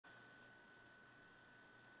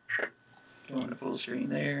Going to full screen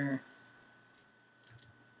there.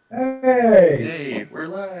 Hey! Hey, we're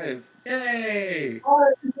live! Yay! All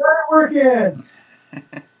right, you got it working!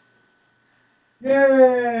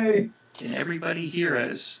 Yay! Can everybody hear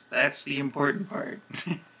us? That's the important part.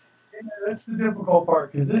 Yeah, that's the difficult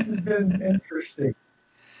part because this has been interesting.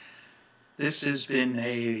 This has been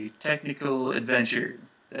a technical adventure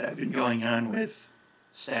that I've been going on with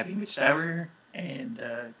Stabby McStabber, and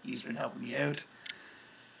he's been helping me out.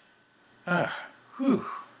 Whew.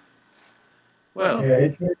 Well, Yeah,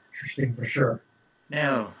 it's been interesting for sure.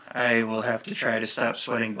 now I will have to try to stop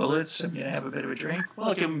sweating bullets. I'm going to have a bit of a drink.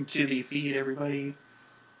 Welcome to the feed, everybody.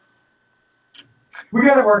 We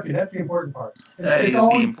got it working. That's the important part. That It's is the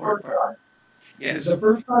always the important first part. time. Yes. The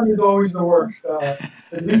first time is always the worst. At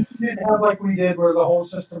least you didn't have like we did where the whole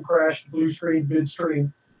system crashed, blue screen,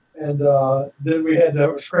 midstream, and then we had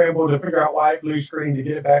to scramble to figure out why it blue screen to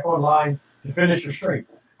get it back online to finish the stream.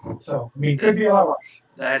 So, I mean, could be a lot worse.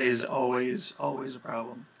 That is always a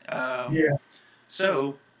problem. Yeah.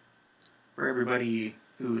 So, for everybody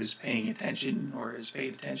who is paying attention or has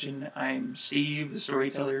paid attention, I'm Steve, the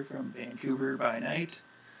storyteller from Vancouver by night.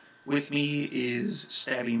 With me is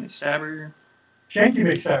Stabby McStabber. Shanky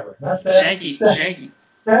McStabber. That's that. Shanky. Stabby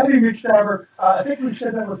McStabber. I think we've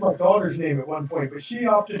said that with my daughter's name at one point, but she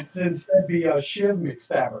opted to instead be Shiv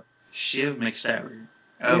McStabber. Shiv McStabber.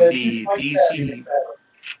 Of Yeah, the DC,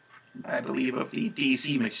 I believe of the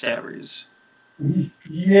DC McStabbers.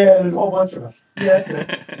 Yeah, there's a whole bunch of us.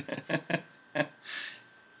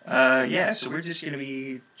 Yeah, so we're just going to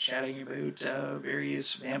be chatting about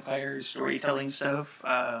various vampire storytelling stuff.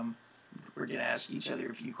 We're going to ask each other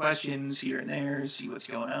a few questions here and there, see what's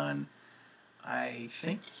going on. I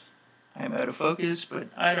think I'm out of focus, but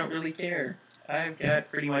I don't really care. I've got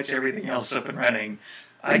pretty much everything else up and running.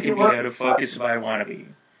 I can be out of focus if I want to be.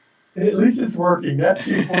 At least it's working. That's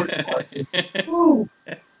the important part. Ooh.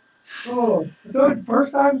 Oh, the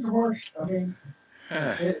first time's the worst. I mean,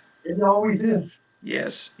 it always is.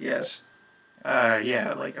 Yes.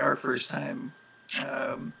 Yeah, like our first time,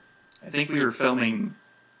 I think we were filming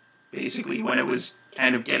basically when it was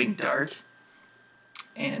kind of getting dark,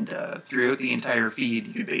 and throughout the entire feed,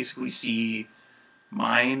 you could basically see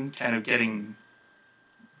mine kind of getting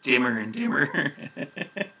dimmer and dimmer.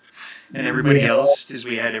 And everybody else, because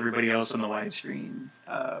we had everybody else on the widescreen.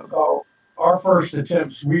 Our first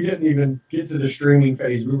attempts, we didn't even get to the streaming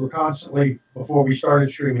phase. We were constantly, before we started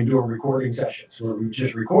streaming, doing recording sessions where we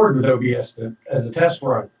just record with OBS as a test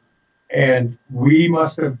run. And we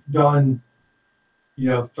must have done,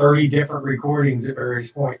 30 different recordings at various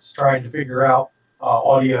points, trying to figure out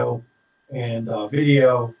audio and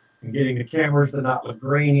video and getting the cameras to not look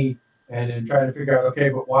grainy, and then trying to figure out, okay,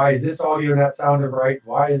 but why is this audio not sounding right?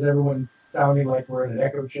 Why is everyone sounding like we're in an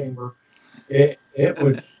echo chamber? It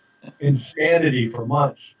was insanity for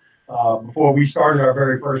months before we started our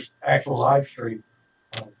very first actual live stream,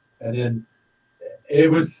 and then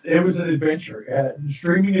it was an adventure.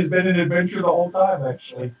 Streaming has been an adventure the whole time.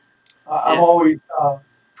 Actually, I'm always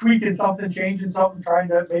tweaking something, changing something, trying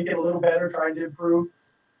to make it a little better, trying to improve,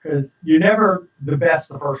 because you're never the best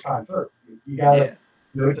the first time through. You gotta,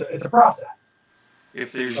 it's a process.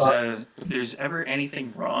 If there's ever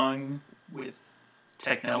anything wrong with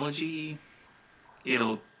technology,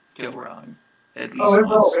 it'll go wrong at least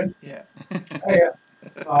once. Yeah.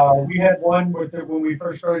 We had one when we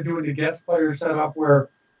first started doing the guest player setup where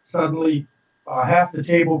suddenly half the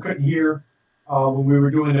table couldn't hear when we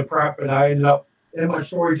were doing the prep, and I ended up in my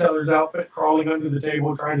storyteller's outfit crawling under the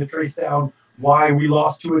table trying to trace down why we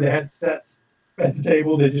lost two of the headsets at the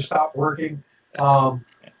table. They just stopped working. We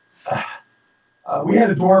had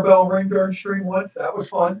a doorbell ring during stream once. That was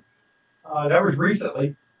fun. That was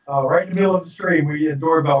recently. Right in the middle of the stream, we had a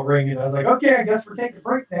doorbell ring, and I was like, okay, I guess we're taking a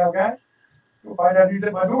break now, guys. We'll find out who's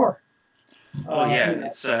at my door. Oh, yeah,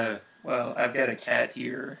 it's, well, I've got a cat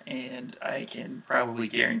here, and I can probably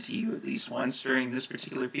guarantee you at least once during this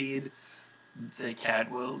particular feed, the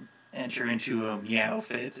cat will enter into a meow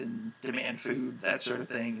fit and demand food, that sort of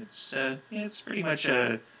thing. It's pretty much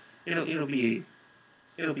it'll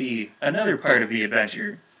be another part of the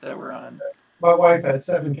adventure that we're on. My wife has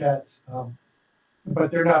 7 cats,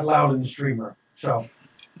 but they're not allowed in the stream room, so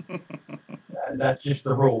that's just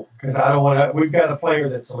the rule. Because I don't want to. We've got a player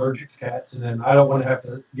that's allergic to cats, and then I don't want to have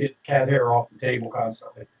to get cat hair off the table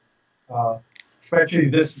constantly. Especially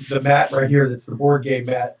the mat right here, that's the board game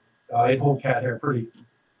mat. It holds cat hair pretty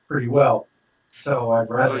well. So I'd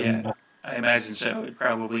rather. Oh yeah, I imagine so. It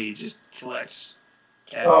probably just collects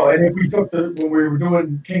cat hair. And if we took when we were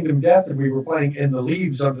doing Kingdom Death and we were playing in the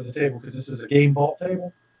leaves under the table, because this is a game vault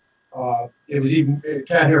table, it was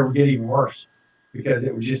cat hair would get even worse. because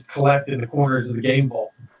it would just collect in the corners of the game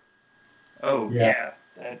vault. Oh Yeah.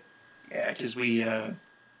 yeah, because we I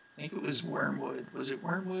think it was Wormwood. Was it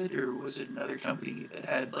Wormwood or was it another company that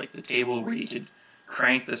had like the table where you could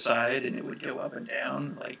crank the side and it would go up and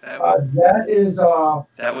down like that? That is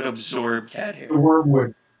That would absorb cat hair. the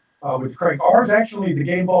Wormwood with the crank. Ours actually, the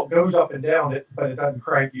game vault goes up and down, but it doesn't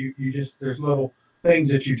crank. You just there's little things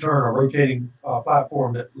that you turn, a rotating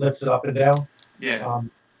platform that lifts it up and down. Yeah.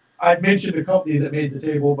 I'd mentioned a company that made the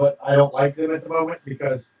table, but I don't like them at the moment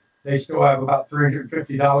because they still have about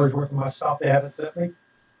 $350 worth of my stuff they haven't sent me.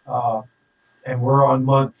 And we're on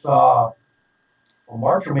month, well,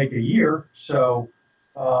 March will make a year. So,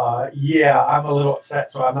 yeah, I'm a little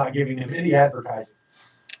upset. So I'm not giving them any advertising.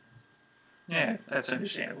 Yeah, that's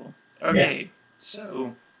understandable. Okay,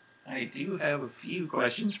 so I do have a few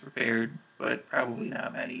questions prepared, but probably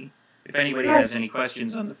not many. If anybody has any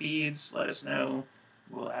questions on the feeds, let us know.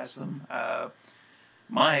 We'll ask them.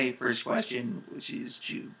 My first question, which is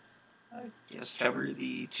to, I guess, cover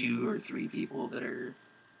the 2 or 3 people that are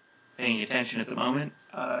paying attention at the moment,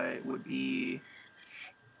 would be,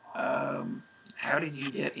 how did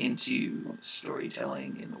you get into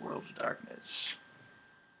storytelling in the world of darkness?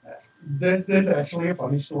 There's actually a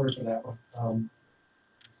funny story for that one.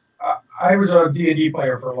 I was a D&D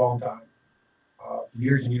player for a long time,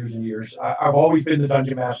 years and years and years. I've always been the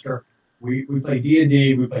dungeon master. We played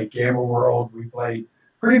D&D, we played Gamma World, we played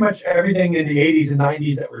pretty much everything in the 80s and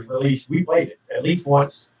 90s that was released. We played it at least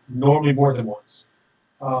once, normally more than once.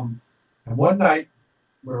 And one night,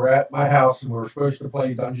 we were at my house and we were supposed to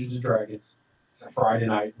play Dungeons and Dragons. It's a Friday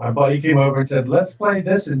night. My buddy came over and said, let's play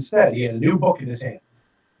this instead. He had a new book in his hand.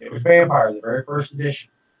 It was Vampire, the very first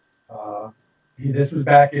edition. This was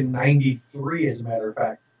back in '93, as a matter of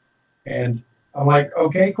fact. And I'm like,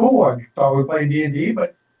 okay, cool. I thought we were playing D&D,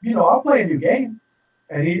 but, I'll play a new game.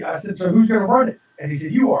 And I said, so who's going to run it? And he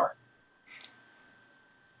said, you are.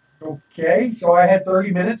 Okay, so I had 30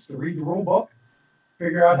 minutes to read the rule book,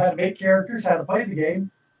 figure out how to make characters, how to play the game.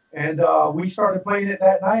 And we started playing it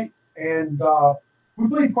that night. And we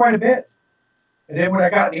played quite a bit. And then when I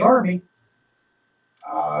got in the Army,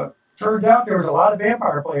 turned out there was a lot of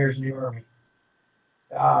vampire players in the Army.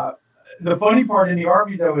 The funny part in the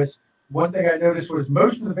Army, though, is one thing I noticed was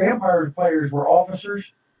most of the vampire players were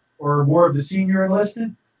officers or more of the senior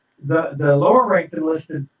enlisted. The lower ranked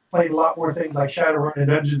enlisted played a lot more things like Shadowrun and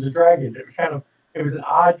Dungeons and Dragons. It was an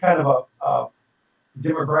odd kind of a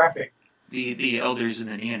demographic. The elders and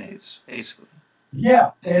the neonates, basically.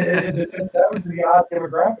 Yeah, and that was the odd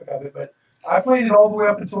demographic of it. But I played it all the way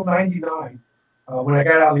up until '99. When I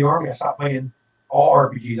got out of the Army, I stopped playing all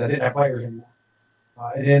RPGs. I didn't have players anymore.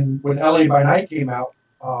 And then when LA by Night came out,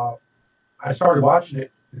 I started watching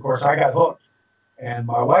it. Of course, I got hooked. And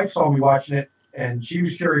my wife saw me watching it, and she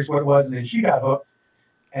was curious what it was, and then she got hooked.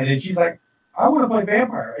 And then she's like, I want to play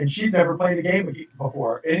Vampire. And she'd never played a game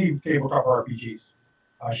before, any tabletop RPGs.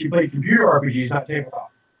 She played computer RPGs, not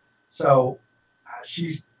tabletop. So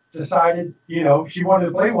she decided, she wanted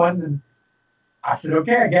to play one, and I said,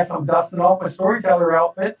 okay, I guess I'm dusting off my storyteller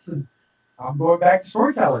outfits, and I'm going back to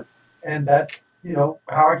storytelling. And that's, how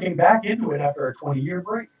I came back into it after a 20-year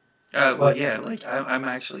break. Well, yeah, like I'm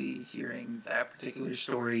actually hearing that particular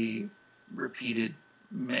story repeated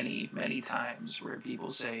many, many times, where people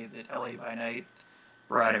say that LA by Night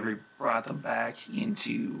brought them back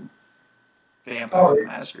into Vampire the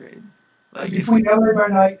Masquerade. Like between LA by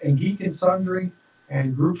Night and Geek and Sundry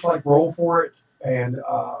and groups like Roll For It and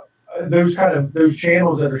those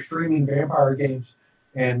channels that are streaming vampire games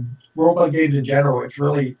and role-playing games in general, it's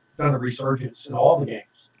really done a resurgence in all the games.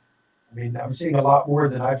 I mean, I'm seeing a lot more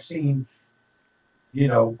than I've seen,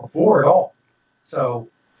 before at all. So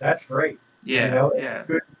that's great. Yeah, It's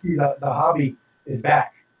good to see the hobby is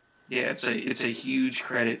back. Yeah, it's a huge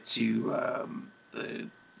credit to the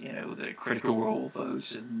Critical Role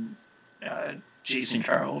folks and Jason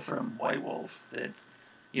Carl from White Wolf that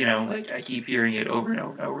I keep hearing it over and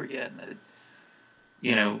over and over again that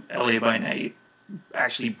LA by Night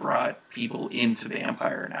actually brought people into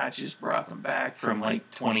Vampire, not just brought them back from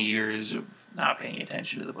 20 years of not paying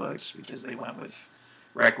attention to the books because they went with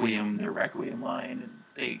their Requiem line, and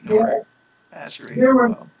they ignored Masquerade for a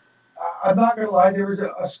while. I'm not going to lie, there was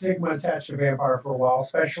a stigma attached to Vampire for a while,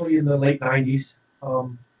 especially in the late 90s.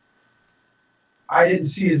 I didn't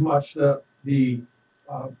see as much the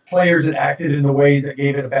players that acted in the ways that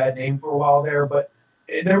gave it a bad name for a while there, but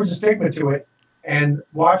there was a stigma to it. And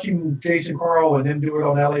watching Jason Carl and him do it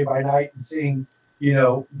on LA by Night and seeing,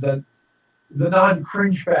 the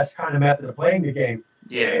non-cringe fest kind of method of playing the game,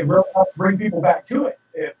 it really helped bring people back to it.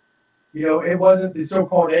 It wasn't the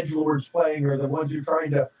so-called edgelords playing or the ones who are trying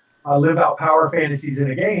to live out power fantasies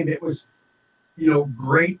in a game. It was,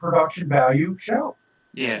 great production value show.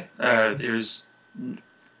 Yeah,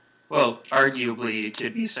 well, arguably it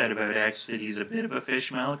could be said about X that he's a bit of a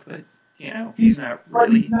fish mouth, but He's, he's not but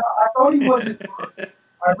he's really. not, I thought he was at first.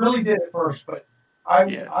 I really did at first, but I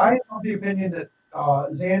Yeah, I am of the opinion that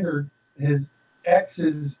Xander, his X,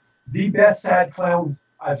 is the best sad clown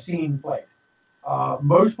I've seen played.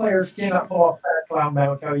 Most players cannot sure. pull off sad clown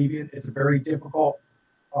Malkavian. It's a very difficult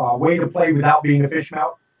way to play without being a fish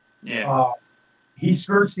mouth. Yeah, Uh, he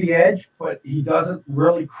skirts the edge, but he doesn't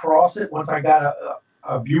really cross it once I got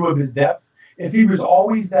a view of his depth. If he was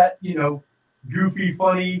always that, goofy,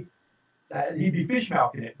 funny, he'd be fish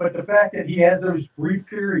mouthing it. But the fact that he has those brief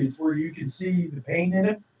periods where you can see the pain in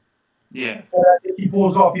him, yeah, he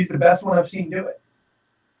pulls off. He's the best one I've seen do it.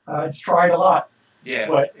 It's tried a lot, yeah.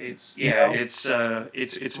 but It's you yeah, know,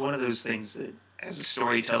 it's one of those things that as a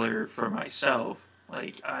storyteller for myself,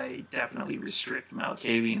 like I definitely restrict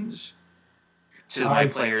Malkavians to my I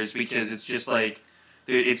players because it's just like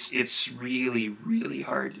it's really really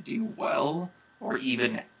hard to do well or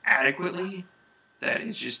even adequately. That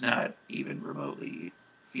is just not even remotely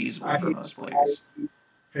feasible I for hate, most I players. hate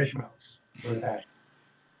fish mouths with a passion.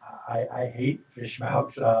 I hate fish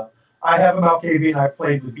mouths. I have a Malkavian I've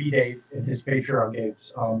played with B Dave in his Patreon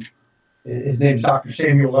games. His name's Dr.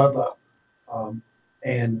 Samuel Ludlow. Um,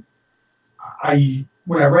 and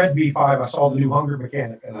when I read V5, I saw the new hunger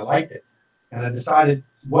mechanic and I liked it. And I decided,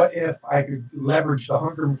 what if I could leverage the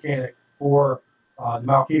hunger mechanic for the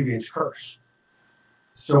Malkavian's curse?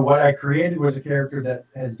 So what I created was a character that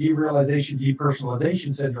has derealization,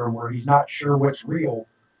 depersonalization syndrome, where he's not sure what's real,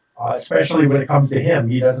 especially when it comes to him.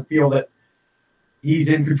 He doesn't feel that he's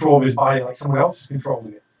in control of his body like someone else is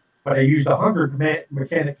controlling it. But I use the hunger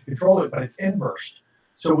mechanic to control it, but it's inversed.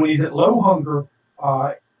 So when he's at low hunger,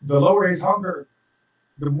 the lower his hunger,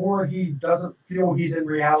 the more he doesn't feel he's in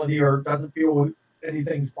reality or doesn't feel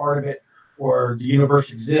anything's part of it or the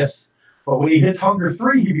universe exists. But when he hits hunger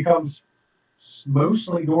 3, he becomes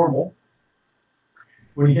mostly normal.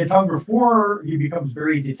 When he hits hunger 4, he becomes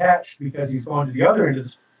very detached because he's gone to the other end of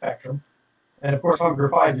the spectrum. And of course, hunger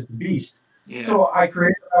 5 is the beast. Yeah, So I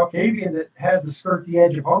created an Alcavian that has to skirt the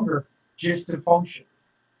edge of hunger just to function.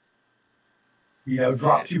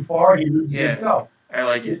 Drop that, too far, he loses yeah. himself. I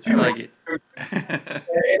like it. Get I too like it. hard.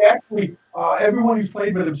 And actually, everyone who's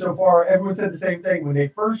played with him so far, everyone said the same thing. When they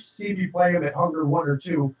first see me play him at hunger 1 or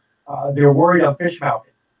 2, they're worried I'm fish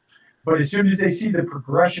mouthing. But as soon as they see the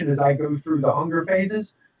progression as I go through the hunger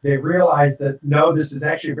phases, they realize that no, this is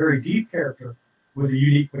actually a very deep character with a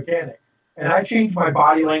unique mechanic. And I change my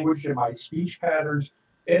body language and my speech patterns.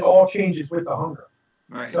 It all changes with the hunger.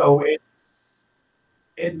 Right. So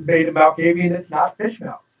it made a Malkavian that's not fish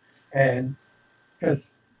mouth. And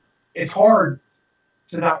because it's hard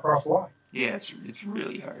to not cross the line. Yeah, it's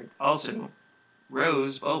really hard. Also,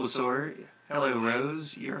 Rose Bulbasaur. Hello,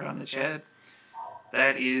 Rose. You're on the chat.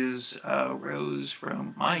 That is Rose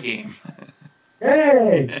from my game.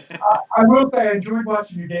 Hey, I will say I enjoyed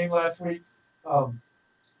watching your game last week. Um,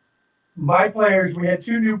 my players, we had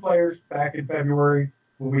two new players back in February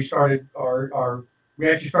when we started we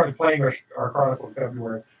actually started playing our Chronicle in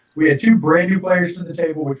February. We had two brand new players to the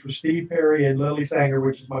table, which was Steve Perry and Lily Sanger,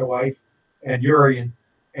 which is my wife, and Urian.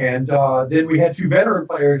 And then we had two veteran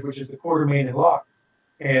players, which is the Quartermain and Locke.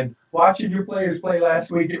 And watching your players play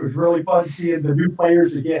last week, it was really fun seeing the new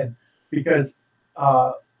players again because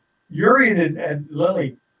uh, Urian and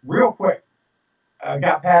Lily, real quick,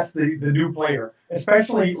 got past the new player,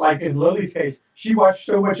 especially like in Lily's case, she watched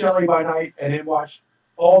so much LA by Night and then watched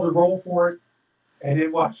all the roll for it and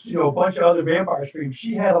then watched a bunch of other vampire streams.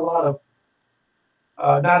 She had a lot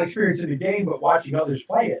of not experience in the game, but watching others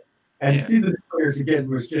play it and to Yeah. see the new players again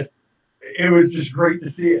was just great to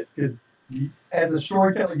see it because as a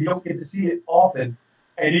storyteller you don't get to see it often,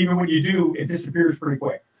 and even when you do, it disappears pretty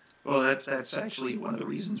quick. Well, that's actually one of the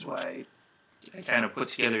reasons why I kind of put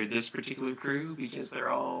together this particular crew because they're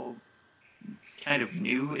all kind of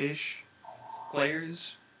new-ish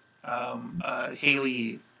players.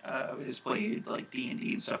 Haley has played like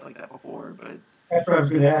D&D and stuff like that before, but That's what I was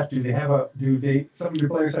going to ask. Do some of your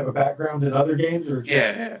players have a background in other games or just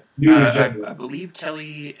yeah, new in general? I believe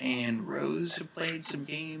Kelly and Rose have played some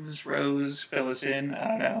games. Rose, fill us in. I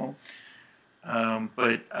don't know.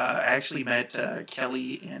 But I actually met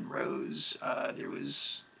Kelly and Rose. There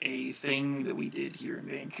was a thing that we did here in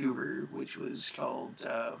Vancouver, which was called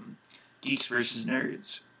Geeks versus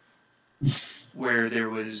Nerds, where there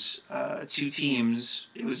was two teams.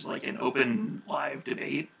 It was like an open live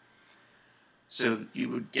debate. So you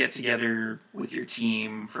would get together with your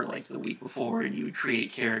team for like the week before, and you would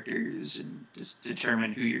create characters and just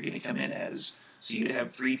determine who you're going to come in as. So you'd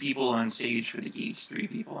have 3 people on stage for the geeks, 3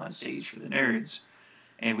 people on stage for the nerds,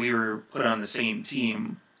 and we were put on the same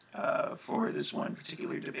team for this one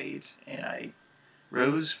particular debate. And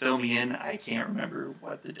Rose, fill me in. I can't remember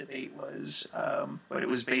what the debate was, but it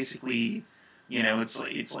was basically,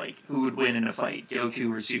 it's like who would win in a fight, Goku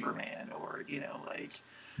or Superman, or like.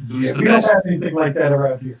 Who's the best? Don't have anything like that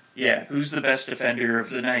around here. Yeah, who's the best defender of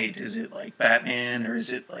the night? Is it like Batman, or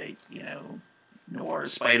is it like Noir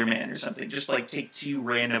Spider-Man or something? Just like take 2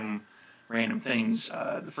 random things.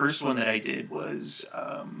 The first one that I did was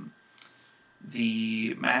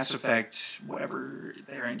the Mass Effect, whatever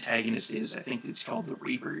their antagonist is. I think it's called the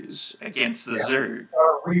Reapers against the Zerg.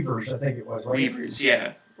 Reavers, I think it was. Right? Reavers,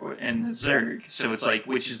 yeah, and the Zerg. So it's like,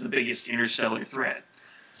 which is the biggest interstellar threat?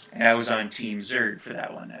 And I was on Team Zerg for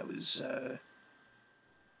that one. I was,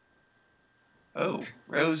 oh,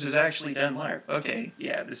 Rose has actually done LARP. Okay,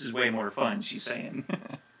 yeah, this is way more fun, she's saying.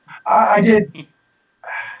 I did.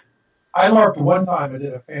 I LARPed one time. I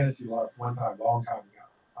did a fantasy LARP one time, a long time ago.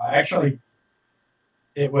 Actually,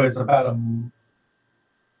 it was about a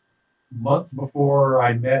month before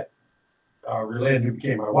I met Relyn, who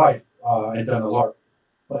became my wife. I'd done a LARP.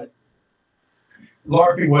 But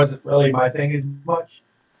LARPing wasn't really my thing as much.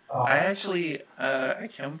 I actually, I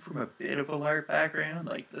come from a bit of a LARP background.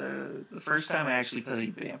 Like, the first time I actually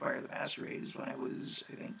played Vampire the Masquerade is when I was,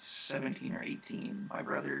 I think, 17 or 18. My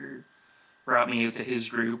brother brought me out to his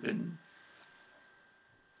group, and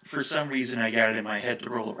for some reason I got it in my head to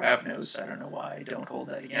roll a Ravnos. I don't know why. Don't hold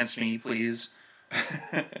that against me, please.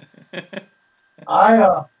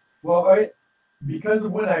 Because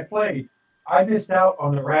of when I played, I missed out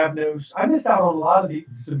on the Ravnos. I missed out on a lot of the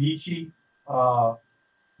Ceviche,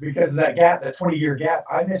 because of that gap, that 20-year gap.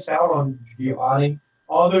 I missed out on Giovanni.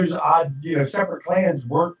 All those odd, separate clans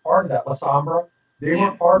weren't part of that. La Sombra, they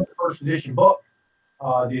weren't part of the first edition book.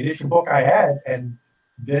 The edition book I had, and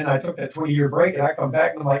then I took that 20-year break, and I come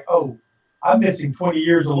back, and I'm like, oh, I'm missing 20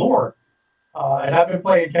 years of lore. And I've been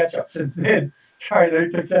playing catch-up since then, trying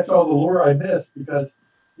to catch all the lore I missed, because,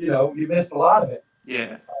 you missed a lot of it.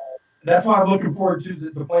 Yeah. That's why I'm looking forward to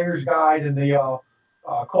the Player's Guide and the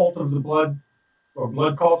Cult of the Blood, or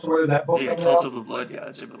Blood Cults, or whatever that book is. Yeah, Cult of the Blood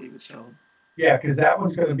Gods, I believe it's called. Yeah, because that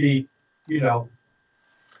one's going to be, it's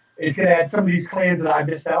going to add some of these clans that I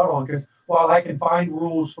missed out on, because while I can find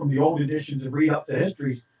rules from the old editions and read up the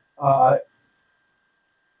histories, I'd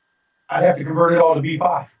have to convert it all to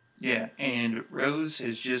V5. Yeah, and Rose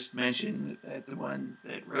has just mentioned that the one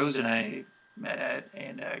that Rose and I met at,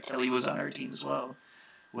 and Kelly was on our team as well,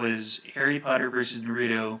 was Harry Potter versus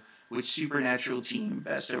Naruto, which supernatural team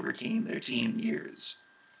best overcame their teen years.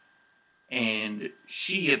 And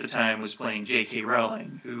she, at the time, was playing J.K.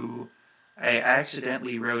 Rowling, who I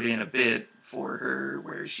accidentally wrote in a bit for her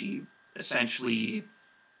where she essentially,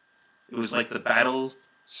 it was like the battle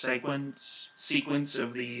sequence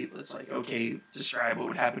of the, it's like, okay, describe what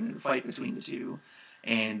would happen in a fight between the two.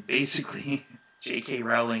 And basically, J.K.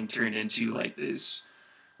 Rowling turned into, like, this,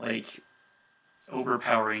 like,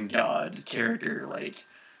 overpowering god character, like,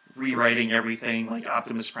 rewriting everything. Like,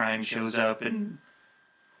 Optimus Prime shows up, and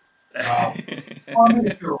I mean,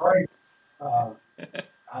 if you're right,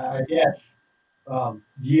 I guess.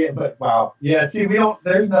 Yeah, but wow. Yeah, see,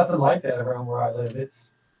 there's nothing like that around where I live.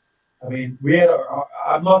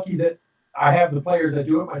 I'm lucky that I have the players that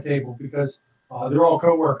do at my table, because they're all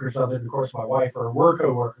coworkers, other than, of course, my wife, or were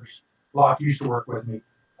coworkers. Locke used to work with me.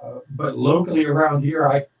 But locally around here,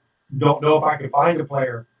 I don't know if I could find a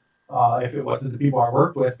player if it wasn't the people I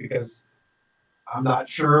worked with, because I'm not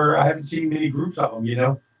sure. I haven't seen many groups of them,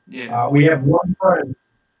 Yeah. We have one friend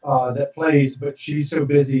that plays, but she's so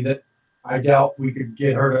busy that I doubt we could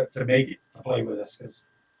get her to make it to play with us, because,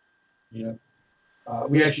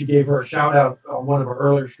 we actually gave her a shout out on one of our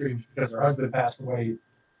earlier streams because her husband passed away.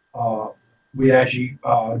 We actually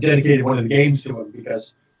dedicated one of the games to him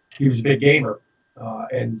because he was a big gamer,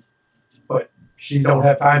 but she don't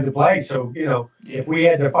have time to play. So, if we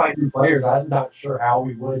had to find new players, I'm not sure how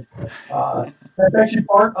we would. That's actually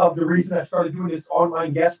part of the reason I started doing this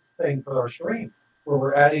online guest thing for our stream, where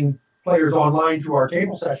we're adding players online to our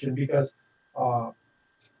table session, because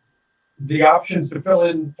the options to fill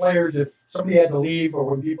in players if somebody had to leave, or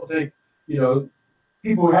when people take,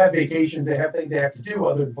 people who have vacations, they have things they have to do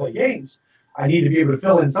other than play games. I need to be able to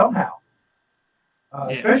fill in somehow,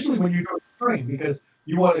 especially when you go to stream, because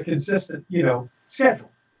you want a consistent,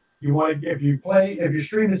 schedule. You want, if you're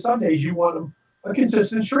streaming Sundays, you want a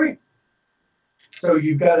consistent stream. So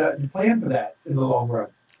you've got to plan for that in the long run.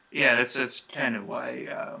 Yeah, that's kind of why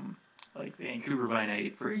like Vancouver by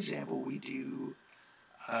Night, for example, we do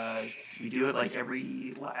it like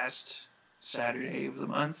every last Saturday of the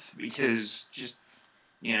month because just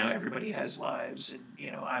everybody has lives,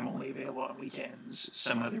 and I'm only available on weekends.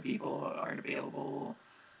 Some other people aren't available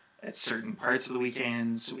at certain parts of the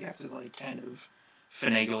weekend, so we have to like kind of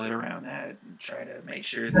finagle it around that and try to make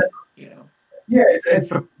sure that Yeah, it's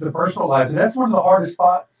the personal lives, and that's one of the hardest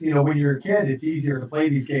spots. When you're a kid, it's easier to play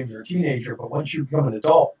these games or a teenager, but once you become an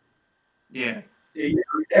adult, yeah,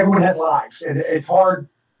 everyone has lives, and it's hard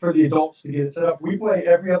for the adults to get it set up. We play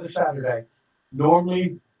every other Saturday,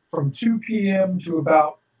 normally from 2 p.m. to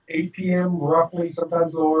about 8 p.m. roughly.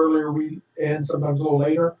 Sometimes a little earlier, and sometimes a little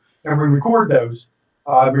later, and we record those.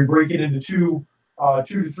 We break it into 2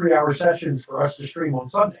 to 3 hour sessions for us to stream on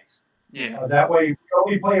Sundays. yeah, That way, we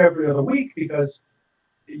only play every other week because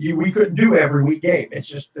we couldn't do every week game. It's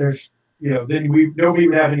just then we nobody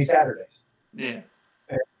would have any Saturdays. yeah,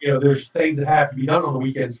 And, there's things that have to be done on the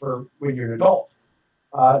weekends for when you're an adult.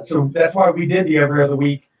 So that's why we did the every other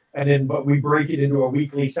week, but we break it into a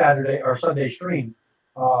weekly Saturday or Sunday stream.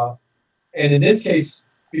 Uh, and in this case,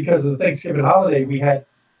 because of the Thanksgiving holiday, we had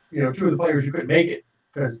two of the players who couldn't make it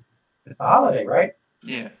because it's a holiday, right?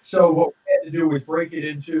 yeah, So what we had to do was break it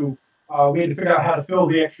into. We had to figure out how to fill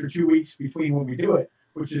the extra 2 weeks between when we do it,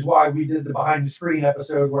 which is why we did the behind the screen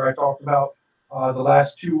episode where I talked about the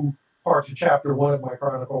last two parts of chapter one of my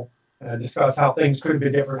chronicle and I discussed how things could have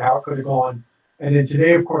been different, how it could have gone. And then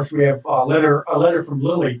today, of course, we have a letter from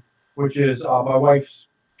Lily, which is my wife's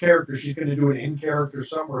character. She's going to do an in-character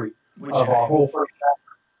summary which of our whole first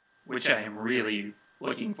which I am really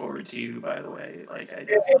looking forward to. By the way, like I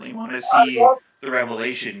chapter. definitely want to I see love the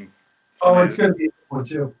revelation come Oh, it's out. going to be a good one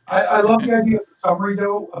too. I love the idea of the summary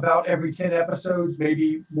though, about every 10 episodes,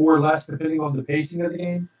 maybe more or less, depending on the pacing of the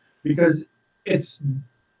game, because it's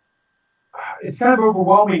it's kind of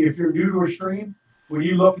overwhelming if you're new to a stream when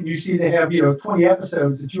you look and you see they have 20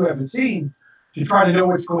 episodes that you haven't seen to try to know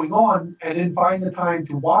what's going on and then find the time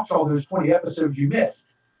to watch all those 20 episodes you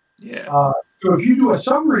missed. Yeah, Uh, so if you do a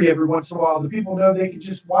summary every once in a while, the people know they can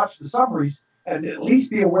just watch the summaries and at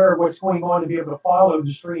least be aware of what's going on and be able to follow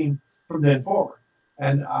the stream from then forward.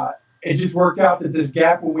 And it just worked out that this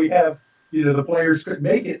gap when we have, the players couldn't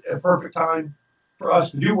make it a perfect time for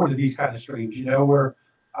us to do one of these kind of streams, where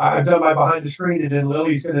I've done my behind the screen and then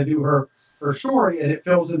Lily's going to do her story and it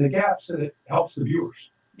fills in the gaps and it helps the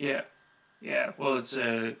viewers. yeah, yeah. Well, it's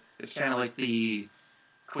kind of like the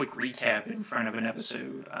quick recap in front of an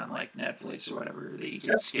episode on like Netflix or whatever that you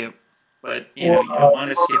can skip. But Or you don't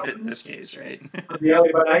want to skip it in this case, right? for the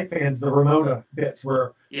LA by Night fans, the Ramona bits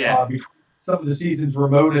where Yeah, between some of the seasons,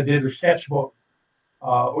 Ramona did her sketchbook,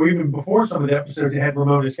 or even before some of the episodes, they had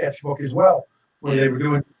Ramona's sketchbook as well, where yeah. they were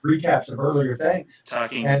doing recaps of earlier things.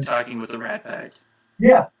 And Talking with the Rat Pack.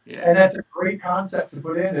 yeah, Yeah, and that's a great concept to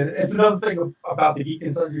put in. And it's another thing about the Geek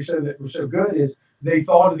and Sundry show that was so good is they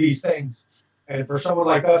thought of these things. And for someone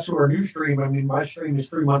like us who are new stream, I mean, my stream is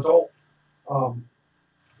 3 months old. Um,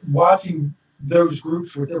 Watching those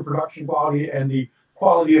groups with their production quality and the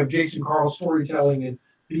quality of Jason Carl's storytelling and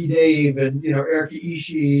B. Dave and Erica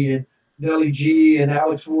Ishii and Nellie G and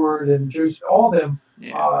Alex Ward and just all of them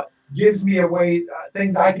yeah, uh, gives me a way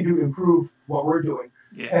things I can do to improve what we're doing.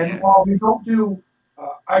 yeah, And yeah, while we don't do,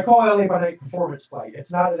 I call LA by Night performance play.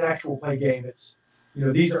 It's not an actual play game. It's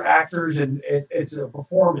these are actors and it's a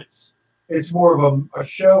performance. It's more of a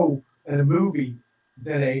show and a movie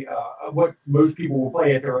than what most people will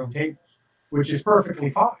play at their own tables, which is perfectly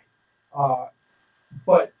fine. Uh,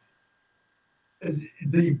 but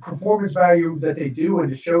the performance value that they do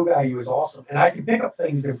and the show value is awesome, and I can pick up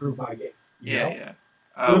things to improve my game. yeah,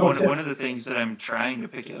 yeah. Little tip. One of the things that I'm trying to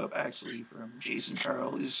pick up actually from Jason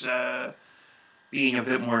Carl is being a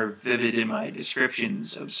bit more vivid in my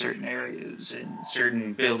descriptions of certain areas and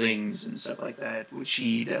certain buildings and stuff like that, which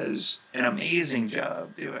he does an amazing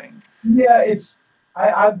job doing. Yeah,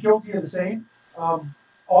 I'm guilty of the same. Um,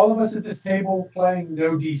 all of us at this table playing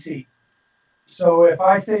no DC. So if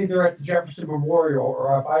I say they're at the Jefferson Memorial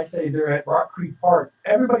or if I say they're at Rock Creek Park,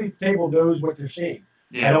 everybody at the table knows what they're seeing.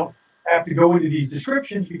 I Yeah, don't have to go into these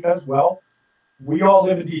descriptions because, well, we all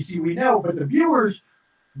live in DC, we know, but the viewers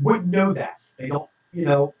wouldn't know that. They don't,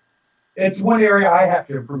 it's one area I have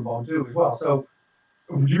to improve on too as well. So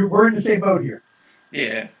we're in the same boat here.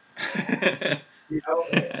 yeah. You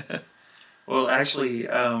know, Well, actually,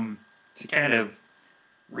 to kind of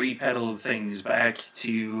repedal things back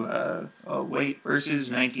to Wait versus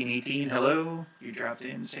 1918. Hello, you dropped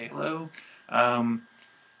in, say hello. Um,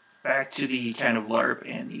 Back to the kind of LARP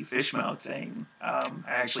and the fish mouth thing. I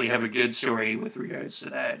actually have a good story with regards to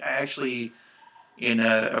that. I actually in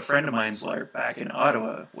a friend of mine's LARP back in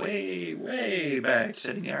Ottawa, way, way back,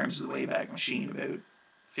 setting the arms of the Wayback Machine, about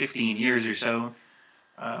 15 years or so.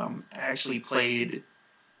 I actually played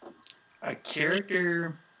a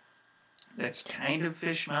character that's kind of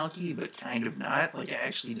fishmalky, but kind of not. Like, I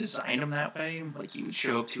actually designed him that way. Like, he would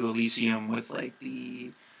show up to Elysium with, like,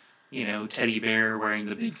 the, teddy bear wearing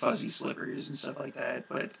the big fuzzy slippers and stuff like that.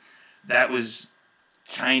 But that was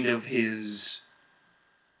kind of his,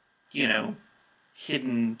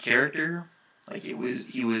 hidden character. Like, he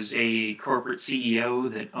was a corporate CEO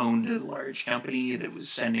that owned a large company that was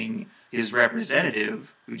sending his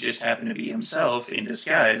representative, who just happened to be himself in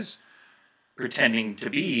disguise, pretending to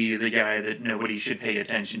be the guy that nobody should pay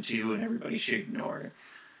attention to and everybody should ignore.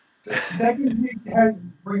 That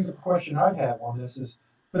brings up a question I'd have on this is,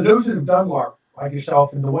 for those that have done LARP, like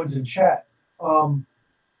yourself and the ones in chat, I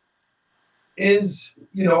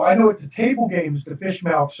know at the table games, the fish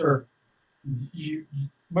mouths are,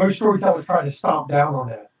 most storytellers try to stomp down on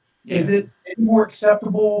that. Yeah. Is it any more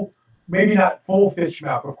acceptable, maybe not full fish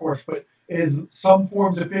mouth, of course, but is some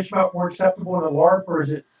forms of fish mouth more acceptable in a LARP, or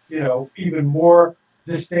is it, even more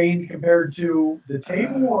disdained compared to the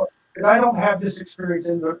table? Because I don't have this experience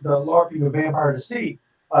in the LARPing of Vampire to Sea.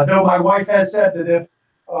 Though my wife has said that if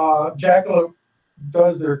Jackalope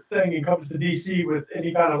does their thing and comes to DC with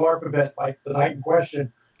any kind of LARP event, like the night in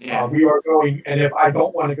question, we are going. And if I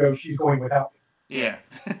don't want to go, she's going without me. Yeah.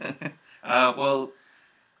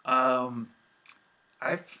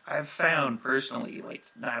 I've found personally, like,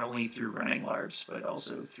 not only through running LARPs, but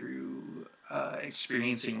also through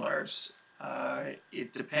experiencing LARPs,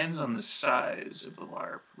 it depends on the size of the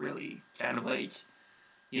LARP, really. Kind of like,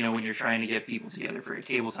 when you're trying to get people together for a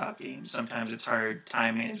tabletop game, sometimes it's hard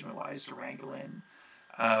time management-wise to wrangle in.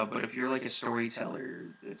 But if you're like a storyteller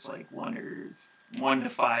that's like 1 to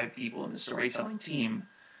 5 people in the storytelling team,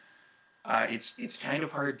 it's kind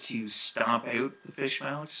of hard to stomp out the fish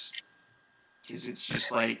mouths. Because it's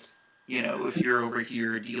just like, if you're over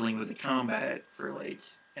here dealing with the combat for like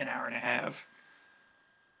an hour and a half,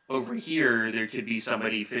 over here there could be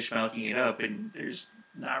somebody fishmouthing it up, and there's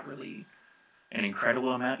not really an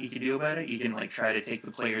incredible amount you can do about it. You can like try to take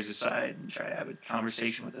the players aside and try to have a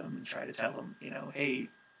conversation with them and try to tell them, hey,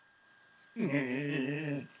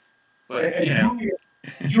 but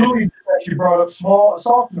Julie actually brought up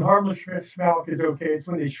soft and harmless fish mouth is okay. It's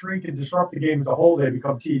when they shrink and disrupt the game as a whole, they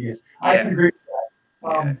become tedious. Yeah. I can agree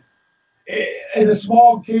with that. In a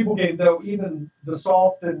small table game, though, even the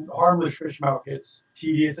soft and harmless fish mouth gets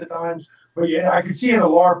tedious at times. But yeah, I could see in a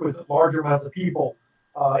LARP with larger amounts of people,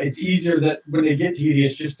 it's easier that when they get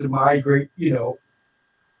tedious, just to migrate, to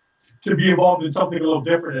be involved in something a little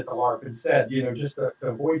different at the LARP instead, just to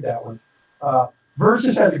avoid that one.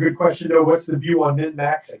 Versus has a good question, though. What's the view on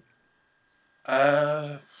min-maxing?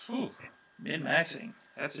 Min-maxing.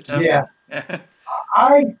 That's a tough one.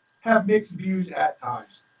 I have mixed views at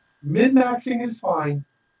times. Min-maxing is fine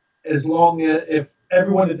as long as if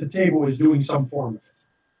everyone at the table is doing some form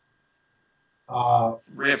of it.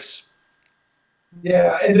 Riffs.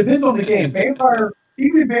 Yeah, it depends on the game.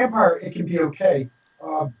 Even Vampire, it can be okay.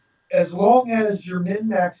 As long as your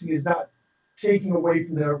min-maxing is not taking away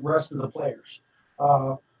from the rest of the players.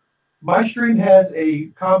 My stream has a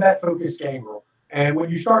combat-focused game rule, and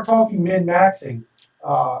when you start talking min-maxing,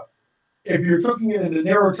 if you're taking it in the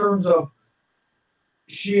narrow terms of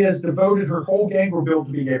she has devoted her whole gangrel build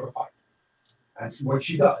to being able to fight. That's what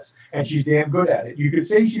she does, and she's damn good at it. You could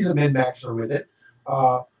say she's a min-maxer with it,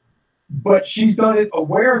 but she's done it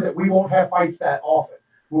aware that we won't have fights that often.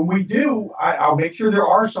 When we do, I'll make sure there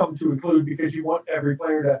are some to include because you want every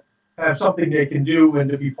player to have something they can do and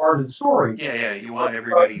to be part of the story. Yeah, you want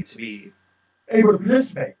everybody to be able to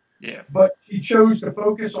participate. Yeah. But she chose to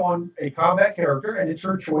focus on a combat character, and it's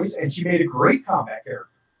her choice, and she made a great combat character.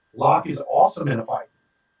 Locke is awesome in a fight.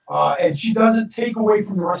 And she doesn't take away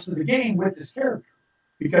from the rest of the game with this character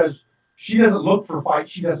because she doesn't look for fights.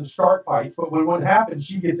 She doesn't start fights. But when one happens,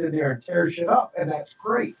 she gets in there and tears shit up, and that's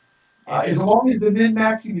great. As long as the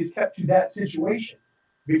min-maxing is kept to that situation.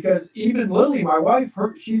 Because even Lily, my wife,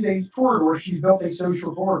 she's a Toreador. She's built a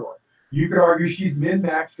social Toreador. You could argue she's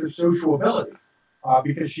min-maxed her social ability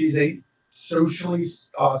because she's a socially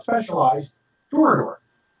specialized Toreador.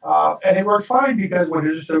 And it works fine because when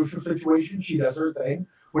there's a social situation, she does her thing.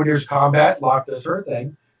 When there's combat, Locke does her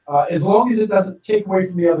thing. As long as it doesn't take away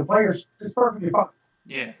from the other players, it's perfectly fine.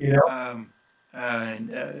 Yeah.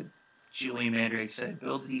 And Julie Mandrake said,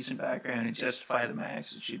 build a decent background and justify the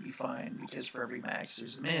max. It should be fine because for every max,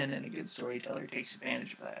 there's a min, and a good storyteller takes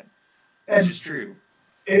advantage of that. Which is true.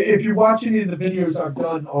 If you watch any of the videos I've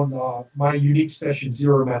done on my unique session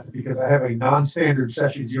zero method, because I have a non-standard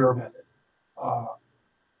session zero method,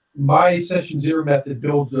 My session zero method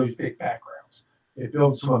builds those big backgrounds. It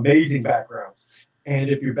builds some amazing backgrounds. And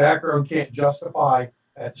if your background can't justify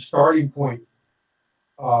at the starting point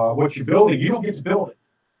what you're building, you don't get to build it.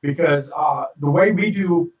 Because the way we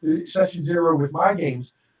do session zero with my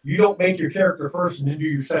games, you don't make your character first and then do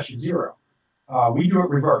your session zero. We do it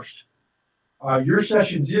reversed. Your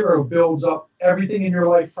session zero builds up everything in your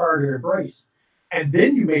life prior to embrace, and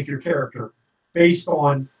then you make your character based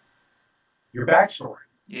on your backstory.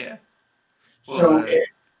 Yeah. Well, So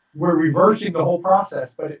we're reversing the whole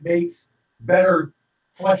process, but it makes better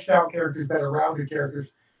fleshed out characters, better rounded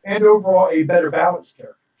characters, and overall a better balanced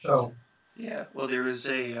character. So yeah. Well, there was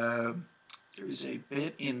a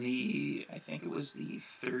bit in the, I think it was the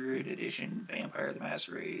third edition Vampire the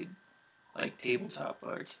Masquerade like tabletop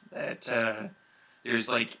book that there's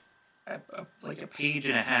like like a page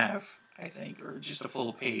and a half, I think, or just a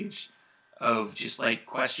full page of just like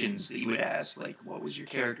questions that you would ask, like what was your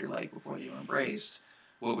character like before they were embraced?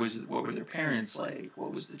 What were their parents like?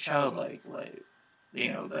 What was the child like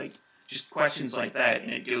like just questions like that,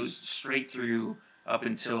 and it goes straight through up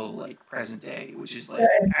until like present day, which is like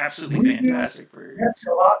absolutely fantastic for. that's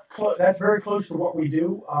a lot. That's very close to what we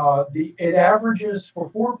do. It averages for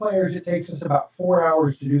 4 players. It takes us about 4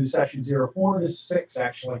 hours to do the session zero, 4 to 6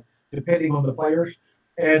 actually, depending on the players.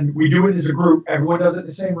 And we do it as a group. Everyone does it in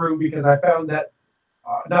the same room because I found that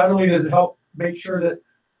not only does it help make sure that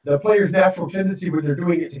the player's natural tendency when they're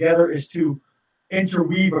doing it together is to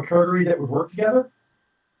interweave a coterie that would work together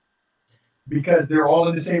because they're all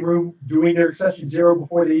in the same room doing their session zero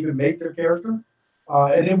before they even make their character.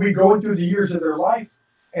 And then we go through the years of their life,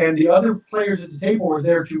 and the other players at the table are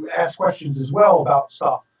there to ask questions as well about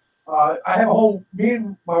stuff. I have me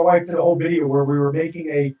and my wife did a whole video where we were making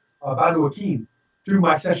a Banu Akeem through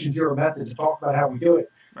my session zero method to talk about how we do it.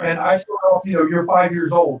 Right. And I start off, you're 5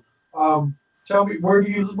 years old. Tell me, where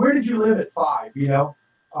did you live at 5?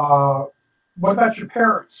 What about your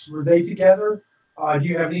parents? Were they together? Do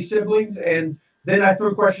you have any siblings? And then I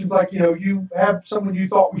throw questions like, you have someone you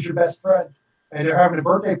thought was your best friend and they're having a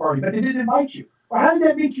birthday party, but they didn't invite you. Well, how did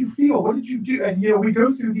that make you feel? What did you do? And, we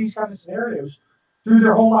go through these kind of scenarios through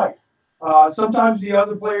their whole life. Sometimes the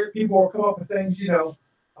other people will come up with things,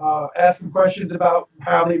 ask them questions about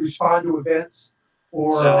how they respond to events.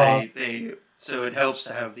 Or so it helps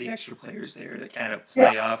to have the extra players there to kind of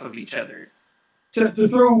play off of each other. To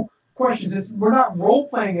throw questions. We're not role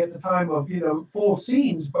playing at the time of full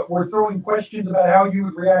scenes, but we're throwing questions about how you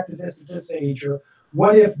would react to this at this age, or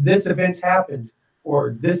what if this event happened,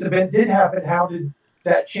 or this event did happen. How did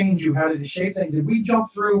that change you? How did it shape things? And we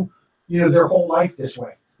jump through their whole life this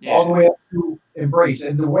way, all the way up to embrace.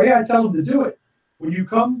 And the way I tell them to do it, when you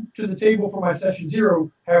come to the table for my session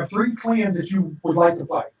zero, have 3 clans that you would like to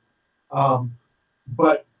play,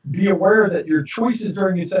 but be aware that your choices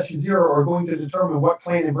during your session zero are going to determine what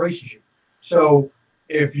clan embraces you. So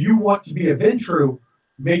if you want to be a Ventru,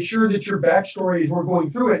 make sure that your backstory as we're going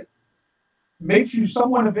through it makes you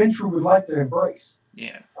someone a Ventru would like to embrace.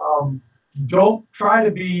 Yeah. Don't try to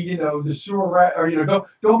be, the sewer rat, or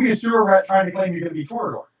don't be a sewer rat trying to claim you're going to be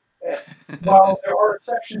Toreador. While there are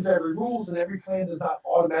exceptions to every rules, and every clan does not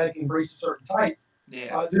automatically embrace a certain type,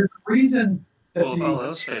 there's a reason that if all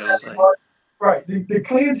else fails, right. The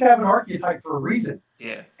clans have an archetype for a reason.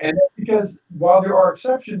 Yeah. And that's because while there are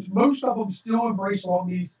exceptions, most of them still embrace along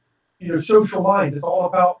these, social lines. It's all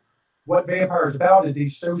about what Vampire is about, is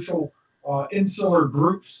these social, insular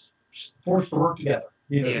groups forced to work together,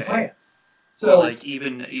 the clan. So, like,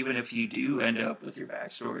 even if you do end up with your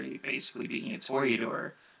backstory basically being a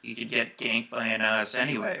Toreador, you could get ganked by an Nas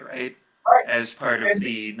anyway, right? Right. As part of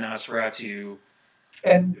the Nosferatu.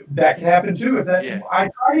 And that can happen too. I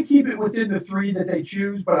try to keep it within the 3 that they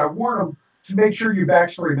choose, but I warn them to make sure your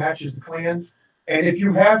backstory matches the clan. And if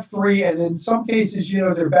you have 3, and in some cases,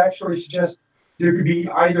 their backstory suggests there could be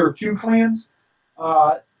either 2 clans,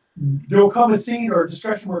 there'll come a scene or a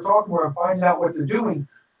discussion we're talking where I'm finding out what they're doing,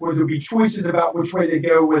 where there'll be choices about which way they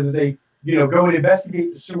go, whether they, go and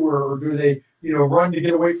investigate the sewer, or do they, run to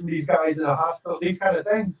get away from these guys in a hospital, these kind of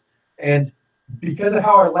things. And because of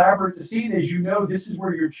how elaborate the scene is, this is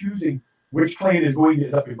where you're choosing which clan is going to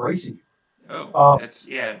end up embracing you. Oh,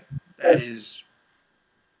 that is.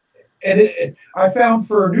 And I found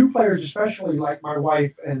for new players, especially like my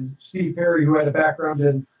wife and Steve Perry, who had a background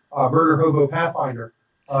in Murder Hobo Pathfinder,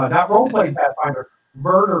 not role-playing Pathfinder,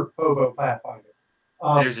 Murder Hobo Pathfinder.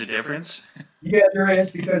 There's a difference? Yeah, there is,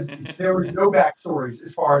 because there was no backstories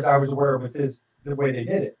as far as I was aware of the way they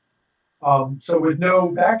did it. So with no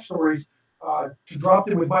backstories, to drop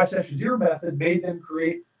them with my session zero method made them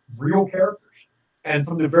create real characters. And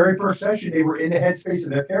from the very first session, they were in the headspace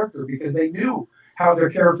of their character because they knew how their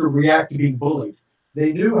character would react to being bullied.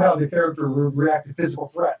 They knew how the character would react to physical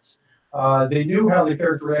threats. They knew how the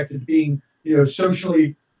character reacted to being,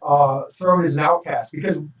 socially thrown as an outcast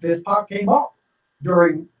because this pop came up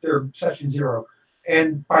during their session 0.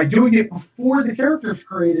 And by doing it before the character's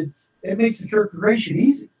created, it makes the character creation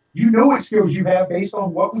easy. You know what skills you have based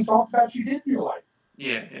on what we talked about you did in your life.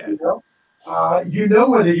 Yeah, yeah. You know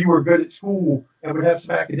whether you were good at school and would have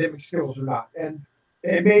some academic skills or not. And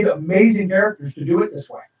it made amazing characters to do it this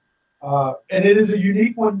way. And it is a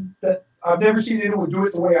unique one that I've never seen anyone do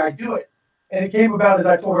it the way I do it. And it came about, as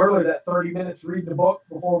I told earlier, that 30 minutes reading the book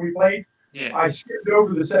before we played. Yeah. I skimmed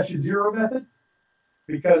over the session 0 method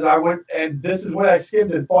because I went, and this is what I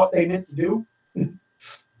skimmed and thought they meant to do.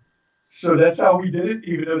 So that's how we did it,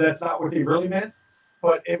 even though that's not what they really meant.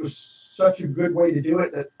 But it was such a good way to do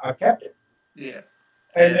it that I've kept it. Yeah.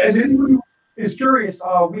 And anyone who is curious,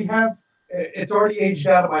 we have, it's already aged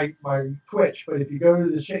out of my Twitch, but if you go to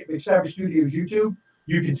the Shanky McStabber Studios YouTube,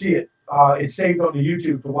 you can see it. It's saved on the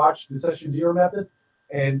YouTube to watch the session 0 method,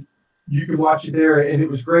 and you can watch it there. And it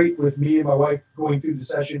was great with me and my wife going through the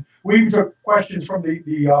session. We even took questions from the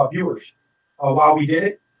viewers while we did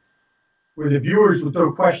it, where the viewers would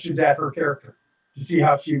throw questions at her character to see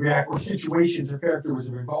how she reacted or situations her character was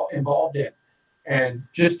involved in, and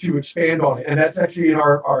just to expand on it. And that's actually in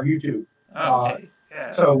our YouTube. Okay.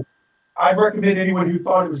 Yeah. So I'd recommend anyone who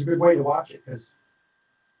thought it was a good way to watch it because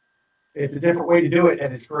it's a different way to do it,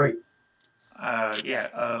 and it's great.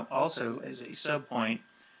 Also, as a sub point,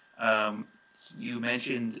 you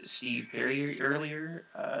mentioned Steve Perry earlier.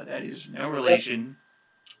 That is no relation.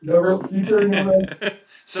 Steve Perry, no relation.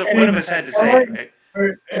 So one of us had to say it,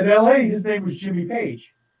 right? In LA, his name was Jimmy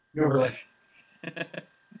Page. No relation.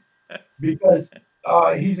 Because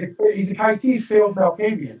he's a Kai Teef failed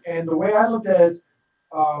Malkavian. And the way I looked at it is,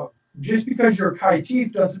 just because you're a Kai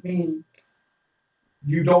Teef doesn't mean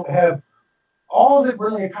you don't have all that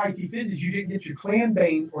really a Kai Teef is you didn't get your clan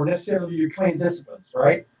bane or necessarily your clan disciplines,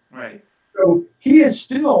 right? Right. So he has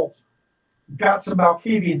still got some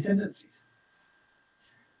Malkavian tendencies.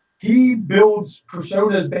 He builds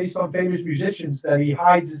personas based on famous musicians that he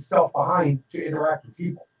hides himself behind to interact with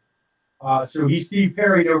people. So he's Steve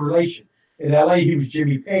Perry, no relation. In LA, he was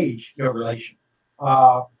Jimmy Page, no relation.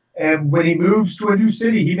 And when he moves to a new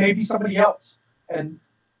city, he may be somebody else. And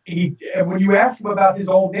when you ask him about his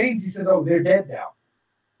old names, he says, "Oh, they're dead now."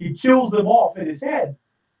 He kills them off in his head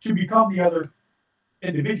to become the other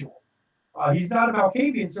individual. He's not a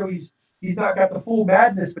Malkavian, so he's not got the full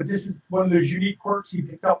madness, but this is one of those unique quirks he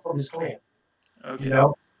picked up from his clan. Okay.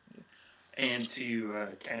 And to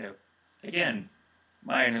kind of, again,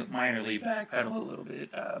 minorly backpedal a little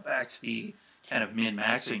bit, back to the kind of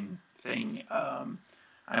min-maxing thing, I'm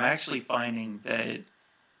actually finding that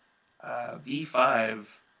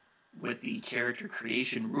V5 with the character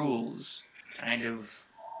creation rules kind of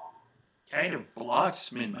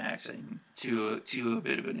blocks min-maxing to a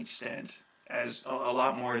bit of an extent, as a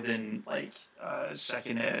lot more than like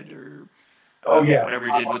second ed or whatever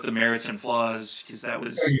he did with the merits and flaws, because that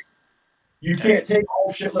was you can't take a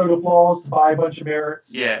whole shitload of flaws to buy a bunch of merits.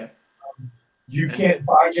 Yeah. You can't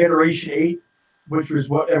buy Generation 8, which was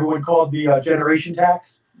what everyone called the generation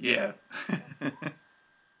tax. Yeah.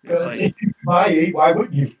 Because like, if you buy 8, why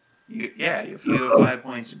wouldn't you? If you have 5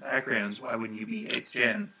 points in backgrounds, why wouldn't you be 8th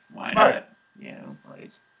gen? Why not?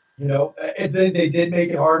 They did make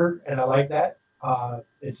it harder, and I like that.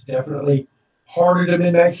 It's definitely harder to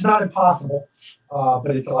min-max. It's not impossible,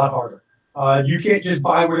 but it's a lot harder. You can't just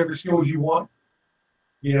buy whatever skills you want,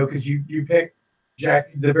 because you pick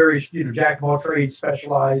the various, jack of all trades,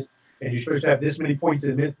 specialized, and you're supposed to have this many points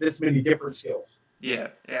in this many different skills. Yeah.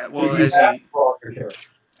 Well,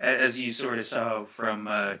 as you sort of saw from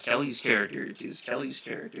Kelly's character, because Kelly's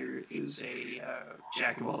character is a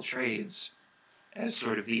jack of all trades as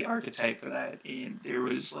sort of the archetype for that, and there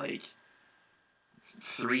was like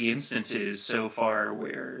 3 instances so far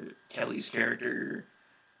where Kelly's character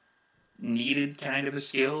needed kind of a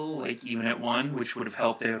skill, like even at 1, which would have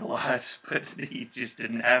helped out a lot, but he just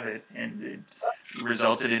didn't have it, and it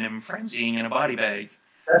resulted in him frenzying in a body bag.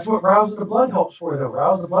 That's what Rousing the Blood helps for, though.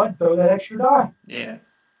 Rouse the Blood, throw that extra die. Yeah.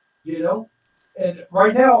 And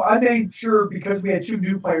right now, I made sure, because we had 2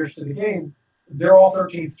 new players to the game, they're all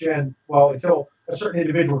 13th gen. Well, until a certain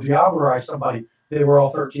individual diablerized somebody, they were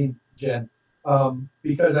all 13th gen.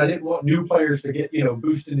 Because I didn't want new players to get,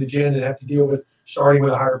 boosted into gen and have to deal with starting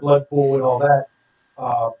with a higher blood pool and all that.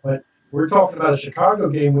 But we're talking about a Chicago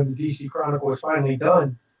game when the DC Chronicle is finally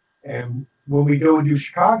done. And when we go and do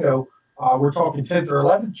Chicago, we're talking 10th or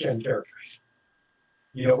 11th gen characters.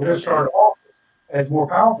 We're going to start off. as more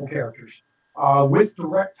powerful characters with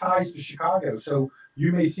direct ties to Chicago. So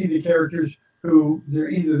you may see the characters who they're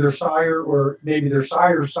either their sire or maybe their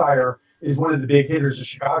sire's sire is one of the big hitters of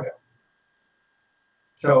Chicago.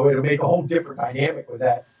 So it'll make a whole different dynamic with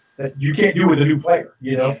that you can't do with a new player,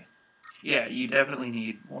 you know? Yeah, you definitely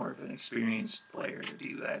need more of an experienced player to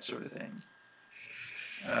do that sort of thing.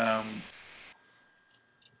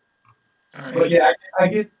 But yeah, I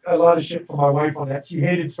get a lot of shit from my wife on that. She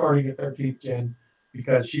hated starting at 13th gen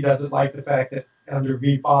because she doesn't like the fact that under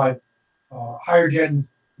V5, higher gen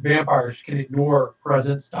vampires can ignore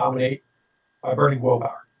presence, dominate by burning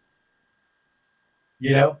willpower.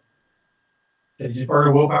 You know? They just burn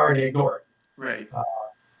a willpower and they ignore it. Right.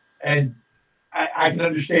 And I can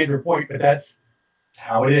understand her point, but that's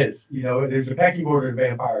how it is. You know, there's a pecking order of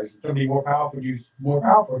vampires, and somebody more powerful than you is more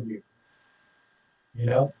powerful than you. You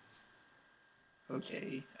know?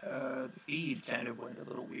 Okay. The feed kind of went a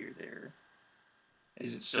little weird there.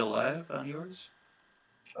 Is it still live on yours?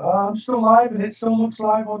 I'm still live, and it still looks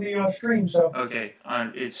live on the stream. So okay,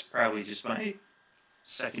 it's probably just my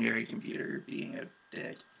secondary computer being a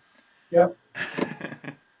dick. Yep.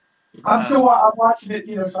 I'm watching it,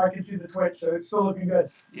 you know, so I can see the Twitch, so it's still looking good.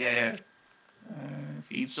 Yeah.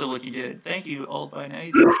 Feed's still looking good. Thank you, Old by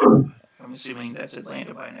Night. I'm assuming that's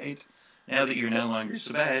Atlanta by Night. Now that you're no longer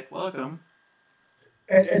Sabat, welcome.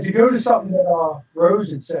 And to go to something that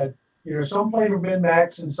Rose had said, you know, some played with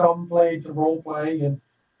min-max and some played to role play, and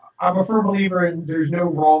I'm a firm believer in there's no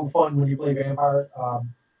wrong fun when you play Vampire.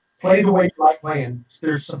 Play the way you like playing.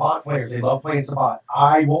 There's Sabat players. They love playing Sabat.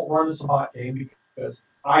 I won't run a Sabat game because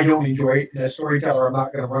I don't enjoy it. And as a storyteller, I'm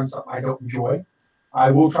not going to run something I don't enjoy.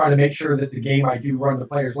 I will try to make sure that the game I do run the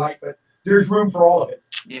players like, but there's room for all of it.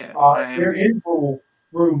 Yeah. There is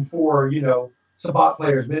room for, you know, Sabat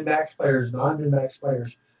players, min-max players, non-min-max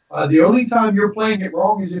players. The only time you're playing it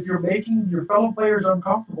wrong is if you're making your fellow players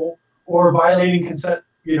uncomfortable or violating consent,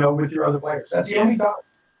 you know, with your other players. That's the only time.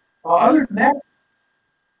 Other than that,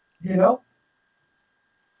 you know,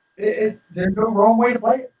 there's no wrong way to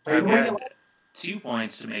play it. I've got 2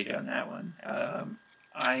 points to make on that one.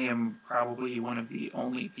 I am probably one of the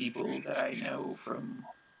only people that I know from,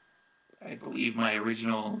 I believe, my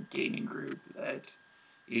original gaming group that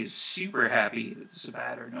is super happy that the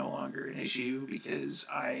Sabat are no longer an issue because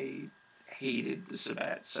I hated the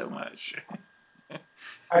Sabat so much.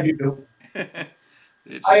 I do.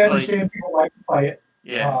 I understand people like to play it.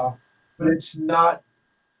 Yeah. But it's not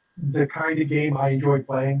the kind of game I enjoy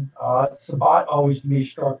playing. Sabat always to me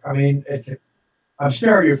struck. I mean, I'm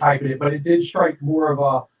stereotyping it, but it did strike more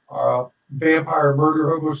of a vampire murder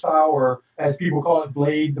hobo style, or as people call it,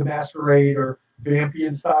 Blade the Masquerade or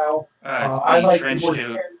Vampian style. I like trench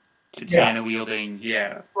coat, katana wielding,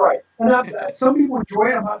 yeah. Right. And some people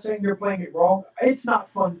enjoy it. I'm not saying they're playing it wrong. It's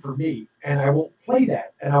not fun for me, and I won't play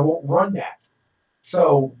that, and I won't run that.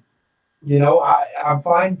 So, you know, I'm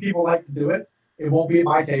fine. People like to do it. It won't be at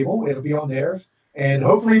my table. It'll be on theirs. And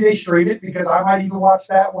hopefully they stream it because I might even watch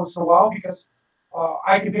that once in a while because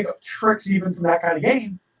I can pick up tricks even from that kind of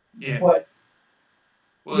game. Yeah. But,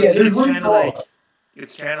 well, yeah,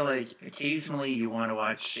 it's kind of like occasionally you want to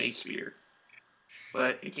watch Shakespeare,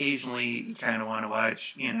 but occasionally you kind of want to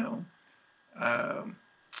watch, you know,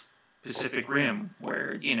 Pacific Rim,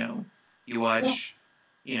 where, you know, you watch,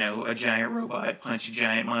 you know, a giant robot punch a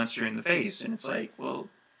giant monster in the face, and it's like, well,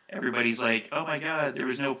 everybody's like, oh my god, there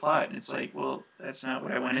was no plot, and it's like, well, that's not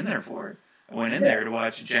what I went in there for. I went in there to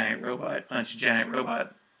watch a giant robot punch a giant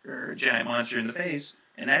robot or a giant monster in the face,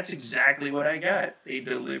 and that's exactly what I got. They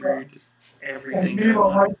delivered everything that I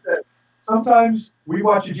wanted. Sometimes we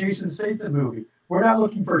watch a Jason Statham movie. We're not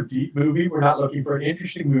looking for a deep movie. We're not looking for an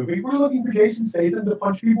interesting movie. We're looking for Jason Statham to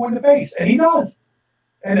punch people in the face, and he does.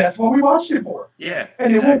 And that's what we watched it for. Yeah.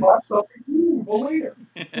 And then we'll watch something meaningful later.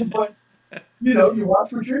 But, you know, you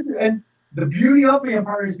watch what you're doing. And the beauty of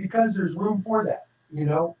Vampire is because there's room for that, you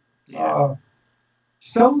know? Yeah.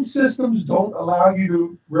 Some systems don't allow you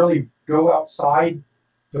to really go outside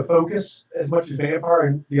the focus as much as Vampire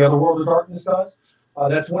and the other World of Darkness does.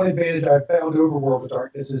 That's one advantage I've found over World of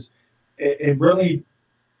Darkness is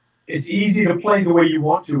it's easy to play the way you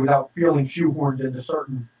want to without feeling shoehorned into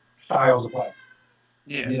certain styles of play.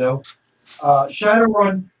 Yeah. You know,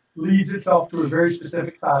 Shadowrun leads itself to a very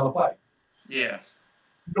specific style of play. Yeah.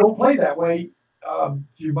 You don't play that way,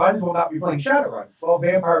 you might as well not be playing Shadowrun. Well,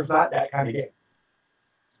 Vampire's not that kind of game.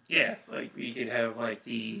 Yeah, like we could have like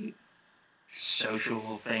the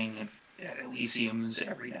social thing at Elysium's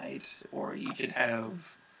every night, or you could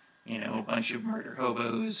have, you know, a bunch of murder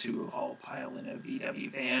hobos who all pile in a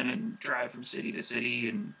VW van and drive from city to city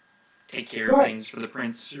and take care of things for the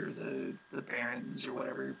prince or the barons or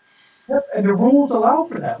whatever. Yep, and the rules allow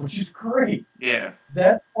for that, which is great. Yeah.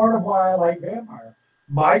 That's part of why I like Vampire.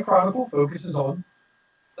 My chronicle focuses on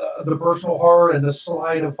the personal horror and the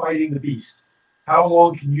slide of fighting the beast. How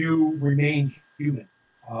long can you remain human?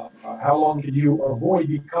 How long can you avoid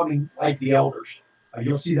becoming like the elders?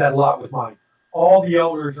 You'll see that a lot with mine. All the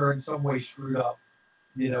elders are in some way screwed up,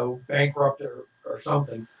 bankrupt or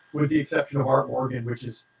something, with the exception of Art Morgan, which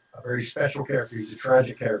is a very special character. He's a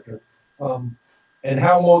tragic character. Um, and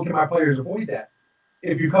how long can my players avoid that?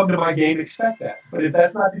 If you come to my game, expect that. But if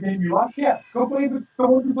that's not the game you like, yeah, go and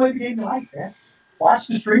play the game you like, man. Watch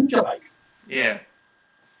the streams you like. Yeah.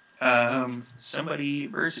 Somebody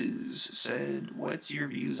versus said, "What's your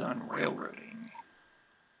views on railroading?"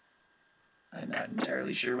 I'm not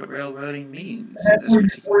entirely sure what railroading means in That's this where you're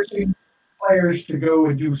particular. forcing players to go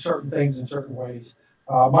and do certain things in certain ways.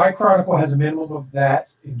 My Chronicle has a minimum of that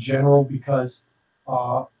in general because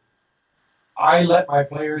uh, I let my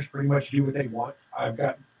players pretty much do what they want. I've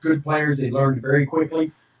got good players; they learned very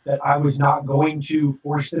quickly that I was not going to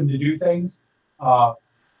force them to do things. Uh,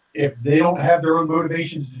 if they don't have their own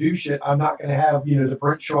motivations to do shit, I'm not going to have the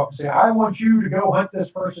prince show up and say, "I want you to go hunt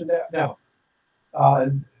this person down." No, uh,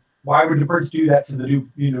 why would the prince do that to the new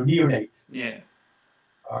neonates? Yeah.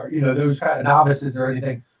 Or those kind of novices or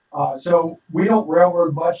anything. So we don't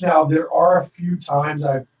railroad much now. There are a few times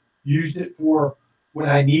I've used it for when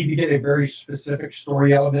I need to get a very specific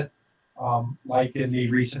story element, like in the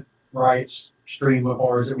recent riots stream of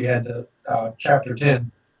ours that we had to chapter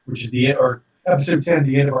 10, which is or episode 10,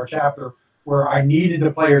 the end of our chapter, where I needed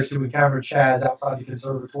the players to encounter Chaz outside the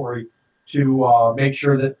conservatory to make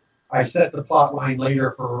sure that I set the plot line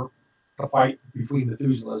later for the fight between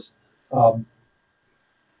Methuselahs. Um,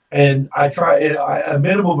 and a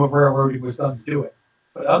minimum of railroading was done to do it.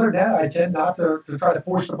 But other than that, I tend not to try to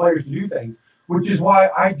force the players to do things, which is why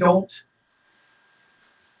I don't,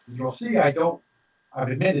 you'll see, I've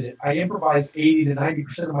admitted it, I improvise 80 to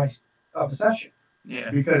 90% of the session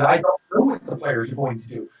Yeah. because I don't know what the players are going to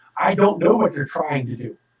do. I don't know what they're trying to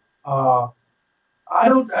do. Uh, I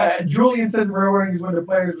don't, Julian says railroading is when the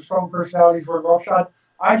players with strong personalities run roughshod.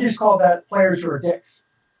 I just call that players who are dicks.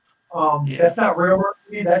 Yeah. That's not railroad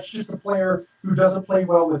to me. That's just a player who doesn't play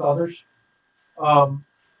well with others. Um,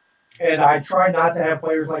 and I try not to have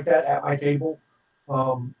players like that at my table.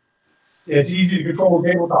 Um, it's easy to control the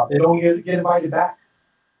tabletop. They don't get invited back.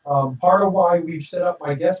 Part of why we've set up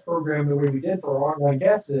my guest program the way we did for our online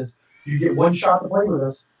guests is you get one shot to play with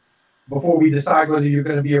us before we decide whether you're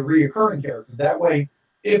going to be a reoccurring character. That way,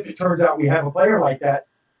 if it turns out we have a player like that,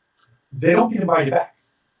 they don't get invited back.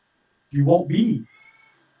 You won't be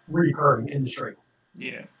reoccurring in the stream.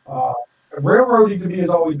 Yeah. Railroading to me has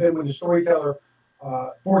always been when the storyteller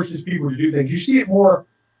forces people to do things. You see it more,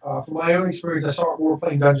 from my own experience, I saw it more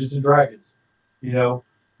playing Dungeons and Dragons.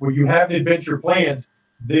 When you have an adventure planned,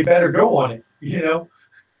 they better go on it,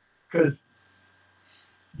 because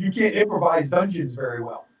you can't improvise dungeons very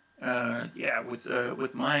well. Yeah.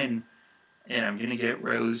 With mine, and I'm gonna get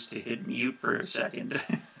Rose to hit mute for a second.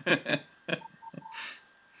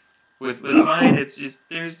 With mine, it's just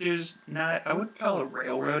there's not, I wouldn't call it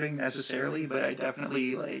railroading necessarily, but I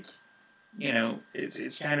definitely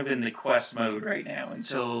it's kind of in the quest mode right now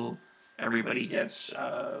until everybody gets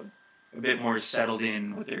a bit more settled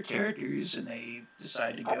in with their characters and they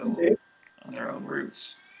decide to go on their own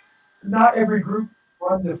routes. Not every group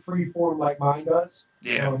runs a free form like mine does.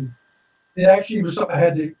 Yeah. It actually was something I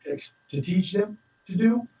had to teach them to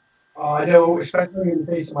do. I know, especially in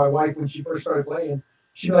the case of my wife, when she first started playing,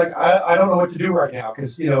 she'd be like, I don't know what to do right now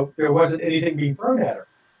because, there wasn't anything being thrown at her.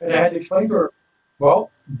 And I had to explain to her,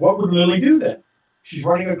 well, what would Lily do then? She's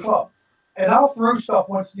running a club. And I'll throw stuff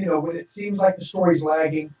once, when it seems like the story's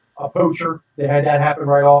lagging. A poacher, they had that happen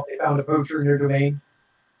right off. They found a poacher in their domain,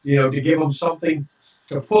 to give them something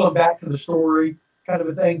to pull them back to the story, kind of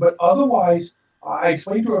a thing. But otherwise, I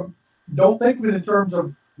explained to them, don't think of it in terms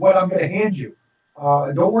of what I'm going to hand you.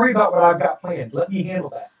 Don't worry about what I've got planned. Let me handle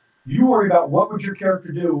that. You worry about what would your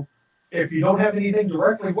character do if you don't have anything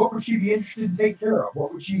directly. What would she be interested in taking care of?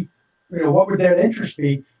 What would what would that interest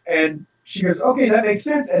be? And she goes, okay, that makes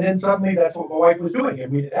sense. And then suddenly that's what my wife was doing,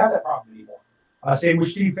 and we didn't have that problem anymore. Same with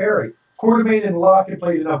Steve Perry. Quartermain and Locke had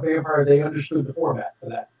played enough Vampire; they understood the format for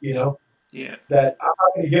that. Yeah. That I'm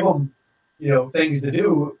not going to give them, things to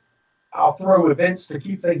do. I'll throw events to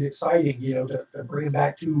keep things exciting, to bring them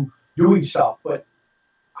back to doing stuff. But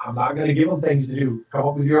I'm not going to give them things to do. Come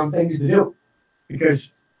up with your own things to do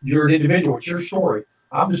because you're an individual. It's your story.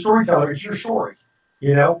 I'm the storyteller. It's your story.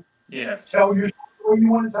 Yeah. Tell your story the way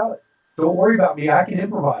you want to tell it. Don't worry about me. I can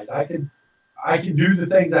improvise. I can do the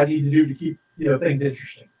things I need to do to keep things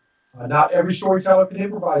interesting. Not every storyteller can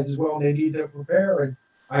improvise as well, and they need to prepare. And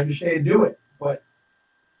I understand do it, but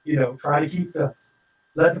try to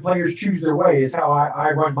let the players choose their way is how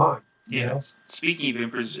I run mine. Yeah. Speaking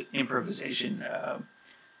of improvisation,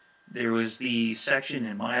 there was the section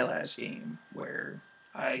in my last game where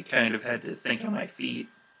I kind of had to think on my feet,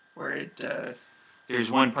 where there's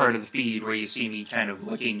one part of the feed where you see me kind of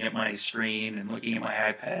looking at my screen and looking at my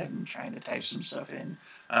iPad and trying to type some stuff in.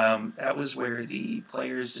 That was where the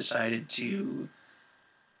players decided to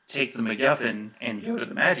take the MacGuffin and go to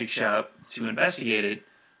the magic shop to investigate it,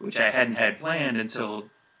 which I hadn't had planned until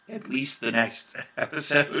at least the next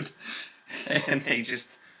episode. And they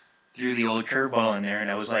just threw the old curveball in there, and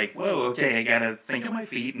I was like, whoa, okay, I gotta think on my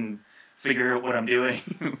feet and figure out what I'm doing.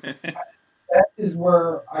 That is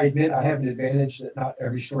where I admit I have an advantage that not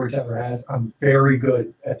every storyteller has. I'm very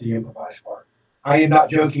good at the improvised part. I am not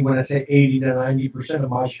joking when I say 80 to 90% of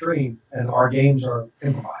my stream and our games are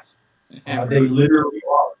improvised. They literally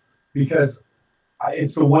are, because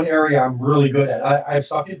it's the one area I'm really good at. I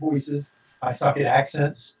suck at voices. I suck at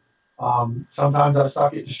accents. Sometimes I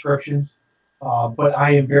suck at descriptions. But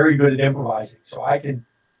I am very good at improvising. So I can,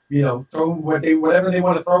 throw whatever they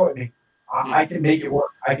want to throw at me. I can make it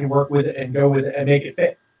work. I can work with it and go with it and make it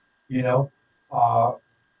fit, uh,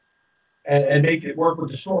 and make it work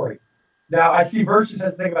with the story. Now I see Versus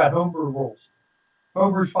has to think about homebrew rules.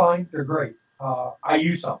 Homebrew's fine. They're great. I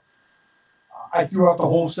use some. I threw out the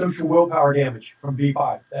whole social willpower damage from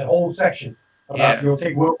V5. That whole section about you'll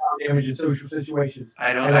take willpower damage in social situations.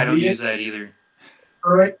 I don't use that either.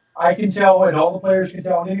 Right? I can tell, and all the players can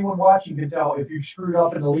tell, and anyone watching can tell if you've screwed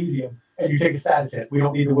up in Elysium and you take a status hit. We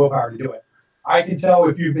don't need the willpower to do it. I can tell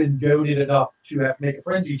if you've been goaded enough to have to make a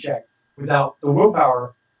frenzy check without the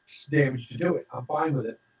willpower damage to do it. I'm fine with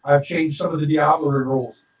it. I've changed some of the Diablerie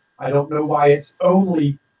rules. I don't know why it's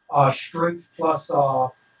only strength plus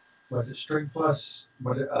was it strength plus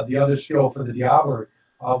the other skill for the Diablerie.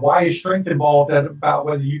 Why is strength involved about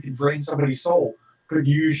whether you can drain somebody's soul? Could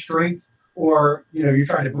you use strength, or you're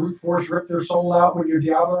trying to brute force rip their soul out when you're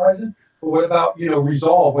Diablerizing? But what about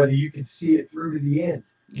resolve, whether you can see it through to the end,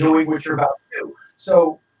 knowing what you're about to do?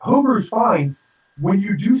 So homebrew's fine. When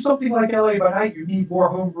you do something like LA by Night, you need more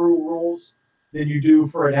homebrew rules than you do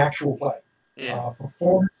for an actual play.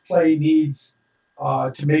 Performance play needs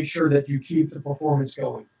to make sure that you keep the performance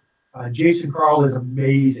going. Jason Carl is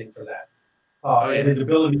amazing for that. And his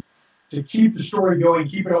ability to keep the story going,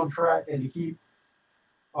 keep it on track, and to keep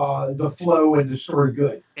the flow and the story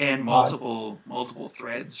good. And multiple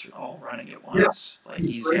threads all running at once. Yeah,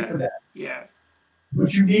 he's great for that.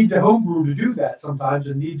 But you need the homebrew to do that sometimes,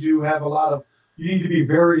 and need to have you need to be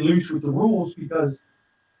very loose with the rules, because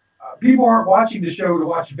people aren't watching the show to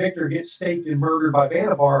watch Victor get staked and murdered by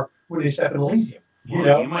Vannevar when they step in Elysium.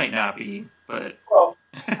 You might not be, but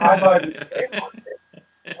I'd like to.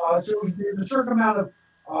 So there's a certain amount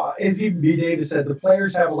of, as even B. Davis said, the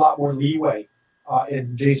players have a lot more leeway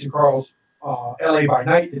in Jason Carl's LA by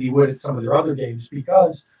Night than he would at some of their other games,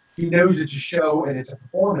 because he knows it's a show and it's a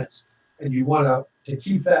performance, and you want to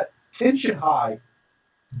keep that tension high,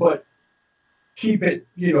 but keep it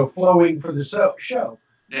flowing for the show.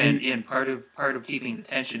 And part of keeping the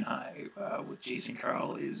tension high with Jason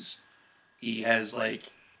Carl is he has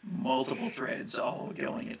like multiple threads all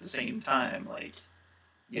going at the same time, like.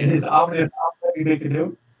 And his ominous let me make a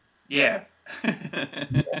note. Yeah.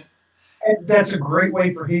 And that's a great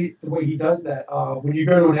way the way he does that. When you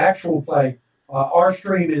go to an actual play, our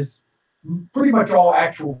stream is pretty much all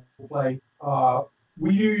actual play.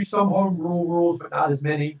 We use some home rule rules, but not as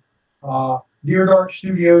many. Near Dark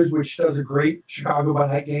Studios, which does a great Chicago by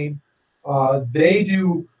Night game, they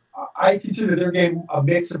do. I consider their game a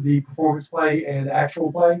mix of the performance play and actual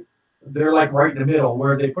play. They're like right in the middle,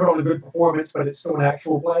 where they put on a good performance, but it's still an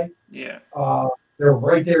actual play. Yeah. They're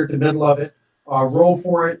right there at the middle of it. Roll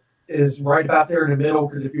for It is right about there in the middle,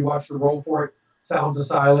 because if you watch the Roll for It Sounds of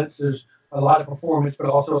Silence, there's a lot of performance, but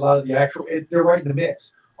also a lot of the actual. They're right in the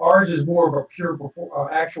mix. Ours is more of a pure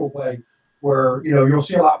actual play, where you'll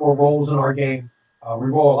see a lot more rolls in our game. We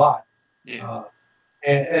roll a lot,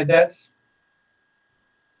 and that's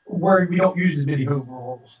where we don't use as many home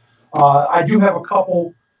rolls. I do have a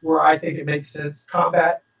couple where I think it makes sense.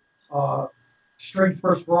 Combat, strength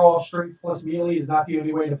plus brawl, strength plus melee is not the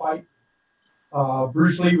only way to fight.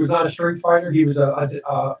 Bruce Lee was not a strength fighter; he was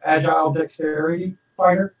a agile dexterity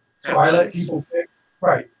fighter. So I let people pick.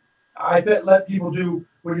 Right, let people do,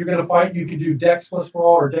 when you're going to fight, you can do dex plus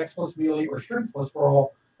brawl, or dex plus melee, or strength plus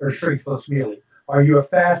brawl, or strength plus melee. Are you a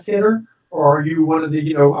fast hitter, or are you one of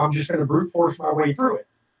the I'm just going to brute force my way through it?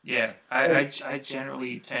 Yeah, I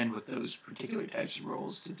generally tend with those particular types of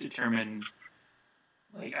roles to determine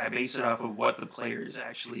Like, I base it off of what the player is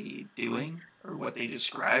actually doing or what they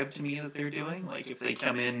describe to me that they're doing. Like, if they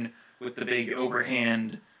come in with the big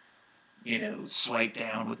overhand, swipe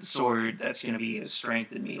down with the sword, that's going to be a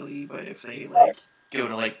strength in melee. But if they, like, go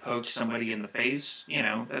to, like, poke somebody in the face,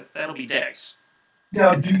 that'll be dex.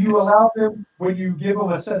 Now, do you allow them, when you give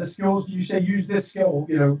them a set of skills, do you say use this skill,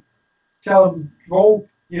 tell them roll,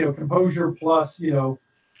 composure plus,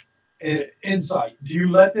 insight? Do you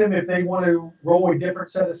let them, if they want to roll a different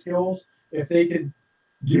set of skills, if they can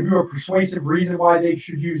give you a persuasive reason why they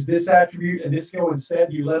should use this attribute and this skill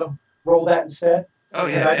instead, do you let them roll that instead? Oh,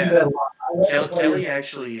 Because yeah, I do yeah. that a lot. I let the players. Kelly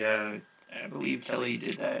actually, I believe Kelly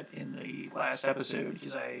did that in the last episode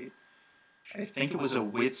because I think it was a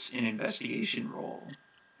wits and investigation roll.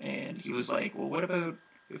 And he was like, well, what about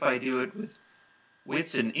if I do it with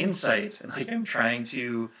wits and insight? And like, I'm trying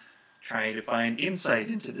to find insight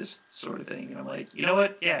into this sort of thing. And I'm like, you know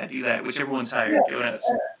what? Yeah, do that. Whichever one's higher, Yeah, go nuts.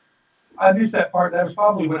 I missed that part. That was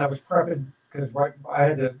probably when I was prepping because I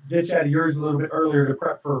had to ditch out of yours a little bit earlier to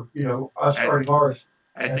prep for us I starting ours.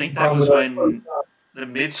 I That's think that probably was what I was. when the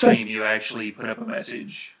midstream you actually put up a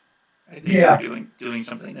message. I think you were Yeah, doing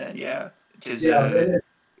something then, yeah, because yeah. it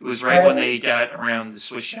was right when they got around the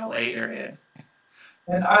Swiss Chalet area.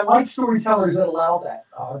 And I like storytellers that allow that,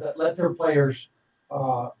 that let their players,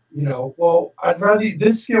 well, I'd rather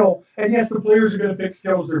this skill, and yes, the players are going to pick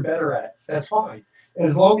skills they're better at. That's fine.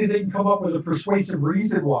 As long as they can come up with a persuasive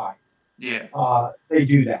reason why Yeah, they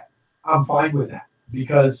do that, I'm fine with that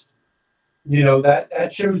because, that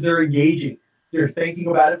shows they're engaging. They're thinking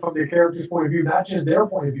about it from their character's point of view, not just their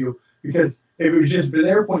point of view. Because if it was just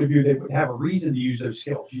their point of view, they wouldn't have a reason to use those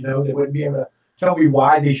skills. They wouldn't be able to tell me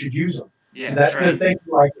why they should use them. So yeah, that's their thinking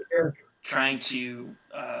like the character. trying to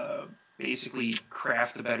basically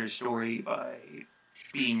craft a better story by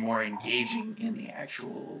being more engaging in the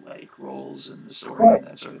actual like roles and the story Right. and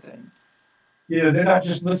that sort of thing. They're not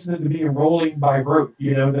just listening to me and rolling by rote,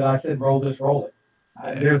 that I said roll this, roll it.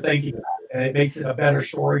 Yeah, They're thinking about it, and it makes it a better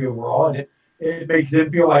story overall, and it makes them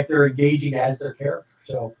feel like they're engaging as their character.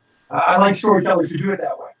 So I like storytellers who do it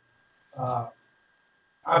that way. Uh,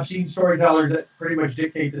 I've seen storytellers that pretty much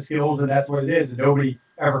dictate the skills, and that's what it is, and nobody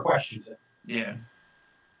ever questions it. yeah.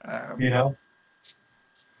 You know,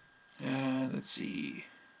 Let's see.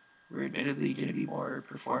 We're admittedly going to be more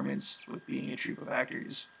performance with being a troupe of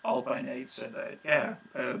actors. All by Night said that. Yeah,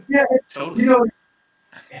 yeah, you totally. know,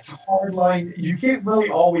 it's a hard line. You can't really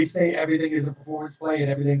always say everything is a performance play and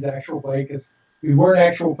everything's actual play because we were an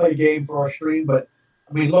actual play game for our stream. But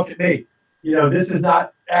I mean, look at me. This is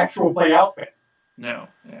not actual play outfit. No,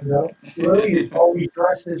 yeah. Lily is always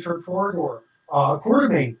dressed as her Torador.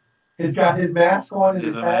 Quartermain has got his mask on and The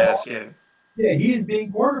his hat on. mask, yeah. Yeah, he is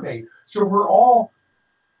being Quartermain. So we're all,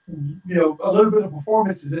 a little bit of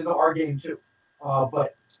performance is into our game too.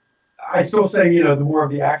 But I still say, the more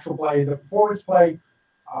of the actual play, the performance play,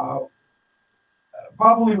 uh,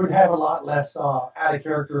 probably would have a lot less out of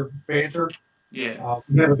character banter. Yeah.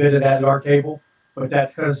 We have a bit of that at our table, but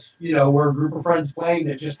that's because we're a group of friends playing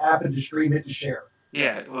that just happen to stream it to share.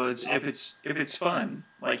 Yeah, well, it's if it's fun,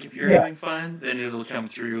 like if you're Yeah, having fun, then it'll come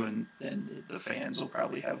through, and then the fans will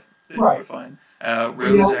probably have a bit more right. fun. You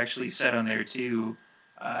Rose know, actually said on there too,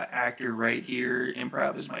 actor right here,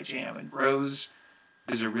 improv is my jam, and Rose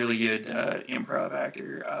is a really good improv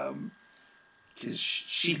actor because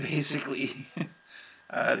she basically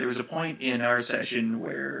there was a point in our session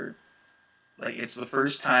where like it's the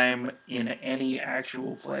first time in any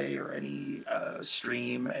actual play or any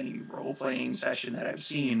stream, any role playing session that I've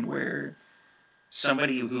seen where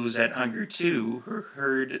somebody who's at Hunger 2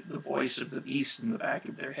 heard the voice of the beast in the back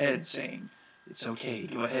of their head saying, "It's okay,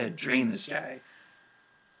 go ahead, drain this guy."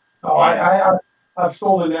 oh, And I've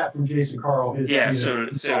stolen that from Jason Carl. yeah, so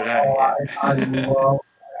did I. Yeah, I love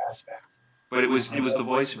that aspect. but it I was the love,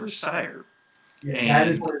 voice of her sire, yeah, that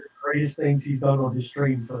is and one of the greatest things he's done on his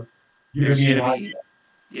stream for giving there's me an gonna idea.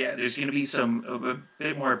 be yeah, there's gonna be a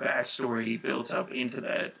bit more backstory built up into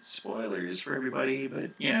that. Spoilers for everybody,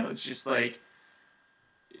 but it's just like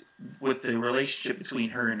with the relationship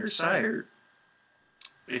between her and her sire.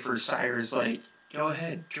 If her sire is like, "Go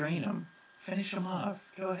ahead, drain him, finish him off,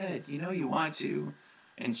 go ahead, you know you want to,"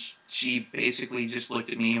 and she basically just looked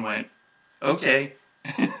at me and went, "Okay."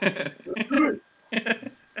 Good.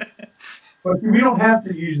 But we don't have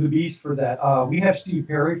to use the beast for that. We have Steve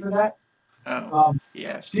Perry for that. Oh, Um,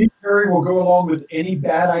 yeah, Steve Perry will go along with any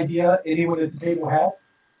bad idea anyone at the table had.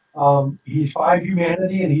 He's five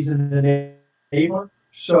humanity and he's an enabler.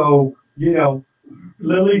 So,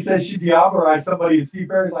 Lily says she diabolized somebody, and Steve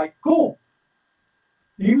Perry's like, cool.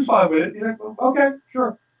 He was fine with it. He's like, "Well, okay,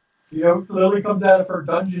 sure." Lily comes out of her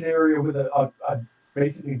dungeon area with a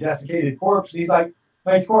basically desiccated corpse. And he's like,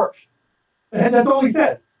 nice corpse. And that's all he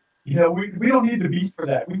says. We don't need the beast for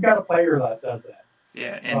that. We've got a player that does that.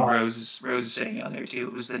 Yeah, and Rose is saying on there too.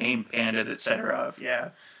 It was the name Panda that set her off.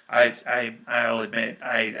 Yeah, I'll admit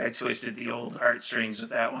I twisted the old heartstrings with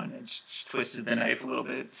that one and just twisted the knife a little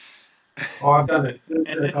bit. Oh, I've done it. There's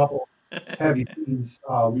been a couple heavy scenes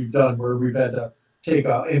we've done where we've had to take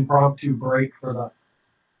an impromptu break for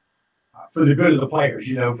the good of the players.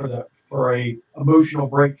 For a emotional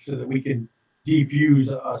break so that we can defuse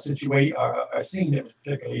a situation, a scene that was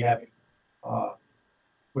particularly heavy.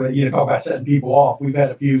 But talk about setting people off. We've had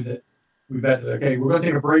a few that we've had to. Okay, we're going to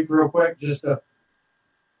take a break real quick just to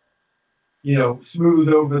smooth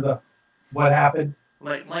over what happened.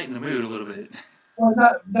 Lighten the mood a little bit. Well,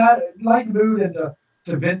 not lighten the mood and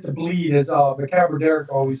to vent the bleed, as McStabber Derek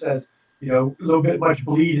always says. A little bit much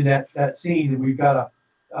bleed in that scene, and we've got to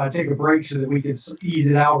take a break so that we can ease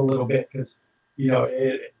it out a little bit because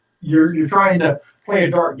you're trying to play a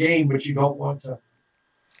dark game, but you don't want to.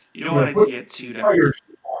 You don't want it to get too dark.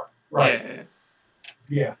 Right.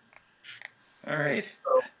 Yeah. All right.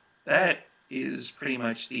 So, that is pretty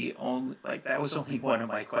much the only, that was only one of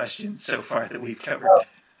my questions so far that we've covered.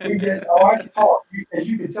 We did. Oh, I can talk. As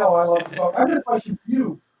you can tell, I love to talk. I have a question for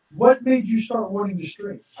you. What made you start wanting to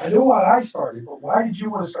stream? I know why I started, but why did you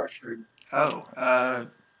want to start streaming? Oh,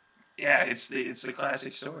 yeah, it's the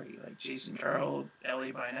classic story. Like Jason Carl,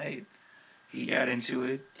 LA by Night. He got into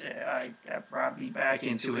it. That brought me back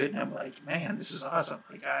into it, and I'm like, man, this is awesome.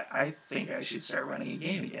 Like, I think I should start running a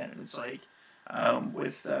game again. And it's like,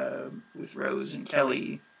 with Rose and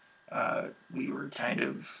Kelly, we were kind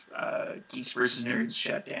of Geeks versus Nerds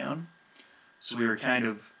shut down, so we were kind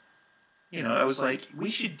of, I was like, we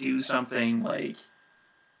should do something like,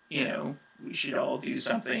 we should all do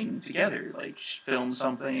something together, like film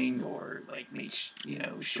something or like make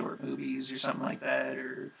short movies or something like that,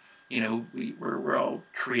 or. We're all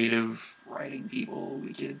creative writing people.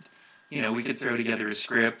 We could throw together a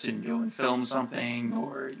script and go and film something,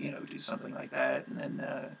 or do something like that. And then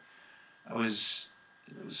it was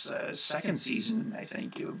second season, I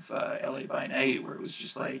think, of LA by Night, where it was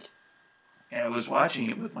just like, and I was watching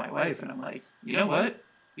it with my wife, and I'm like, you know what?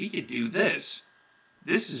 We could do this.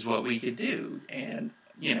 This is what we could do. And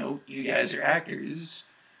you guys are actors.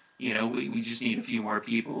 We just need a few more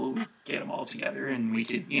people, get them all together, and we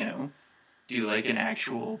could, do like an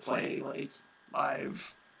actual play, like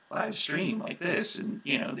live stream like this. And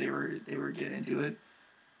they were getting into it.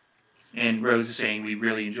 And Rose is saying we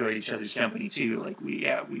really enjoyed each other's company too. Like we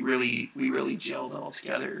really gelled all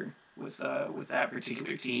together with that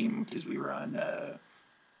particular team because we were on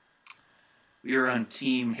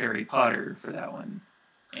Team Harry Potter for that one,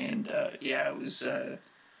 and it was.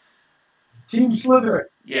 Team Slytherin.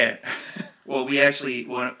 Yeah. Well, we actually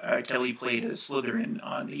Kelly played a Slytherin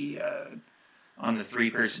on the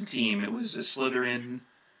 3-person team. It was a Slytherin,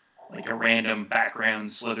 like a random background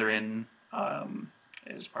Slytherin,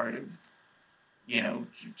 as part of, to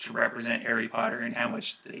represent Harry Potter and how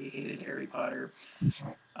much they hated Harry Potter.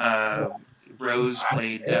 Rose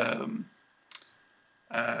played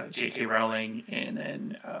J.K. Rowling, and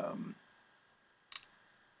then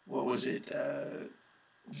what was it?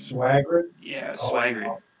 Swagrid? Yeah, Swagrid.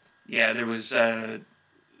 Oh. Yeah, there was, it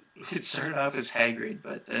started off as Hagrid,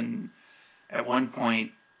 but then at one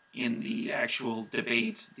point in the actual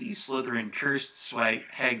debate, the Slytherin cursed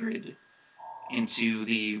Hagrid into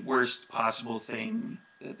the worst possible thing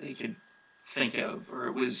that they could think of, or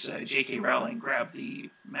it was J.K. Rowling grabbed the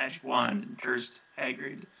magic wand and cursed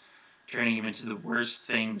Hagrid, turning him into the worst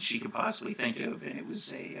thing she could possibly think of, and it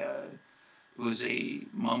was a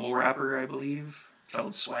mumble rapper, I believe,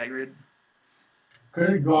 called Swagrid.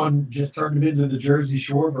 Could have just turned him into the Jersey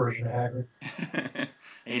Shore version of Hagrid.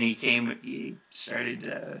 And he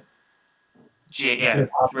started,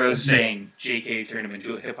 Rose saying JK turned him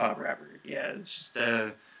into a hip hop rapper. Yeah, it's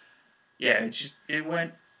just, it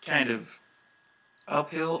went kind of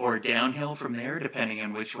uphill or downhill from there, depending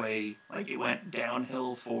on which way. Like, it went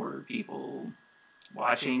downhill for people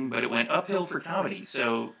watching, but it went uphill for comedy.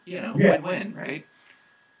 So, win-win, right?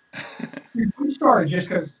 We started just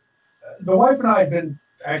because the wife and I had been,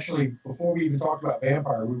 actually, before we even talked about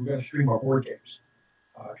Vampire, we were going to stream our board games.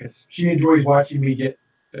 Because she enjoys watching me get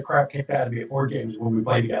the crap kicked out of me at board games when we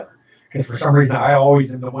play together. Because for some reason, I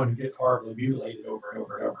always am the one who gets horribly mutilated over and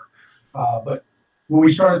over and over. But when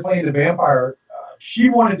we started playing the Vampire, she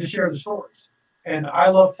wanted to share the stories. And I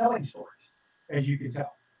love telling stories, as you can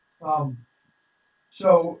tell.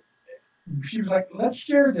 So she was like, let's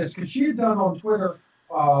share this. Because she had done on Twitter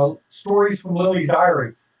stories from Lily's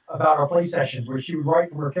diary about our play sessions, where she would write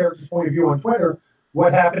from her character's point of view on Twitter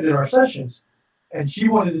what happened in our sessions. and she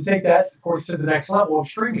wanted to take that, of course, to the next level of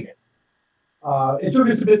streaming it. It took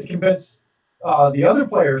us a bit to convince the other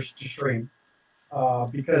players to stream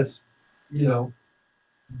because, you know,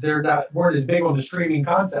 weren't as big on the streaming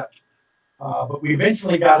concept. But we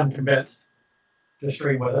eventually got them convinced to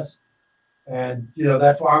stream with us, and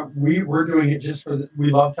that's why we're doing it just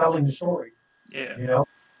we love telling the story. Yeah. You know,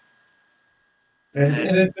 And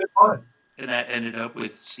and it's been fun. And that ended up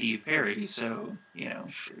with Steve Perry, so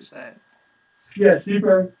there's that. Yeah, Steve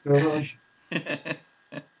Perry, no relation.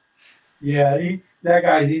 Yeah,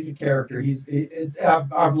 he's a character.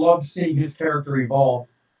 I've loved seeing his character evolve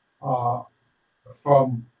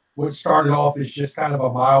from what started off as just kind of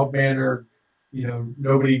a mild mannered,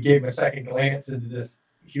 nobody gave him a second glance, into this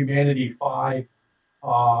Humanity 5,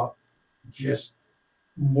 just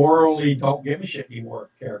morally don't give a shit anymore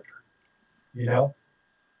character, you know?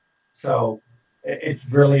 So it's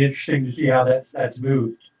really interesting to see how that's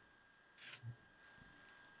moved.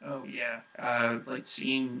 Oh yeah, like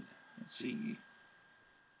seeing, let's see,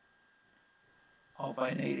 All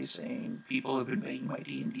by Night is saying people have been making my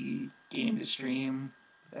D&D game to stream.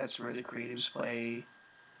 That's where the creatives play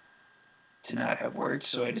to not have worked,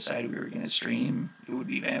 so I decided we were going to stream. It would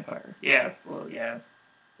be Vampire. Yeah, well, yeah.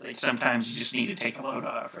 Like sometimes you just need to take a load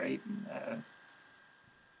off, right?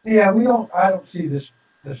 Yeah, I don't see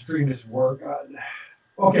the stream as work.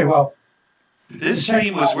 Okay, well, this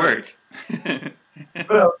stream was work.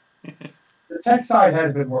 Well, the tech side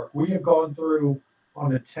has been work. We have gone through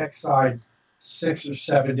on the tech side 6 or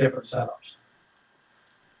 7 different setups.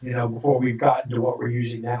 Before we've gotten to what we're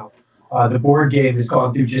using now. The board game has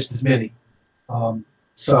gone through just as many.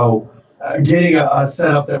 So getting a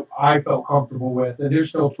setup that I felt comfortable with, and there's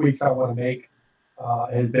still tweaks I want to make,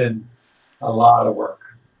 has been a lot of work.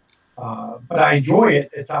 But I enjoy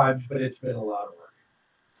it at times, but it's been a lot of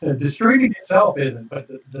work. The streaming itself isn't, but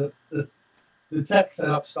the tech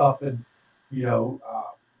setup stuff, and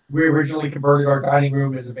we originally converted our dining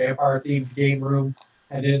room as a vampire-themed game room,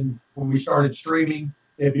 and then when we started streaming,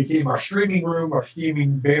 it became our streaming room, our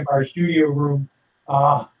streaming vampire studio room.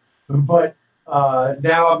 But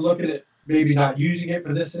now I'm looking at maybe not using it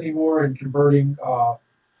for this anymore and converting.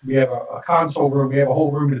 We have a console room. We have a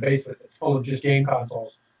whole room in the basement that's full of just game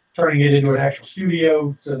consoles, turning it into an actual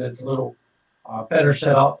studio so that it's a little better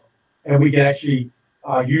set up. And we can actually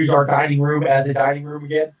use our dining room as a dining room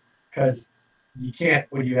again, because you can't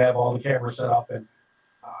when you have all the cameras set up. And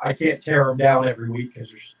I can't tear them down every week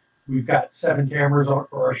because we've got 7 cameras on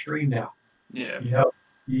for our stream now. Yeah.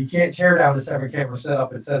 You can't tear down the 7 camera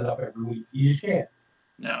setup and set it up every week. You just can't.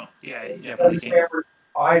 No. Yeah, you definitely can't. Cameras,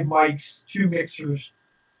 5 mics, 2 mixers,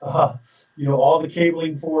 all the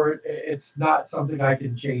cabling for it. It's not something I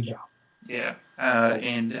can change out. Yeah.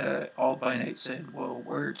 And All by Night said, well,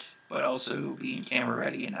 work, but also being camera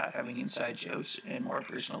ready and not having inside jokes and more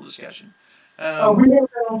personal discussion. We have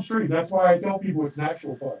that on stream. That's why I tell people it's an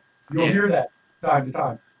actual fun. You'll hear that time to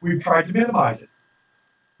time. We've tried to minimize it,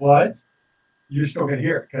 but you're still going to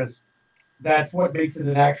hear it because that's what makes it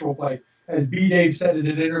an actual play. As B. Dave said in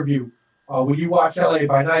an interview, when you watch LA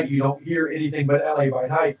by Night, you don't hear anything but LA by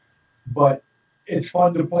Night, but it's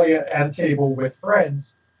fun to play at a table with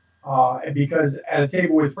friends, and because at a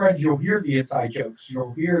table with friends, you'll hear the inside jokes,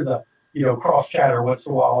 you'll hear the cross chatter once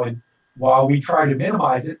in a while, and while we try to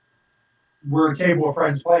minimize it, we're a table of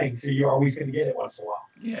friends playing, so you're always going to get it once in a while.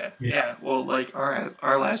 Yeah. Well, like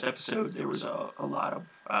our last episode, there was a lot of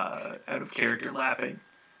out of character laughing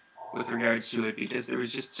with regards to it, because there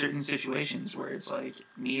was just certain situations where it's like,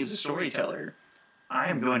 me as a storyteller, I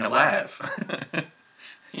am going to laugh.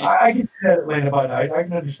 I can see that Atlanta by Night. I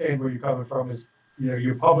can understand where you're coming from. Is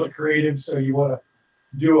you're public creative, so you want to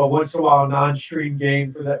do a once in a while non-stream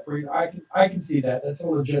game for that free. I can see that. That's a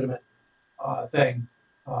legitimate thing.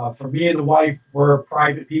 For me and the wife, we're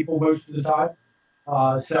private people most of the time.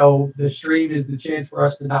 So the stream is the chance for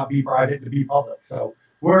us to not be private, to be public. So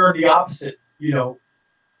we're the opposite,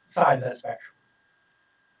 side of that spectrum.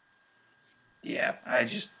 Yeah, I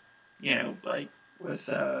just, like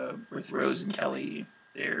with Rose and Kelly,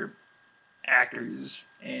 they're actors,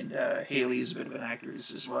 and Haley's a bit of an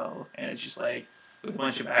actress as well. And it's just like, with a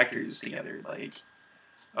bunch of actors together, like,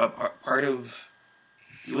 part of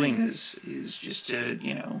doing this is just to,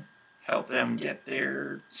 help them get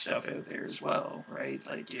their stuff out there as well, right?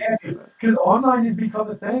 Like, because online has become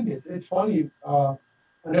a thing. It's funny.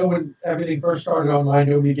 I know when everything first started online,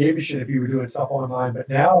 nobody gave a shit if you were doing stuff online, but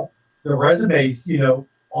now the resumes,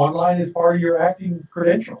 online is part of your acting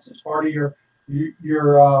credentials. It's part of your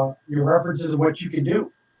references of what you can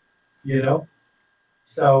do.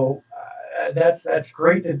 So that's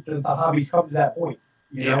great that the hobbies come to that point.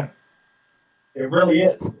 It really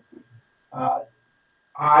is.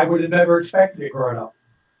 I would have never expected it growing up.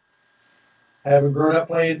 Having grown up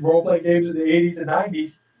playing role-playing games in the 80s and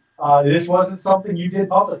 90s, this wasn't something you did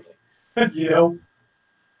publicly. You know,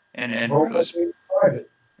 And role-playing games were private.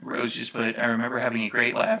 Rose just put, I remember having a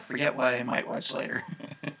great laugh. Forget why, I might watch later.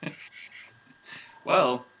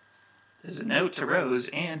 Well, as a note to Rose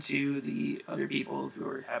and to the other people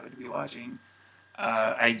who happen to be watching,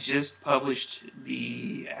 I just published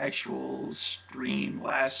the actual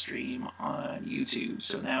last stream on YouTube.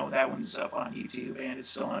 So now that one's up on YouTube and it's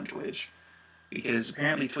still on Twitch. Because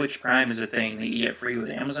apparently Twitch Prime is a thing that you get free with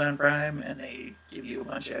Amazon Prime, and they give you a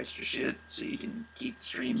bunch of extra shit so you can keep the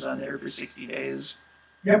streams on there for 60 days.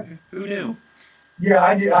 Yep. Who knew? Yeah,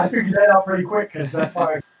 I did. I figured that out pretty quick because that's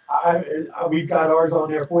why we've got ours on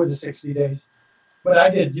there for the 60 days. But I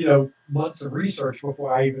did, months of research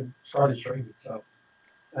before I even started streaming. So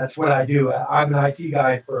that's what I do. I'm an IT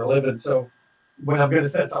guy for a living. So when I'm going to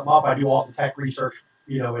set something up, I do all the tech research,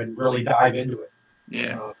 and really dive into it.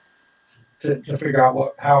 Yeah. To figure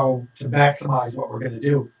out how to maximize what we're going to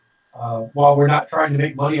do. While we're not trying to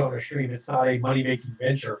make money on a stream, it's not a money-making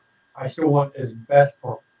venture. I still want as best,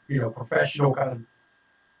 professional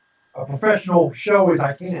a professional show as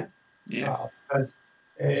I can. Yeah. Because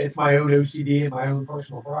it's my own OCD and my own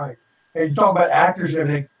personal pride. And you talk about actors and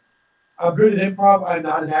everything. I'm good at improv. I'm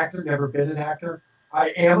not an actor. Never been an actor. I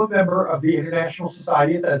am a member of the International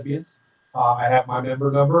Society of Thespians. I have my member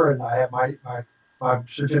number and I have my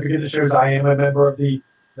certificate that shows I am a member of the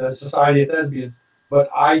Society of Thespians. But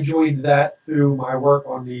I joined that through my work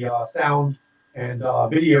on the sound and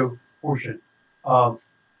video portion of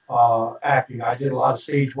acting. I did a lot of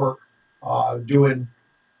stage work, doing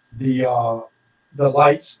the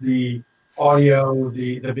lights, the audio,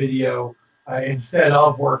 the video, instead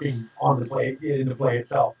of working on the play in the play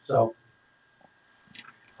itself. So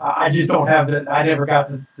I just don't have that. I never got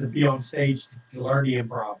to be on stage to learn the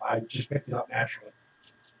improv. I just picked it up naturally.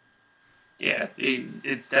 Yeah,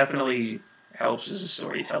 it definitely helps as a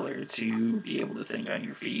storyteller to be able to think on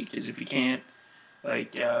your feet. Because if you can't,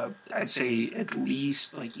 I'd say at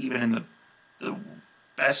least, even in the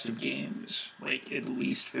best of games, at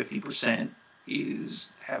least 50%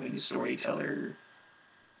 is having a storyteller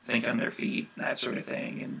think on their feet, that sort of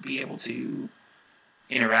thing, and be able to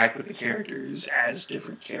interact with the characters as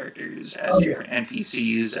different characters, as different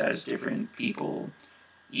NPCs, as different people,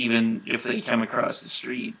 even if they come across the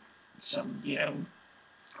street, some,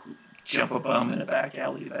 jump a bum in a back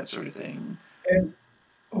alley, that sort of thing. And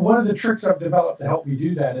one of the tricks I've developed to help me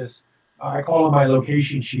do that is I call them my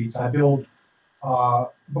location sheets. I build,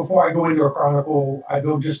 before I go into a chronicle, I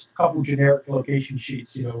build just a couple generic location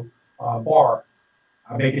sheets, bar.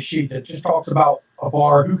 I make a sheet that just talks about a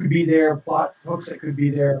bar, who could be there, plot hooks that could be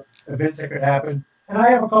there, events that could happen. And I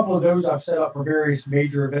have a couple of those I've set up for various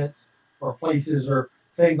major events or places or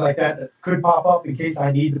things like that could pop up in case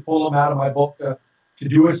I need to pull them out of my book to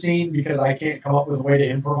do a scene because I can't come up with a way to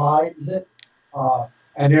improvise it.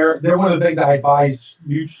 And they're one of the things I advise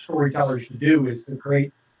new storytellers to do is to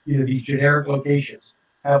create, these generic locations.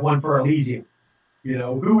 Have one for Elysium.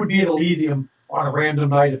 Who would be at Elysium on a random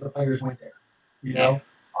night if the players went there?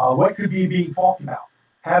 What could be being talked about?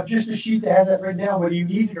 Have just a sheet that has that written down, whether you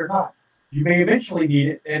need it or not. You may eventually need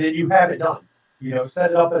it, and then you have it done. Set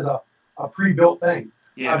it up as a pre-built thing.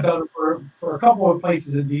 Yeah. I've done it for a couple of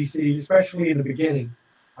places in DC, especially in the beginning.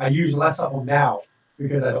 I use less of them now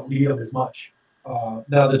because I don't need them as much. Now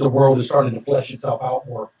that the world is starting to flesh itself out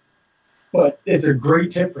more. But it's a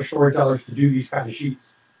great tip for storytellers to do these kind of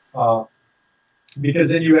sheets. Because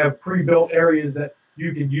then you have pre-built areas that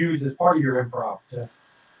you can use as part of your improv.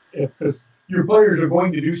 Because your players are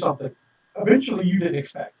going to do something eventually you didn't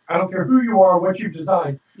expect. I don't care who you are, what you've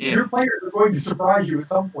designed. Yeah. Your players are going to surprise you at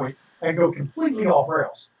some point and go completely off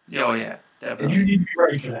rails. Oh, yeah, definitely. And you need to be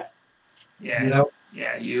ready for that. Yeah.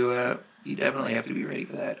 Yeah, you definitely have to be ready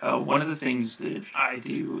for that. One of the things that I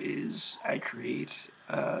do is I create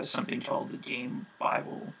something called the Game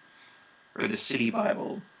Bible, or the City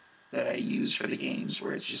Bible, that I use for the games,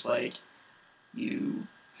 where it's just you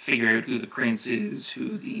figure out who the prince is,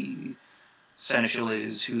 who the seneschal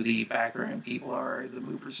is, who the background people are, the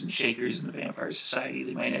movers and shakers in the Vampire Society.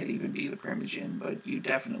 They might not even be the Primogen, but you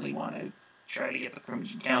definitely want to try to get the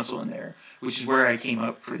Primogen Council in there, which is where I came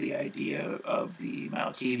up for the idea of the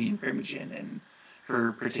Malkavian Primogen and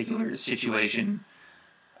her particular situation,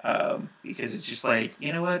 because it's just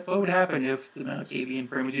what would happen if the Malkavian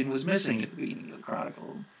Primogen was missing at the beginning of the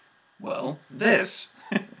Chronicle? Well, this.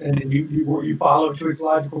 And then you follow to its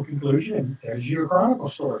logical conclusion, and there's your Chronicle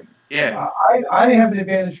story. Yeah. I have an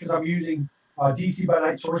advantage because I'm using DC by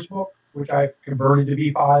Night Sourcebook, which I've converted to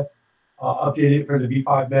V5, updated for the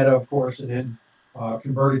V5 meta, of course, and then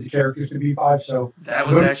converted the characters to B5. So That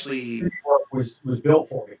was most actually work was built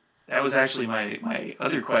for me. that was actually my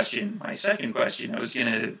other question. My second question. I was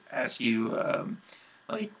gonna ask you,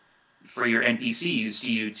 like, for your NPCs,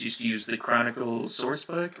 do you just use the Chronicles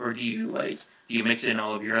sourcebook, or do you mix in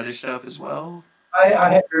all of your other stuff as well? I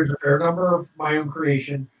had there's a fair number of my own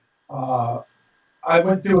creation. Uh, I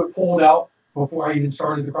went through and pulled out before I even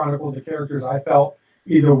started the Chronicle the characters I felt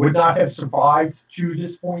either would not have survived to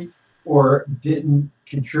this point or didn't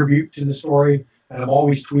contribute to the story, and I'm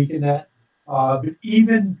always tweaking that. But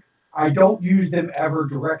even I don't use them ever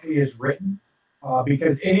directly as written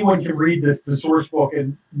because anyone can read the source book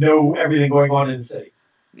and know everything going on in the city.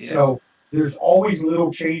 Yeah. So there's always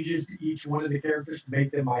little changes to each one of the characters to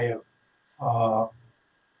make them my own. Uh,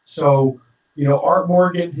 so, Art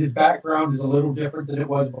Morgan, his background is a little different than it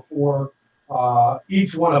was before.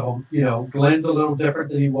 Each one of them, Glenn's a little different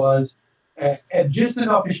than he was. And just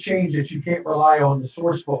enough has changed that you can't rely on the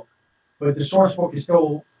source book. But the source book is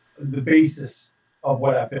still the basis of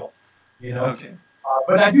what I built. Okay.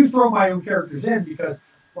 But I do throw my own characters in because,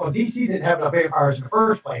 well, DC didn't have enough vampires in the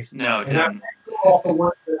first place. No, it And I didn't. threw off the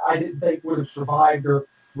ones that I didn't think would have survived or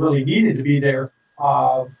really needed to be there.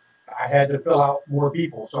 I had to fill out more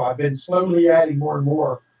people. So I've been slowly adding more and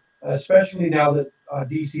more, especially now that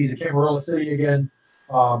DC is a Camarilla city again,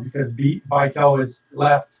 because Vitel has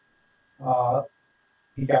left. Uh,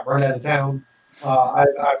 he got run out of town. I've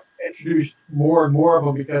introduced more and more of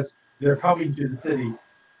them because they're coming to the city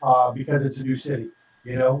because it's a new city.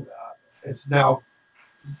 It's now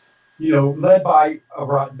led by a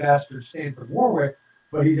rotten bastard Stanford Warwick,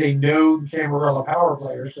 but he's a known Camarilla power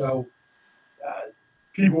player, so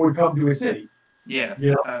people would come to his city. Yeah.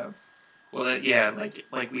 You know, Yeah,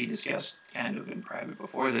 like we discussed kind of in private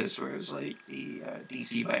before this, where it was like the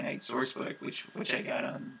DC by Night sourcebook, which I got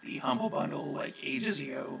on the Humble Bundle like ages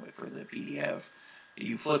ago for the PDF.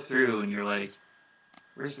 You flip through and you're like,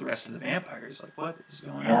 "Where's the rest of the vampires? Like, what is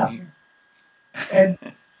going on here?" and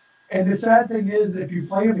and the sad thing is, if you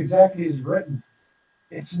play them exactly as written,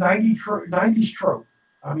 it's 90s trope.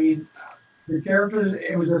 I mean, the characters,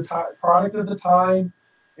 it was a product of the time,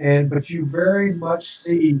 but you very much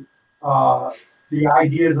see uh, the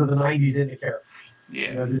ideas of the 90s in the characters.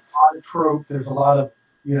 Yeah. There's a lot of trope. There's a lot of,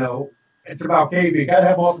 it's about Malkavian. You got to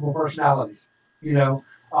have multiple personalities. The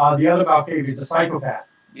other Malkavian's a psychopath.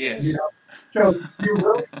 Yes. So you're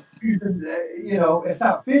really using, it's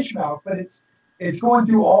not fish mouth, but it's going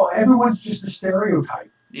through everyone's just a stereotype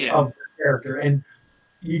Yeah. of the character. And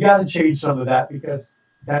you got to change some of that because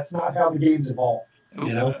that's not how the game's evolved.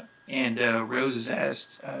 Oh, and Rose has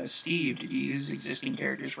asked, Steve, did you use existing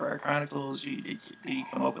characters for our Chronicles? Did you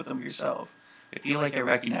come up with them yourself? I feel like I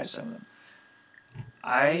recognize some of them.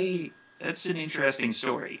 That's an interesting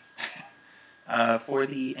story. For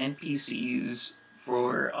the NPCs,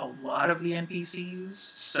 for a lot of the NPCs,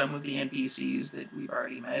 some of the NPCs that we've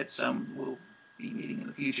already met, some we'll be meeting in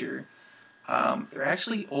the future, they're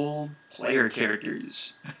actually old player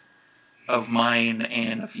characters of mine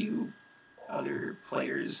and a few other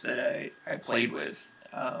players that I played with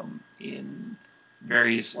in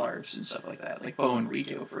various LARPs and stuff like that. Like Bo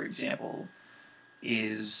Enrico, for example,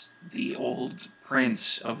 is the old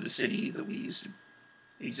prince of the city that we used to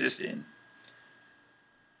exist in.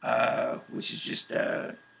 Which is just,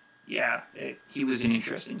 he was an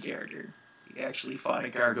interesting character. He actually fought a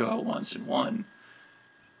gargoyle once and won.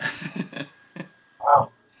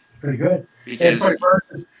 Wow, pretty good. Because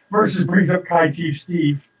versus brings up Kai Chief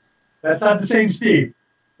Steve. That's not the same Steve.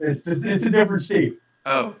 It's a different Steve.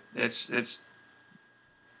 Oh, that's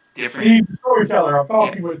different. Steve the Storyteller. I'm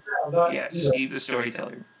talking with now. Steve the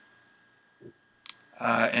Storyteller.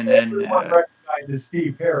 And then recognize as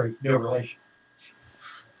Steve Perry, no relation.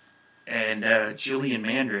 And Julian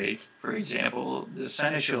Mandrake, for example, the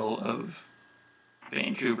Seneschal of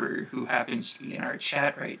Vancouver, who happens to be in our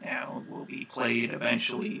chat right now, will be played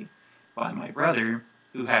eventually by my brother,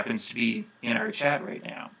 who happens to be in our chat right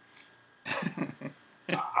now.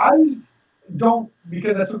 I don't,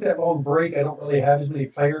 because I took that long break, I don't really have as many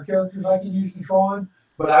player characters I can use to draw on.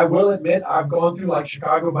 But I will admit, I've gone through like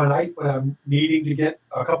Chicago by Night when I'm needing to get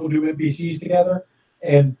a couple new NPCs together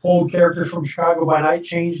and pulled characters from Chicago by Night,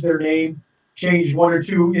 changed their name, changed one or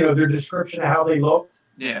two, their description of how they look.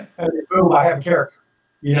 Yeah. And then, boom, I have a character.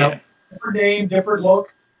 Different name, different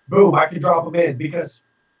look. Boom, I can drop them in because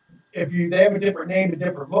if they have a different name and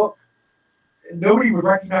different look, nobody would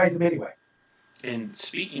recognize them anyway. And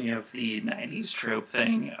speaking of the 90s trope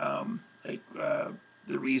thing, the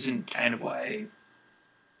reason kind of why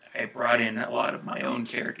I brought in a lot of my own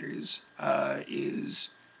characters is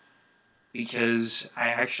because I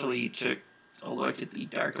actually took a look at the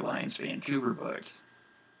Dark Alliance Vancouver book,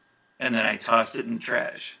 and then I tossed it in the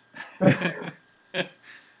trash.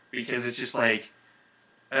 Because it's just like,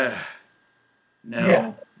 no,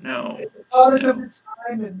 Yeah. no, A lot just of no. its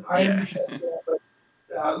time, and I Yeah. understand that, but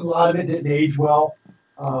a lot of it didn't age well.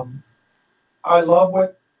 Um, I love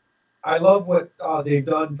what they've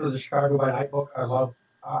done for the Chicago by Night book.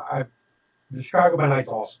 I the Chicago by Night's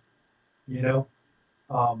awesome. You know,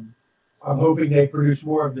 um, I'm hoping they produce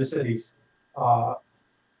more of the cities uh,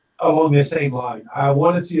 along the same line. I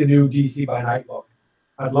want to see a new DC by Night book.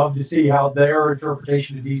 I'd love to see how their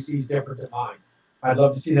interpretation of DC is different than mine. I'd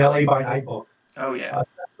love to see an LA by Night book. Oh yeah.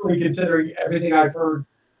 Especially considering everything I've heard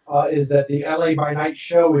is that the LA by Night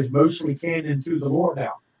show is mostly canon to the lore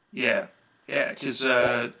now. Yeah. Yeah. Because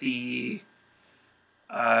the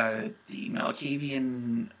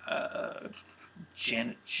Malkavian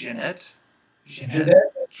Jeanette. Jeanette and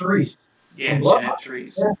Therese Yeah, from Jeanette Bloodline.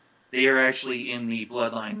 Trees. Yeah. They are actually in the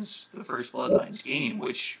Bloodlines, the first Bloodlines game,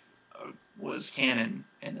 which was canon,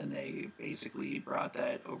 and then they basically brought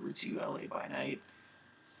that over to LA by Night.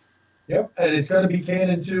 Yep, and it's going to be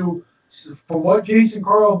canon too. From what Jason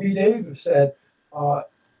Carl B. Dave have said, uh,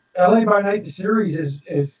 LA by Night, the series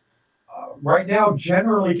is right now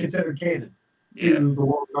generally considered canon Yeah, to the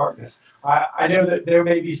World of Darkness. I know that there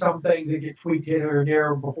may be some things that get tweaked here and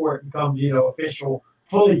there before it becomes official,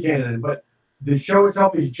 fully canon, but the show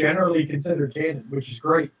itself is generally considered canon, which is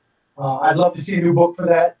great. I'd love to see a new book for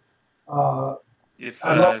that. Uh, if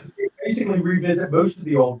I'd love to see basically revisit most of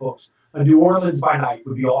the old books. A New Orleans by Night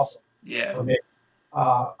would be awesome yeah, for me.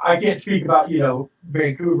 I can't speak about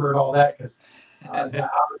Vancouver and all that because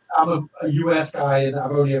I'm a U.S. guy and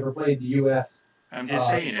I've only ever played the U.S. I'm just Uh,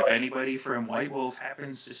 saying, if anybody from White Wolf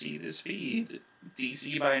happens to see this feed,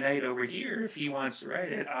 DC by Night over here, if he wants to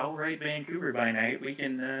write it, I'll write Vancouver by Night. We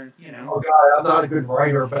can, oh God, I'm not a good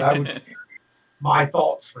writer, but I would my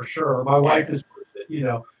thoughts for sure. My wife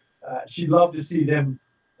yeah, is, she'd love to see them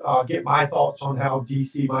get my thoughts on how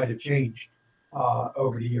DC might have changed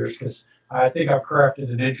over the years because I think I've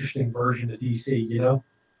crafted an interesting version of DC.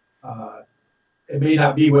 Uh, it may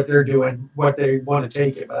not be what they're doing, what they want to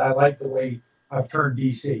take it, but I like the way I've turned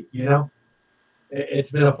DC.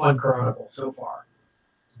 It's been a fun chronicle so far.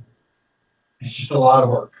 It's just a lot of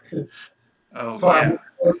work. oh So I'm yeah, looking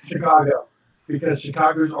forward to Chicago because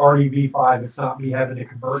Chicago's already V5. It's not me having to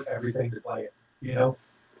convert everything to play it.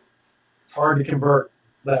 It's hard to convert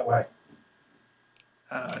that way.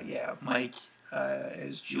 yeah. Mike,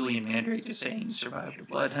 as Julian Mandrake is saying, survived a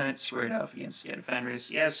blood hunt, squared off against the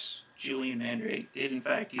Fenris. Yes, Julian Mandrake did in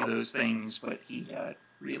fact do those things, but he got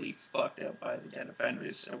really fucked up by the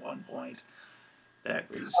Fenris at one point. That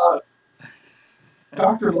was Uh,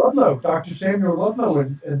 Dr. Ludlow, Dr. Samuel Ludlow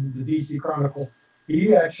in the DC Chronicle,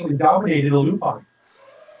 he actually dominated a lupine.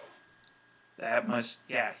 that must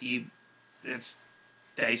yeah he that's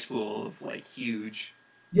dice pool of like huge.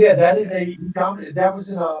 Yeah, that is Yeah. he dominated. That was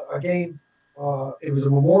in a game. It was a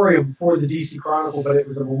memoriam for the DC Chronicle, but it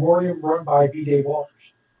was a memoriam run by B. Dave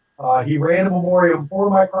Walters. He ran a memoriam for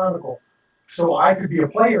my Chronicle, so I could be a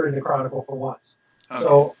player in the Chronicle for once. Okay.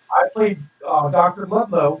 So I played Dr.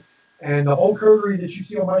 Ludlow, and the whole coterie that you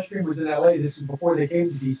see on my stream was in LA. This is before they came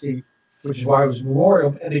to DC, which is why it was a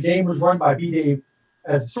memoriam. And the game was run by B. Dave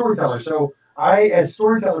as a storyteller. So I, as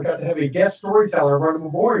storyteller, got to have a guest storyteller run a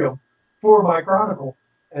memoriam for my Chronicle,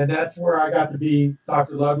 and that's where I got to be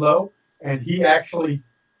Dr. Ludlow, and he actually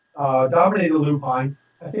dominated Lupine.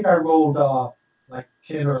 I think I rolled like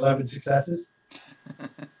 10 or 11 successes.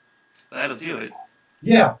 That'll do it.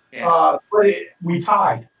 Yeah, Yeah. but we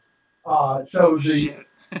tied. Oh shit.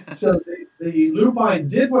 So the Lupine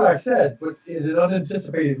did what I said, but in an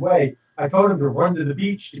unanticipated way. I told him to run to the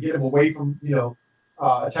beach to get him away from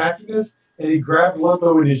attacking us, and he grabbed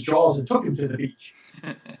Ludlow in his jaws and took him to the beach,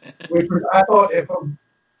 which was I thought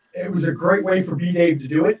it was a great way for B Dave to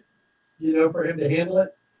do it, for him to handle it.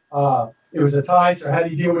 It was a tie, so how do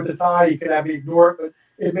you deal with the tie? You could have me ignore it, but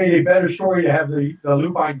it made a better story to have the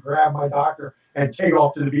lupine grab my doctor and take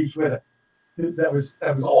off to the beach with it. That was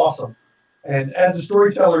awesome. And as a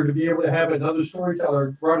storyteller, to be able to have another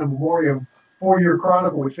storyteller run a memoriam for your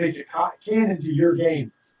chronicle, which makes it canon to your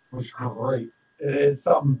game, was great. It's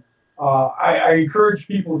something I encourage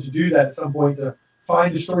people to do that at some point to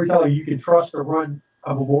find a storyteller you can trust to run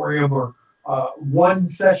a memoriam or one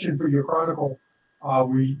session for your chronicle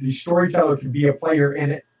where the storyteller can be a player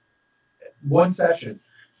in it, one session,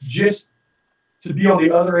 just to be on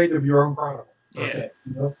the other end of your own chronicle. Yeah.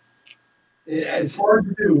 It's hard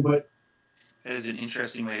to do, but that is an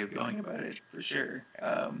interesting way of going about it for sure.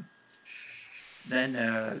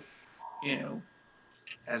 Then you know,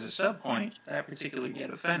 as a sub point, that particular get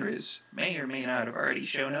of Fenris may or may not have already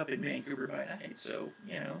shown up in Vancouver by night. So,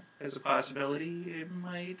 as a possibility, it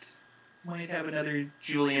might have another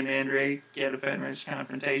Julian Mandrake get of Fenris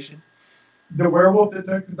confrontation. The werewolf that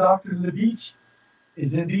took the doctor to the beach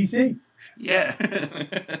is in DC. Yeah.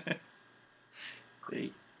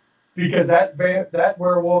 Because that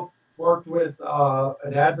werewolf worked with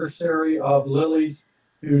an adversary of Lily's,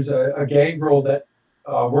 who's a gangrel that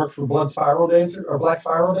works for Black Spiral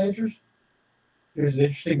Dancers. There's an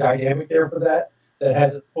interesting dynamic there for that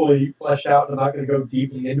hasn't fully fleshed out, and I'm not going to go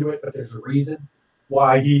deeply into it, but there's a reason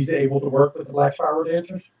why he's able to work with the Black Spiral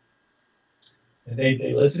Dancers, and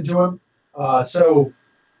they listen to him. So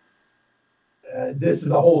this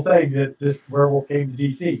is a whole thing that this werewolf came to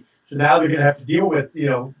DC. So now they're going to have to deal with,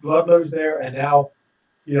 Ludlow's there, and now,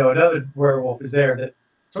 another werewolf is there that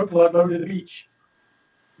took Ludlow to the beach.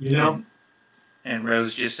 And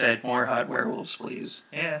Rose just said, "More hot werewolves, please."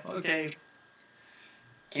 Yeah, okay.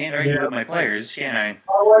 Can't argue with my players, can I?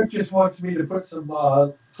 My wife just wants me to put some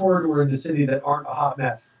Toreador in the city that aren't a hot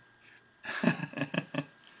mess.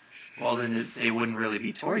 Well, then they wouldn't really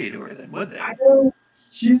be Toreador, then, would they? I know.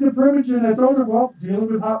 She's the Primogen. I told her, well,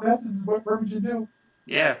 dealing with hot messes is what Primogen do.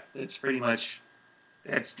 Yeah, that's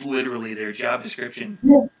literally their job description.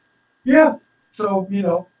 Yeah. So,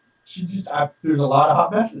 there's a lot of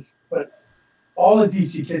hot messes, but all the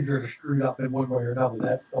DC kindred are screwed up in one way or another.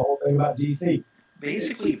 That's the whole thing about DC.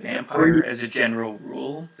 Basically, vampire, as a general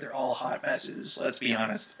rule, they're all hot messes, let's be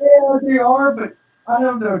honest. Yeah, they are, but I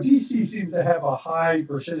don't know. DC seems to have a high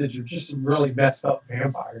percentage of just some really messed up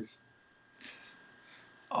vampires.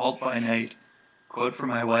 Alt by night. Quote from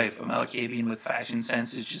my wife, "A Malkavian with fashion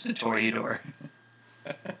sense is just a Toreador."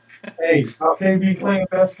 Hey, Malkavian clan,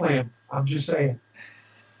 best clan. I'm just saying.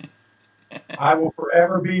 I will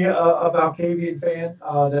forever be a Malkavian fan.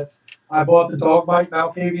 I bought the Dogmite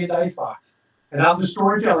Malkavian dice box. And I'm the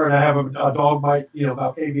storyteller, and I have a Dogmite,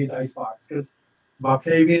 Malkavian dice box, because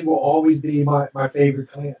Malkavian will always be my favorite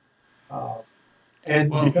clan.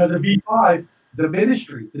 Because of V5,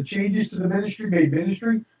 the changes to the Ministry made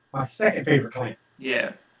Ministry my second favorite clan.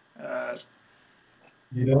 Yeah. As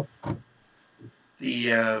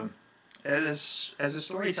a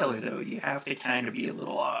storyteller, though, you have to kind of be a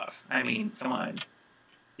little off. I mean, come on.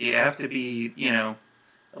 You have to be, a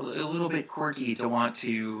little bit quirky to want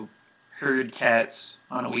to herd cats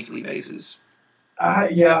on a weekly basis.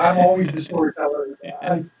 I'm always the storyteller.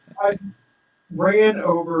 I ran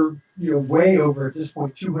over, way over at this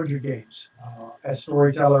point, 200 games as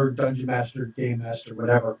storyteller, dungeon master, game master,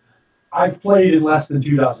 whatever. I've played in less than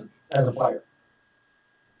 2 dozen as a player.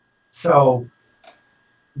 So,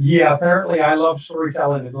 yeah, apparently I love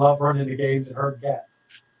storytelling and love running the games and herding cats.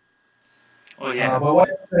 Oh, yeah. My wife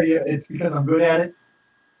will tell you it's because I'm good at it,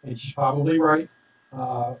 and she's probably right.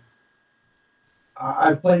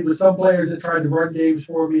 I've played with some players that tried to run games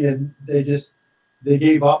for me, and they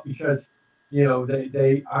gave up because,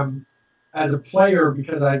 I'm as a player,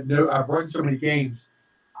 because I've run so many games,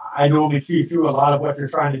 I normally see through a lot of what they're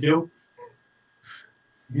trying to do.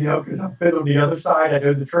 Because I've been on the other side, I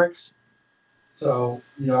know the tricks. So,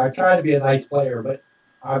 I try to be a nice player, but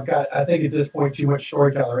I think at this point, too much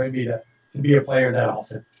storyteller in me to be a player that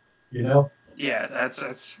often, Yeah,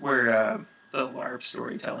 that's where the LARP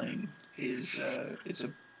storytelling is.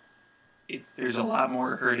 There's a lot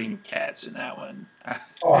more herding cats in that one.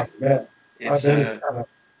 Oh, yeah. It's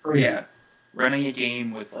yeah, running a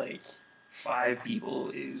game with like 5 people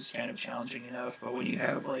is kind of challenging enough, but when you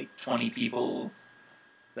have like 20 people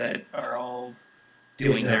that are all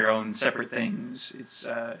doing their own separate things, it's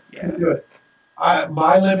Good.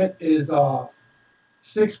 My limit is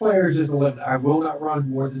 6 players is the limit. I will not run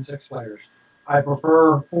more than 6 players. I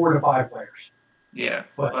prefer 4 to 5 players. Yeah,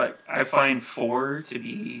 but I find 4 to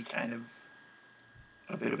be kind of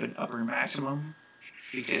a bit of an upper maximum,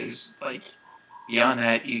 because like beyond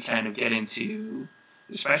that you kind of get into,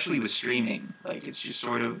 especially with streaming, like it's just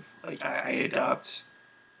sort of like I adopt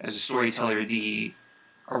as a storyteller the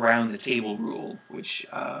around the table rule, which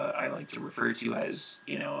I like to refer to as,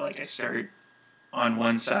 like I start on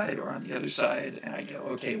one side or on the other side, and I go,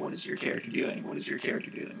 okay, what is your character doing? What is your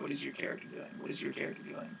character doing? What is your character doing? What is your character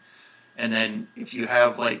doing? And then if you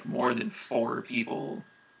have like more than 4 people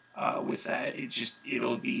with that,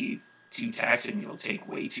 it'll be too taxing. It'll take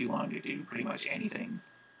way too long to do pretty much anything.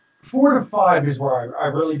 4 to 5 is where I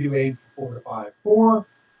really do aim for 4 to 5. 4,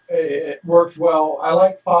 it works well. I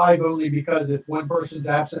like 5 only because if one person's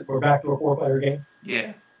absent, we're back to a 4-player game.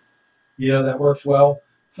 Yeah. That works well.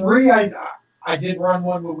 3, I did run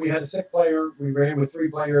one when we had a 6-player. We ran with 3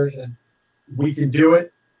 players, and we can do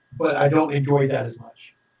it, but I don't enjoy that as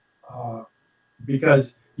much.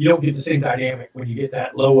 because you don't get the same dynamic when you get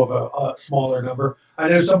that low of a smaller number. I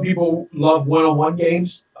know some people love one-on-one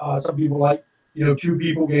games. Some people like, two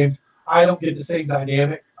people games. I don't get the same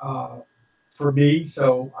dynamic for me,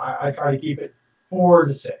 so I try to keep it 4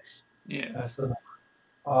 to 6. Yeah. That's the number.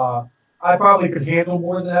 I probably could handle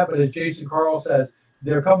more than that, but as Jason Carl says,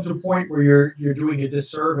 there comes a point where you're doing a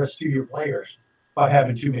disservice to your players by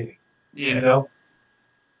having too many. Yeah.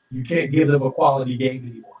 You can't give them a quality game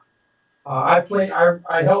anymore. I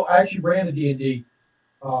actually ran a D&D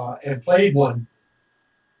and played once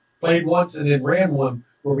and then ran one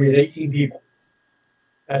where we had 18 people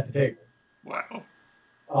at the table. Wow.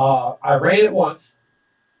 I ran it once,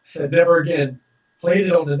 said never again, played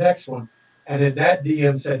it on the next one, and then that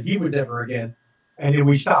DM said he would never again, and then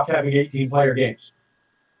we stopped having 18-player games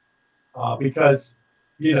because,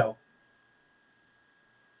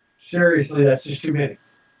 seriously, that's just too many.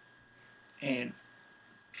 And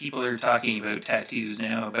people are talking about tattoos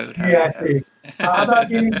now, about how Yeah,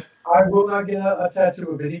 I will not get a tattoo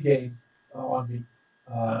of any game on me.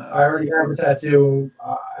 I already have a tattoo,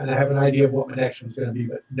 and I have an idea of what my next one's going to be,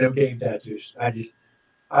 but no game tattoos.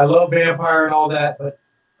 I love vampire and all that, but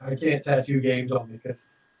I can't tattoo games on me because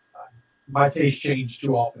my taste changed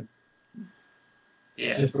too often.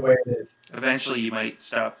 Yeah. It's just the way it is. Eventually, you might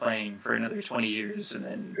stop playing for another 20 years, and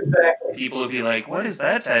then Exactly. people will be like, "What is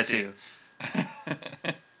that tattoo?"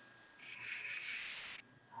 I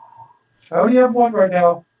only have one right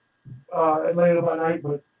now, Atlanta by Night,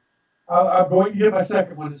 but I'm going to get my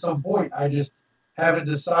second one at some point. I just haven't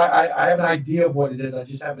decided. I have an idea of what it is. I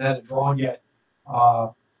just haven't had it drawn yet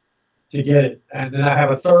to get it. And then I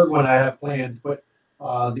have a third one I have planned, but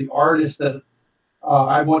the artist that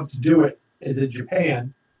I want to do it is in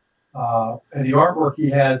Japan. And the artwork he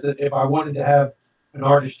has, if I wanted to have an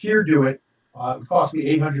artist here do it, it would cost me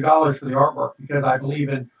 $800 for the artwork because I believe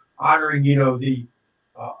in honoring,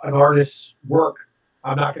 an artist's work.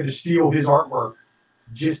 I'm not going to steal his artwork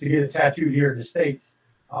just to get it tattooed here in the States,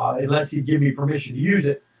 unless he'd give me permission to use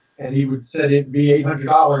it. And he would said it'd be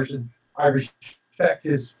 $800, and I respect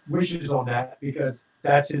his wishes on that because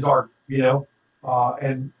that's his art,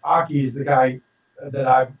 And Aki is the guy that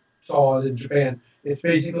I saw in Japan. It's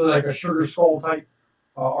basically like a sugar skull type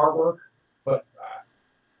artwork. But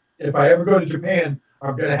if I ever go to Japan,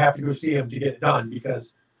 I'm going to have to go see him to get it done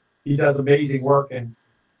because he does amazing work, and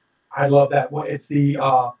I love that one. It's the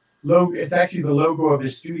logo. It's actually the logo of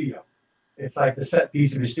his studio. It's like the set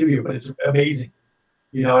piece of his studio, but it's amazing.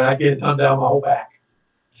 And I get it done down my whole back.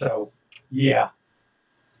 So, yeah.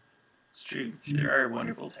 It's true. There are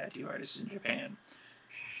wonderful tattoo artists in Japan.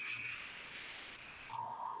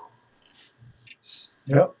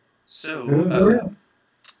 Yep. So,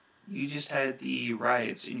 you just had the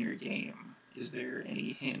riots in your game. Is there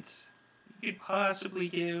any hint you could possibly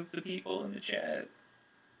give the people in the chat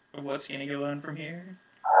of what's going to go on from here?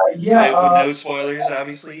 Yeah. No spoilers,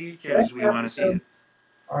 obviously, because we want to see it.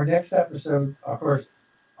 Our next episode, of course,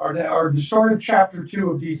 the start of Chapter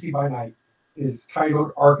 2 of DC by Night is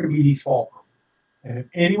titled Archimedes' Fulcrum. And if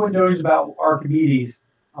anyone knows about Archimedes,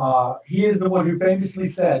 he is the one who famously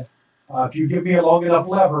said, if you give me a long enough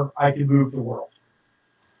lever, I can move the world.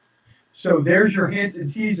 So there's your hint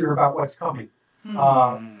and teaser about what's coming.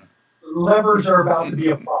 Levers are about to be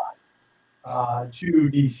applied to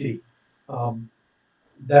DC.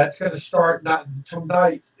 That's going to start not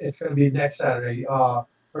tonight. It's going to be next Saturday or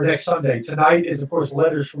next Sunday. Tonight is, of course,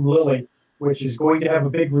 Letters from Lily, which is going to have a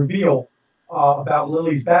big reveal about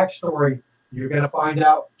Lily's backstory. You're going to find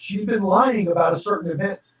out she's been lying about a certain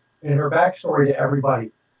event in her backstory to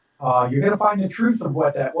everybody. You're going to find the truth of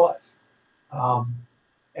what that was.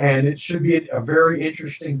 And it should be a very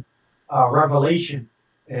interesting revelation,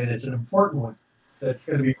 and it's an important one that's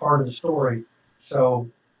going to be part of the story. So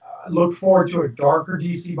look forward to a darker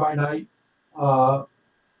DC by Night. Right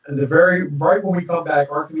when we come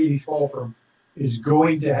back, Archimedes' Fulcrum is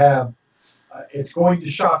going to have, it's going to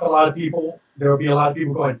shock a lot of people. There will be a lot of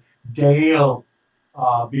people going, damn,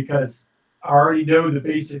 because I already know the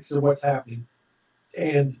basics of what's happening.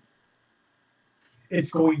 And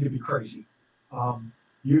it's going to be crazy.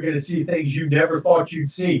 You're going to see things you never thought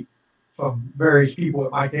you'd see from various people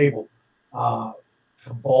at my table.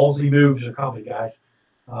 Some ballsy moves are coming, guys.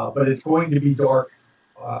 But it's going to be dark.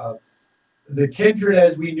 The Kindred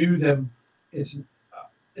as we knew them, it's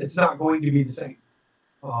not going to be the same.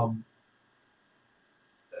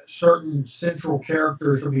 Certain central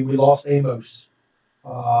characters, we lost Amos.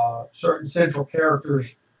 Certain central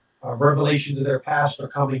characters, revelations of their past are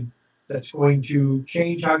coming that's going to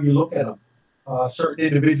change how you look at them. Certain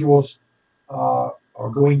individuals are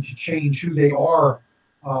going to change who they are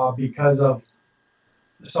because of,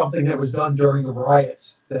 something that was done during the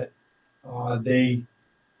riots that they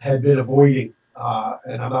had been avoiding.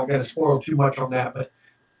 And I'm not going to spoil too much on that, but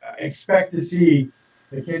expect to see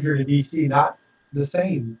the Kindred in DC not the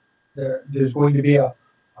same. There's going to be a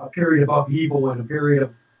period of upheaval and a period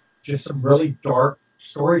of just some really dark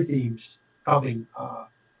story themes coming,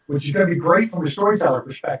 which is going to be great from a storyteller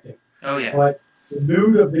perspective. Oh yeah. But the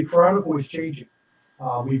mood of the Chronicle is changing.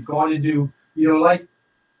 We've gone into, like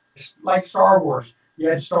Star Wars. You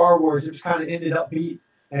had Star Wars, it was kind of ended upbeat,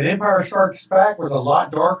 and Empire Strikes Back was a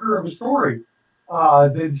lot darker of a story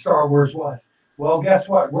than Star Wars was. Well, guess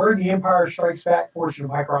what? We're in the Empire Strikes Back portion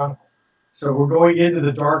of my Chronicle. So we're going into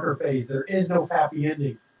the darker phase. There is no happy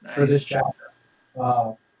ending for this chapter.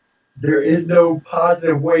 There is no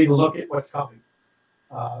positive way to look at what's coming.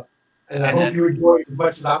 And I hope you enjoy it as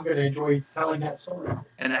much as I'm going to enjoy telling that story.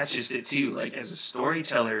 And that's just it too. Like as a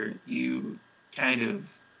storyteller, you kind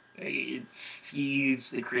of, it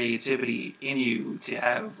feeds the creativity in you to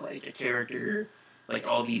have like a character, like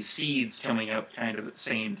all these seeds coming up kind of at the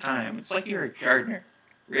same time. It's like you're a gardener,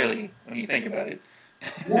 really, when you think about it.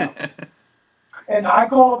 Yeah. And I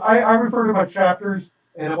refer to my chapters,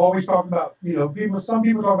 and I'm always talking about, some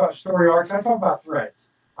people talk about story arcs. I talk about threads.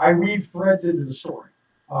 I weave threads into the story.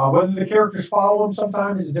 Whether the characters follow them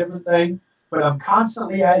sometimes is a different thing, but I'm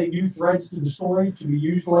constantly adding new threads to the story to be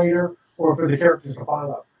used later or for the characters to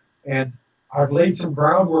follow. And I've laid some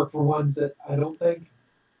groundwork for ones that I don't think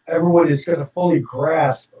everyone is going to fully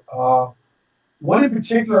grasp. One in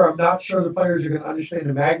particular, I'm not sure the players are going to understand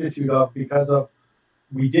the magnitude of because of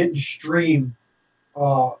we didn't stream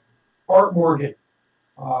Art Morgan.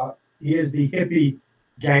 He is the hippie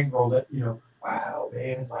gangrel that, wow,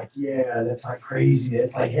 man, like, yeah, that's like crazy.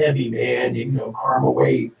 That's like heavy, man. Karma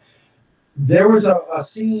wave. There was a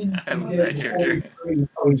scene I love that character.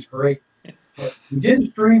 He's great. But we did a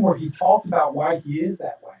stream where he talked about why he is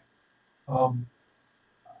that way.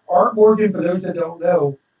 Art Morgan, for those that don't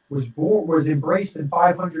know, was embraced in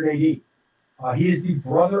 500 AD. He is the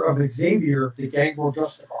brother of Xavier, the gangrel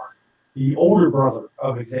Justicar, the older brother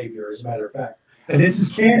of Xavier, as a matter of fact. And this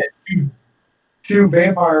is canon to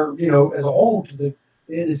vampire, as a whole. It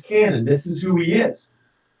is canon. This is who he is.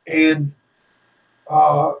 And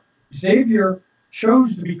Xavier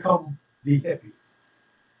chose to become the hippie.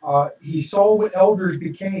 He saw what elders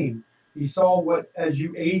became. He saw what, as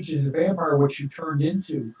you aged as a vampire, what you turned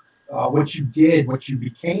into, what you did, what you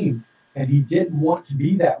became. And he didn't want to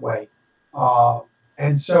be that way.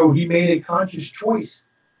 And so he made a conscious choice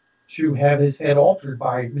to have his head altered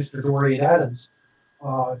by Mr. Dorian Adams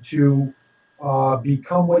to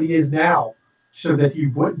become what he is now so that he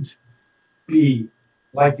wouldn't be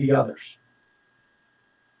like the others.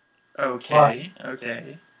 Okay.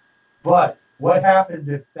 But what happens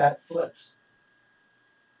if that slips?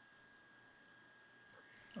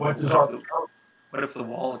 What does Art become? What if the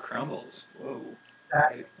wall crumbles? Whoa.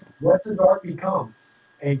 Exactly. What does Art become?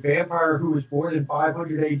 A vampire who was born in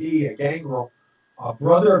 500 AD, a gangrel,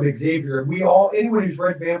 brother of Xavier. And anyone who's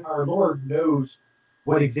read Vampire Lore knows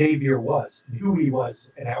what Xavier was and who he was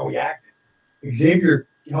and how he acted. Xavier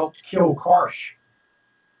helped kill Karsh.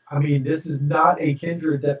 I mean, this is not a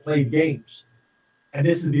kindred that played games. And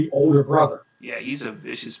this is the older brother. Yeah, he's a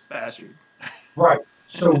vicious bastard. Right.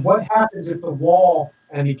 So what happens if the wall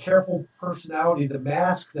and the careful personality, the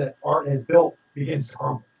mask that Art has built, begins to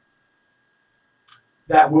crumble?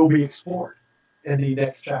 That will be explored in the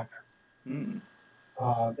next chapter.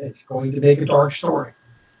 It's going to make a dark story.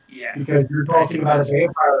 Yeah. Because you're talking about a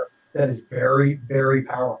vampire that is very, very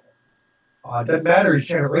powerful. It doesn't matter his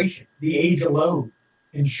generation. The age alone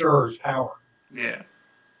ensures power. Yeah.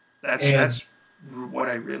 That's what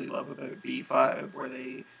I really love about V5, where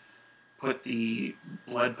they put the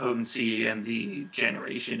blood potency and the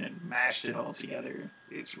generation and mashed it all together.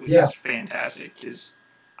 It was fantastic, because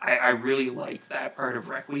I really liked that part of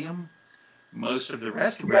Requiem. Most of the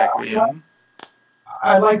rest of Requiem...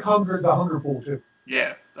 I like the hunger pool, too.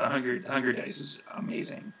 Yeah, the hunger dice is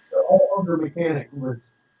amazing. The whole hunger mechanic was...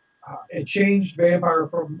 it changed vampire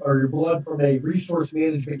your blood from a resource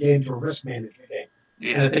management game to a risk management game.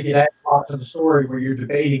 Yeah. And I think it adds a lot to the story where you're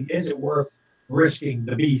debating, is it worth risking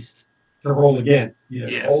the beast to roll again?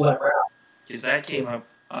 Roll that round. Because that came up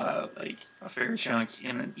like a fair chunk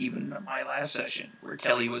in even my last session, where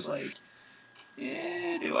Kelly was like,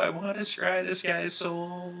 do I want to scry this guy's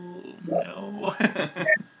soul? No.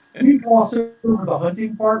 We gloss over the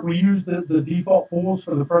hunting part. We use the default pools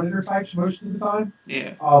for the predator types most of the time.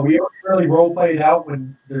 Yeah. We don't really role play it out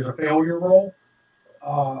when there's a failure roll.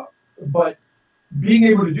 But being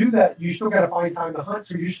able to do that, you still got to find time to hunt.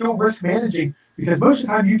 So you're still risk managing, because most of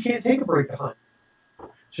the time you can't take a break to hunt.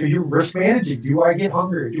 So you're risk managing. Do I get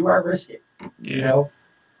hungry? Do I risk it? Yeah. You know,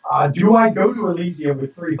 do I go to Elysium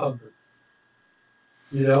with 300?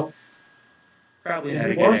 You know, Probably is not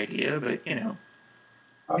it a good worth? idea, but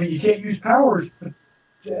I mean, you can't use powers, but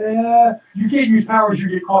you can't use powers you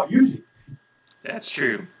get caught using. that's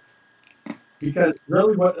true. Because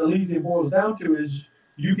really, what Elysium boils down to is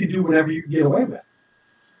you can do whatever you can get away with.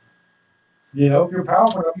 You know, if you're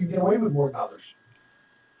powerful enough, you can get away with more than others.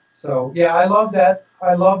 So yeah, I love that.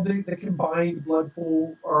 I love the combined blood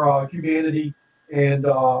pool or humanity and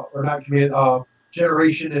or not humanity,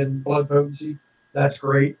 generation and blood potency. That's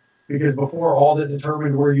great because before all that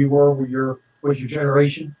determined where you were your was your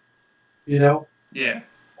generation. You know, Yeah.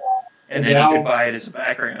 And and then you could now buy it as a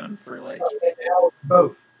background for like, and now it's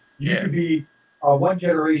both. You yeah, could be one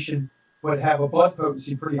generation but have a blood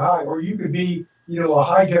potency pretty high, or you could be a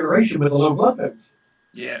high generation with a low blood potency.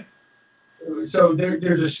 yeah, So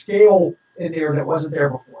there's a scale in there that wasn't there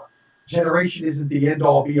before. Generation isn't the end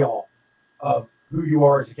all be all of who you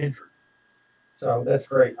are as a kindred. So that's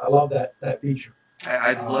great. I love that feature.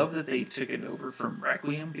 I Um, love that they took it over from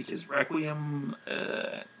Requiem because Requiem,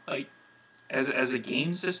 like as a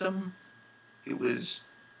game system, it was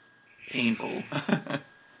painful.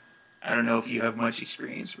 I don't know if you have much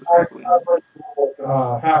experience with I Requiem. read the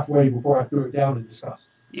book halfway before I threw it down and discussed.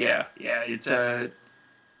 Yeah, yeah, it's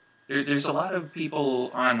there's a lot of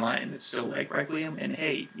people online that still like Requiem, and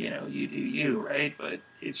hey, you do you, right? But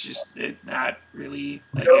it's not really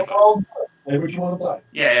like No if problem. Play what you want to play.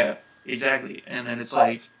 yeah, yeah, exactly. And then it's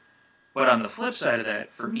like, but on the flip side of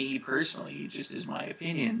that, for me personally, just as my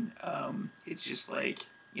opinion, it's just like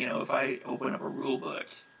if I open up a rule book,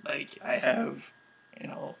 like I have, you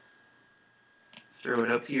know, throw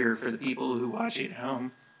it up here for the people who watch it at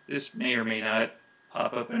home. This may or may not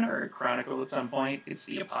pop up in our chronicle at some point. It's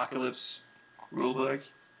the Apocalypse rulebook.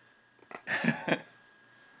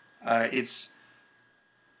 It's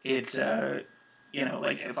it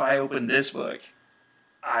like if I open this book,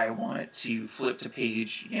 I want to flip to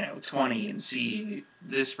page 20 and see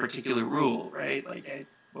this particular rule, right?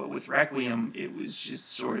 But with Requiem, it was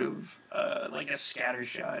just sort of like a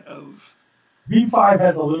scattershot of V5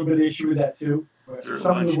 has a little bit of issue with that too. But through a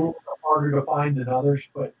some of the bunch. rules are harder to find than others.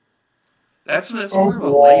 But That's more of a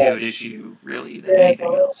overall, layout issue, really, than yeah, anything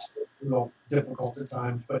so else. it's a little difficult at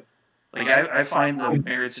times. But Like I find the I,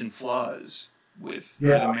 merits and flaws or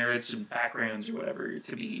yeah, the merits and backgrounds or whatever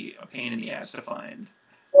to be a pain in the ass to find.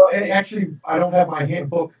 well, and actually, I don't have my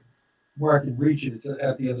handbook where I can reach it. It's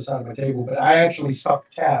at the other side of my table. But I actually stuck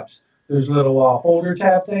tabs. There's little folder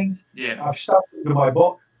tab things. Yeah, I've stuck into my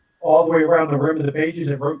book all the way around the rim of the pages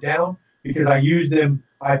and wrote down because I use them.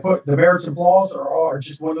 I put the merits and flaws are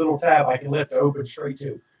just one little tab I can lift to open straight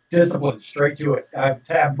to. Discipline straight to it. I've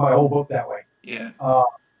tabbed my whole book that way, yeah. uh,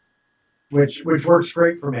 which works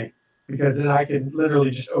great for me because then I can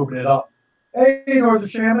literally just open it up. Hey, Northern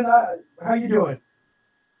Shaman, how you doing?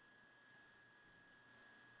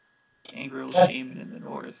 Gangrel Shaman in the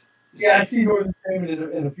North. Is Yeah, I that see Northern Shaman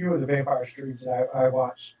in a few of the vampire streams that I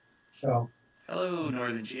watch. So, hello,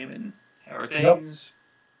 Northern Shaman? How are yep. things?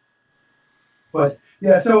 But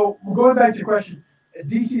yeah, so going back to your question,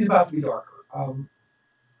 DC is about to be darker.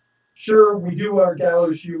 Sure, we do our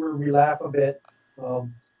gallows humor, we laugh a bit.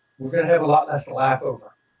 Um, we're going to have a lot less to laugh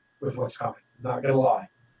over with what's coming. I'm not going to lie.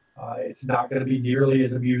 It's not going to be nearly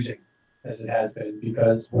as amusing as it has been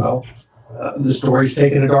because, well, the story's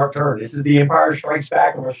taken a dark turn. This is the Empire Strikes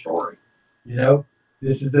Back of our story. You know,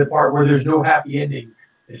 this is the part where there's no happy ending.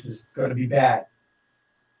 This is going to be bad.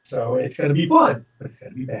 So it's going to be fun, but it's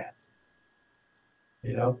going to be bad.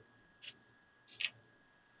 You know,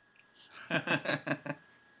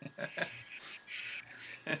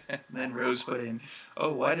 Then Rose put in,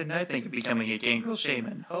 "Oh, why didn't I think of becoming a Gangrel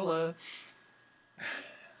Shaman? Hola."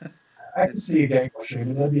 I can It's see a Gangrel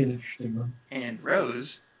Shaman. That'd be an interesting one. and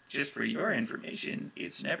Rose. Just for your information,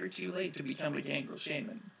 it's never too late to become a Gangrel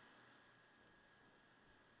Shaman.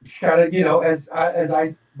 It's kind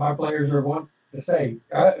of, my players are want to say,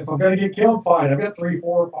 if I'm going to get killed, fine. I've got 3,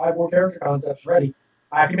 4, 5 more character concepts ready.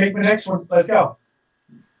 I can make my next one. Let's go.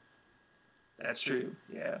 That's true.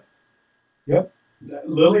 Yeah. Yep.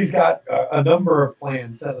 Lily's got a number of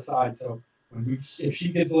plans set aside. So if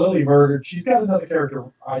she gets Lily murdered, she's got another character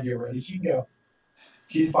idea ready. She can go.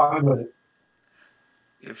 She's fine with it.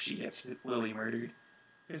 If she gets Lily murdered,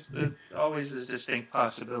 there's always this distinct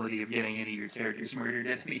possibility of getting any of your characters murdered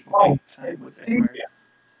at any point Oh, in time with see, Vampire.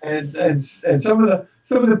 and some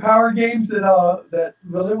of the power games that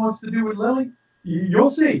Lily wants to do with Lily,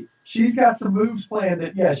 you'll see. She's got some moves planned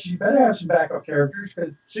that she better have some backup characters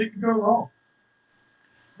because shit can go wrong.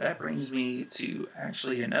 that brings me to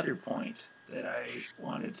actually another point that I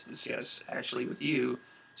wanted to discuss actually with you,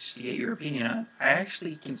 just to get your opinion on. I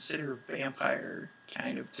actually consider vampire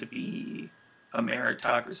kind of to be a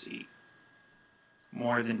meritocracy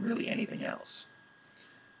more than really anything else.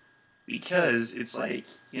 Because it's like,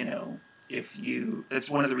 if you... That's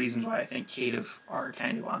one of the reasons why I think Caitiff are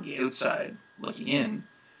kind of on the outside looking in.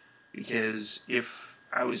 Because if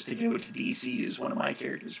I was to go to DC as one of my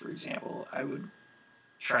characters, for example, I would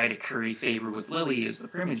try to curry favor with Lily as the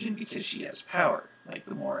Primogen because she has power. Like,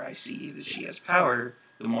 the more I see that she has power,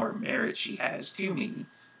 the more merit she has to me,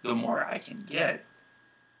 the more I can get.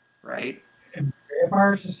 Right? And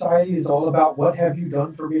Vampire Society is all about what have you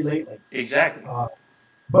done for me lately. Exactly.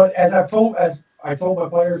 But as I told my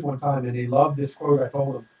players one time, and they loved this quote I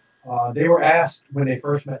told them. They were asked when they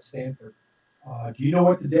first met Stanford, do you know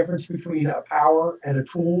what the difference between a power and a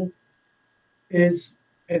tool is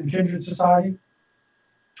in Kindred Society?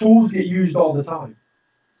 Tools get used all the time.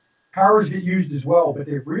 Powers get used as well, but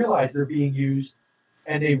they've realized they're being used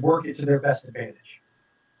and they work it to their best advantage.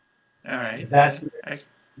 All right. That's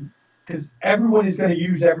because everyone is going to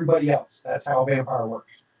use everybody else. That's how Vampire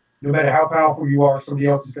works. No matter how powerful you are, somebody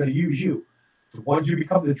else is going to use you. The ones who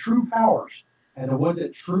become the true powers and the ones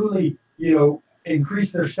that truly,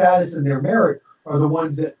 increase their status and their merit are the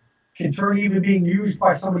ones that can turn even being used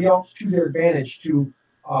by somebody else to their advantage to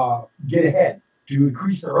get ahead, to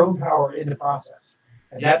increase their own power in the process.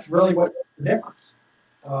 And that's really what the difference.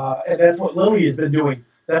 And that's what Lily has been doing.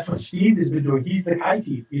 That's what Steve has been doing. He's the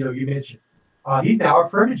Kaitief, you mentioned. He's now a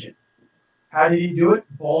Primogen. How did he do it?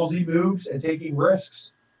 Ballsy moves and taking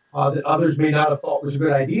risks that others may not have thought was a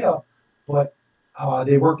good idea, but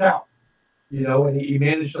they worked out. And he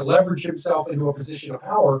managed to leverage himself into a position of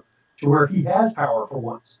power to where he has power for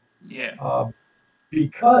once. Yeah.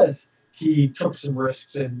 Because he took some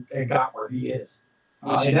risks and got where he is.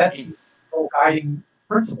 And that's the whole guiding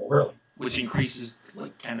principle, really. Which increases,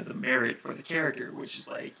 like, kind of the merit for the character, which is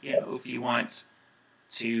like, if you want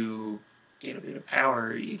to get a bit of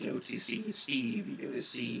power, you go to see Steve, you go to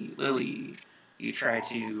see Lily, you try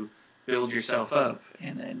to build yourself up,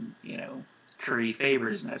 and then, curry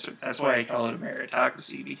favors, and that's why I call it a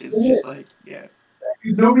meritocracy, because it's just like,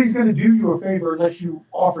 nobody's going to do you a favor unless you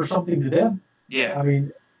offer something to them. Yeah. I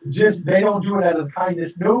mean, just they don't do it out of the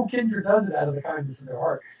kindness. No kindred does it out of the kindness of their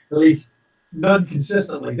heart. At least none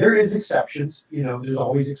consistently. There is exceptions. There's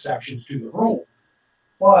always exceptions to the rule.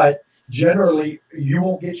 But generally, you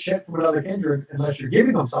won't get shit from another kindred unless you're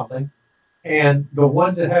giving them something. And the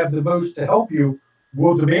ones that have the most to help you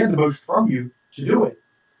will demand the most from you to do it.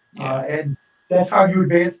 Yeah. And that's how you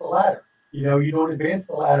advance the ladder. You don't advance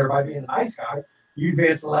the ladder by being a nice guy. You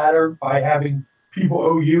advance the ladder by having people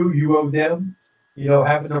owe you, you owe them.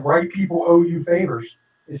 Having the right people owe you favors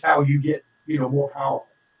is how you get, more powerful.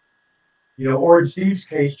 Or in Steve's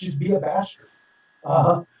case, just be a bastard.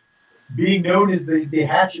 Being known as the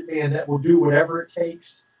hatchet man that will do whatever it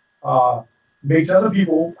takes makes other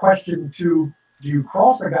people question do you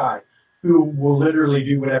cross a guy who will literally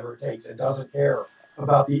do whatever it takes and doesn't care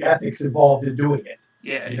about the ethics involved in doing it.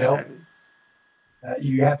 Yeah, exactly.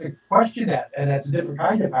 You have to question that, and that's a different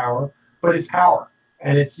kind of power, but it's power.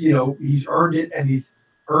 And it's, he's earned it, and he's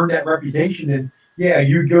earned that reputation. And yeah,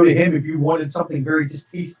 you'd go to him if you wanted something very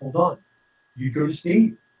distasteful done. You'd go to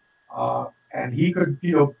Steve. And he could,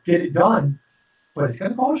 get it done, but it's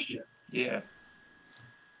going to cost you. Yeah.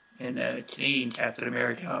 And Canadian Captain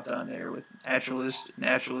America hopped on there with naturalist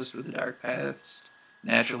with the dark past,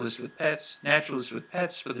 naturalist with pets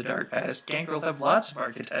with the dark past. Gangrel have lots of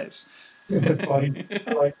archetypes. That's funny.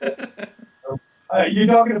 I like that. You're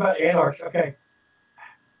talking about anarchs. Okay.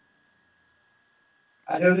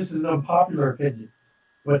 I know this is an unpopular opinion,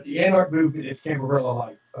 but the anarch movement is Camarilla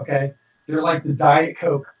light. Okay. They're like the Diet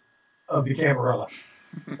Coke of the Camarilla.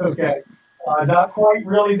 Okay. Not quite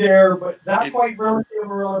really there, but not quite really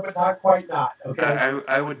Camarilla, but not quite not. Okay.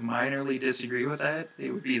 I would minorly disagree with that.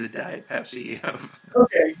 It would be the Diet Pepsi of.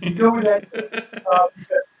 Okay. You know that.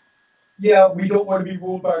 Yeah, we don't want to be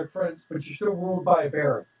ruled by a prince, but you're still ruled by a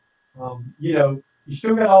baron. You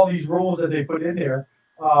still got all these rules that they put in there.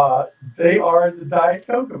 They are the Diet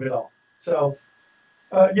Coke of it all. So,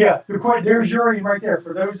 there's Urian right there.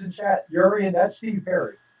 For those in chat, Urian, that's Steve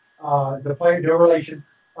Perry, the player, no relation.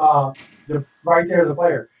 Right there, the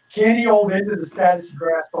player. Can he hold into the status he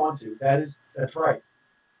grasped onto? That's right.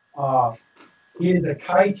 He is a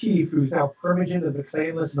Kaitief who's now Primogen of the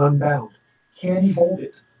Clanless and Unbound. Can he hold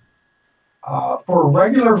it? For a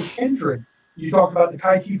regular kindred, you talked about the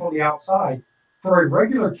Kaitief on the outside. For a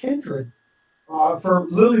regular kindred, for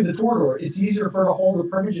Lily the Toreador, it's easier for her to hold a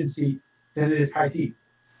Primogen seat than it is Kaitief.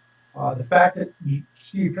 The fact that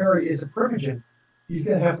Steve Perry is a Privigen, he's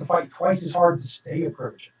going to have to fight twice as hard to stay a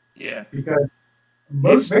Privigen. Yeah. Because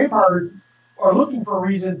most vampires are looking for a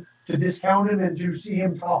reason to discount him and to see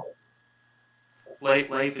him topple.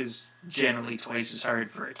 Life is generally twice as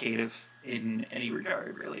hard for a caitiff in any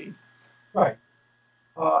regard, really. Right.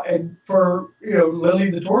 And for,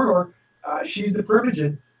 Lily the Toreador, she's the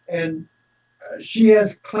Privigen, and she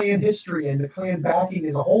has clan history and the clan backing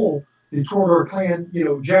as a whole, the Toreador clan,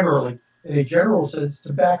 generally, in a general sense,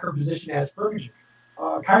 to back her position as Privigen.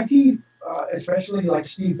 Kaiti, especially like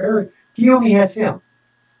Steve Perry, he only has him.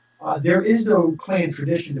 There is no clan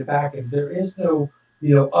tradition to back him. There is no,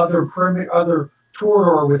 other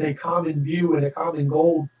Toreador with a common view and a common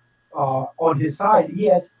goal on his side. He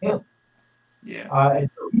has him. Yeah. And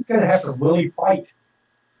so he's going to have to really fight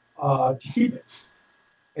to keep it.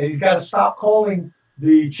 And he's got to stop calling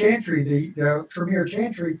the Chantry, the Tremere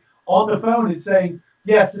Chantry, on the phone and saying,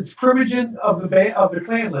 yes, it's Privigen of the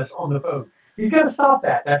clan list on the phone. He's got to stop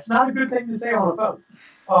that. That's not a good thing to say on the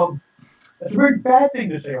phone. That's a very bad thing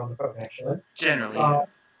to say on the phone, actually. Generally. Yeah.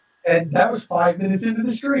 And that was 5 minutes into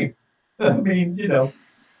the stream. I mean, even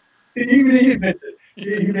he admits it.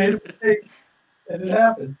 He made a mistake, and it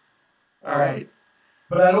happens. All right.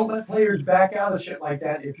 But I don't let players back out of shit like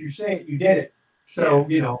that. If you say it, you did it. So,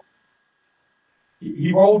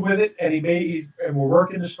 he rolled with it, and and we're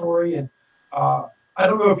working the story. And I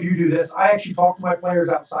don't know if you do this. I actually talk to my players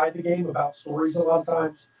outside the game about stories a lot of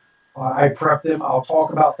times. I prep them. I'll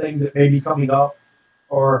talk about things that may be coming up,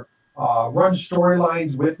 or run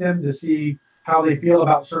storylines with them to see how they feel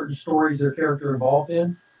about certain stories their character involved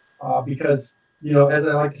in. Because, as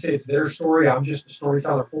I like to say, it's their story. I'm just a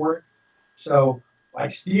storyteller for it. So,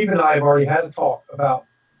 like Steve and I have already had a talk about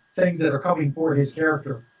things that are coming for his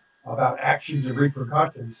character, about actions and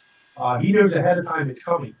repercussions. He knows ahead of time it's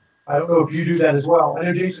coming. I don't know if you do that as well. I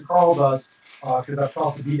know Jason Carl does, because I've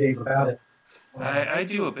talked to B-Dave about it. I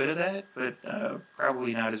do a bit of that, but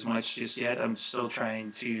probably not as much just yet. I'm still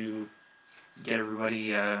trying to get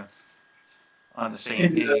everybody on the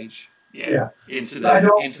same page. Into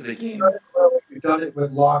the game. We've done it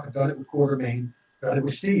with Locke. I've done it with Quartermain. Done it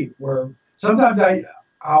with Steve. Where sometimes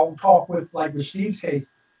I'll talk with Steve's case.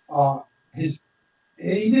 He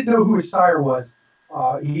didn't know who his sire was.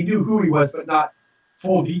 He knew who he was, but not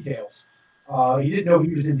full details. He didn't know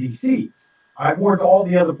he was in DC. I warned all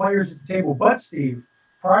the other players at the table, but Steve,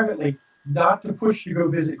 privately, not to push to go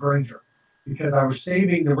visit Granger, because I was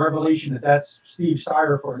saving the revelation that that's Steve's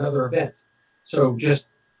sire for another event. So just,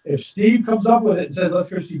 if Steve comes up with it and says, let's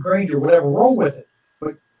go see Granger, whatever, roll with it.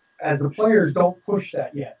 But as the players, don't push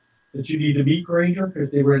that yet, that you need to meet Granger,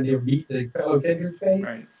 because they were in their meet the fellow kindred phase.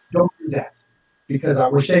 Right. Don't do that, because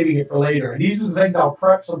we're saving it for later. And these are the things I'll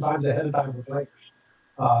prep sometimes ahead of time for players.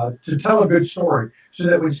 To tell a good story, so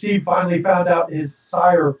that when Steve finally found out his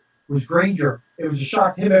sire was Granger, it was a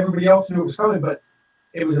shock to him. Everybody else knew it was coming, but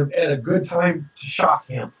it was at a good time to shock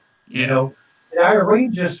him. Yeah. And I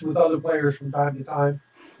arrange this with other players from time to time.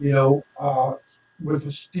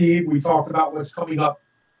 With Steve, we talked about what's coming up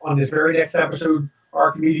on this very next episode,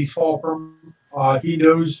 Archimedes' Fulcrum. He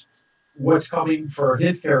knows what's coming for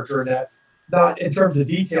his character in that, not in terms of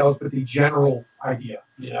details, but the general idea,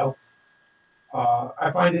 I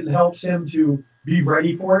find it helps him to be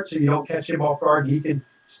ready for it, so you don't catch him off guard. He can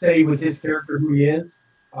stay with his character who he is.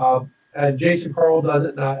 And Jason Carl does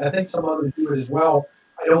it, and I think some others do it as well.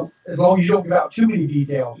 As long as you don't give out too many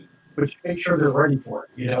details, but you make sure they're ready for it.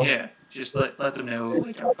 Yeah, just let them know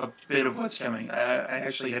a bit of what's coming. I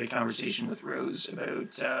actually had a conversation with Rose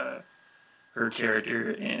about her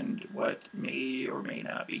character and what may or may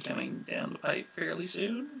not be coming down the pipe fairly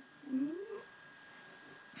soon.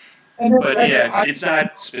 But yeah, it's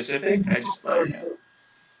not specific. I just let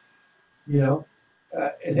you know.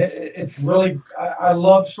 It's really, I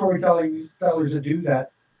love storytellers that do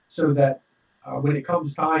that, so that when it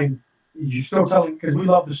comes time, you're still telling, because we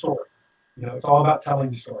love the story. It's all about telling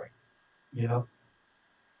the story.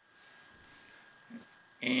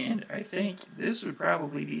 And I think this would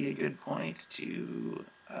probably be a good point to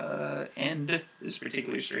end this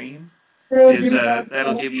particular stream. Because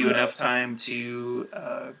that'll give you enough time to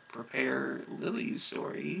prepare Lily's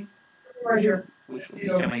story, right here, which will be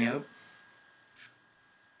coming out.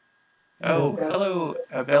 Oh, hello,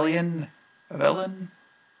 Avelian. Avelin?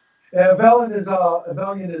 Yeah, Avelian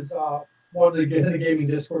is one of the gaming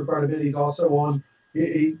Discord part of it. He's also on.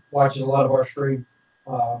 He watches a lot of our stream.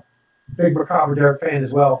 Big Macabre Derek fan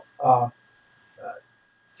as well.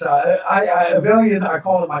 So Avelian, I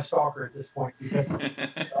call him my stalker at this point, because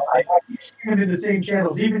I keep seeing him in the same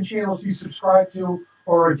channels, even channels he subscribed to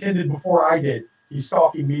or attended before I did. He's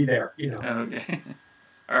stalking me there. Okay.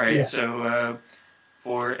 All right, Yeah. so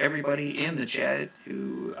for everybody in the chat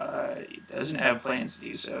who doesn't have plans to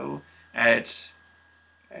do so, at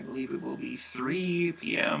I believe it will be 3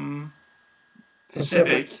 p.m.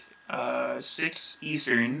 Pacific, 6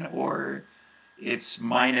 Eastern, or it's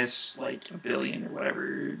minus like a billion or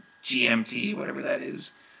whatever GMT, whatever that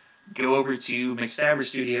is. Go over to McStabber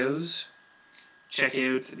Studios, check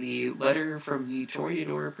out the letter from the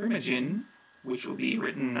Toreador Primogen, which will be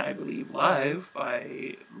written, I believe, live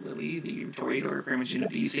by Lily, the Toreador Primogen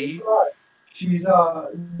of DC. She's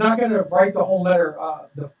not going to write the whole letter.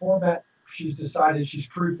 The format she's decided she's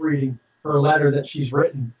proofreading her letter that she's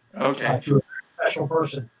written Okay. to a special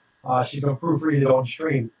person. She's going to proofread it on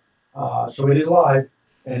stream. So it is live,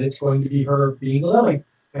 and it's going to be her being Lily.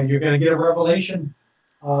 And you're going to get a revelation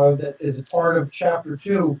that is a part of chapter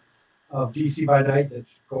 2 of DC by Night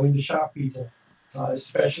that's going to shock people,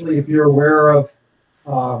 especially if you're aware of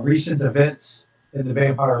recent events in the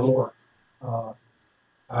vampire lore.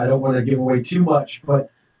 I don't want to give away too much, but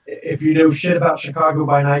if you know shit about Chicago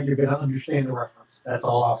by Night, you're going to understand the reference. That's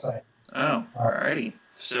all I'll say. Oh, alrighty.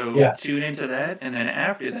 So Yeah. tune into that, and then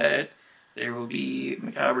after that, there will be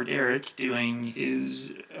Macabre Derek doing his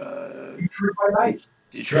Detroit by Night.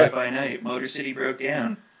 Detroit Yes. by Night. Motor City Broke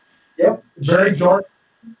Down. Yep. Very Check it. dark.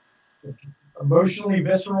 It's emotionally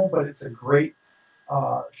visceral, but it's a great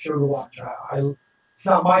show to watch. It's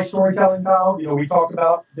not my storytelling style. You know, we talk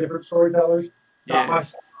about different storytellers. Not my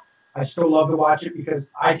style. I still love to watch it because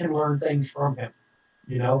I can learn things from him.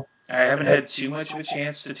 You know. I haven't had too much of a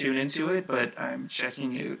chance to tune into it, but I'm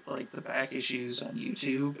checking out like the back issues on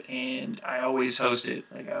YouTube, and I always host it.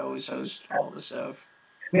 Like I always host all the stuff.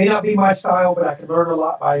 It may not be my style, but I can learn a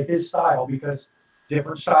lot by his style because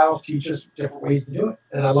different styles teach us different ways to do it,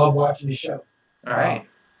 and I love watching the show. All right.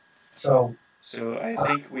 So I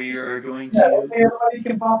think we are going yeah, to. everybody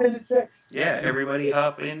can pop in at 6. Yeah, everybody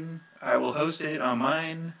hop in. I will host it on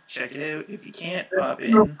mine. Check it out. If you can't pop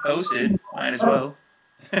in, host it. Mine as well.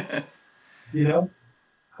 You know.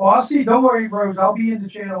 Well, I'll see. Don't worry, bros. I'll be in the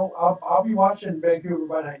channel. I'll be watching Vancouver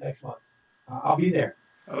by Night next month. I'll be there.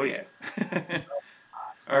 Oh yeah.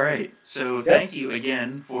 All right. So thank you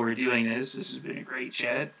again for doing this. This has been a great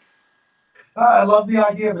chat. I love the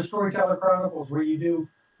idea of the Storyteller Chronicles, where you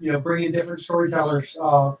bring in different storytellers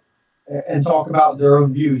and talk about their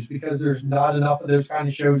own views, because there's not enough of those kind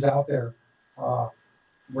of shows out there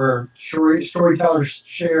where storytellers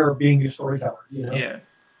share being a storyteller. You know. Yeah.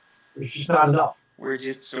 There's just not enough. We're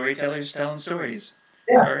just storytellers telling stories.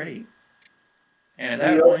 Yeah. Alrighty. And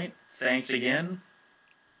at that point, thanks again.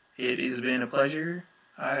 It has been a pleasure.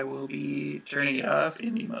 I will be turning it off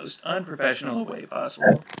in the most unprofessional way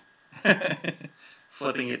possible.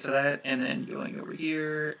 Flipping it to that, and then going over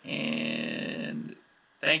here. And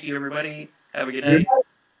thank you, everybody. Have a good night.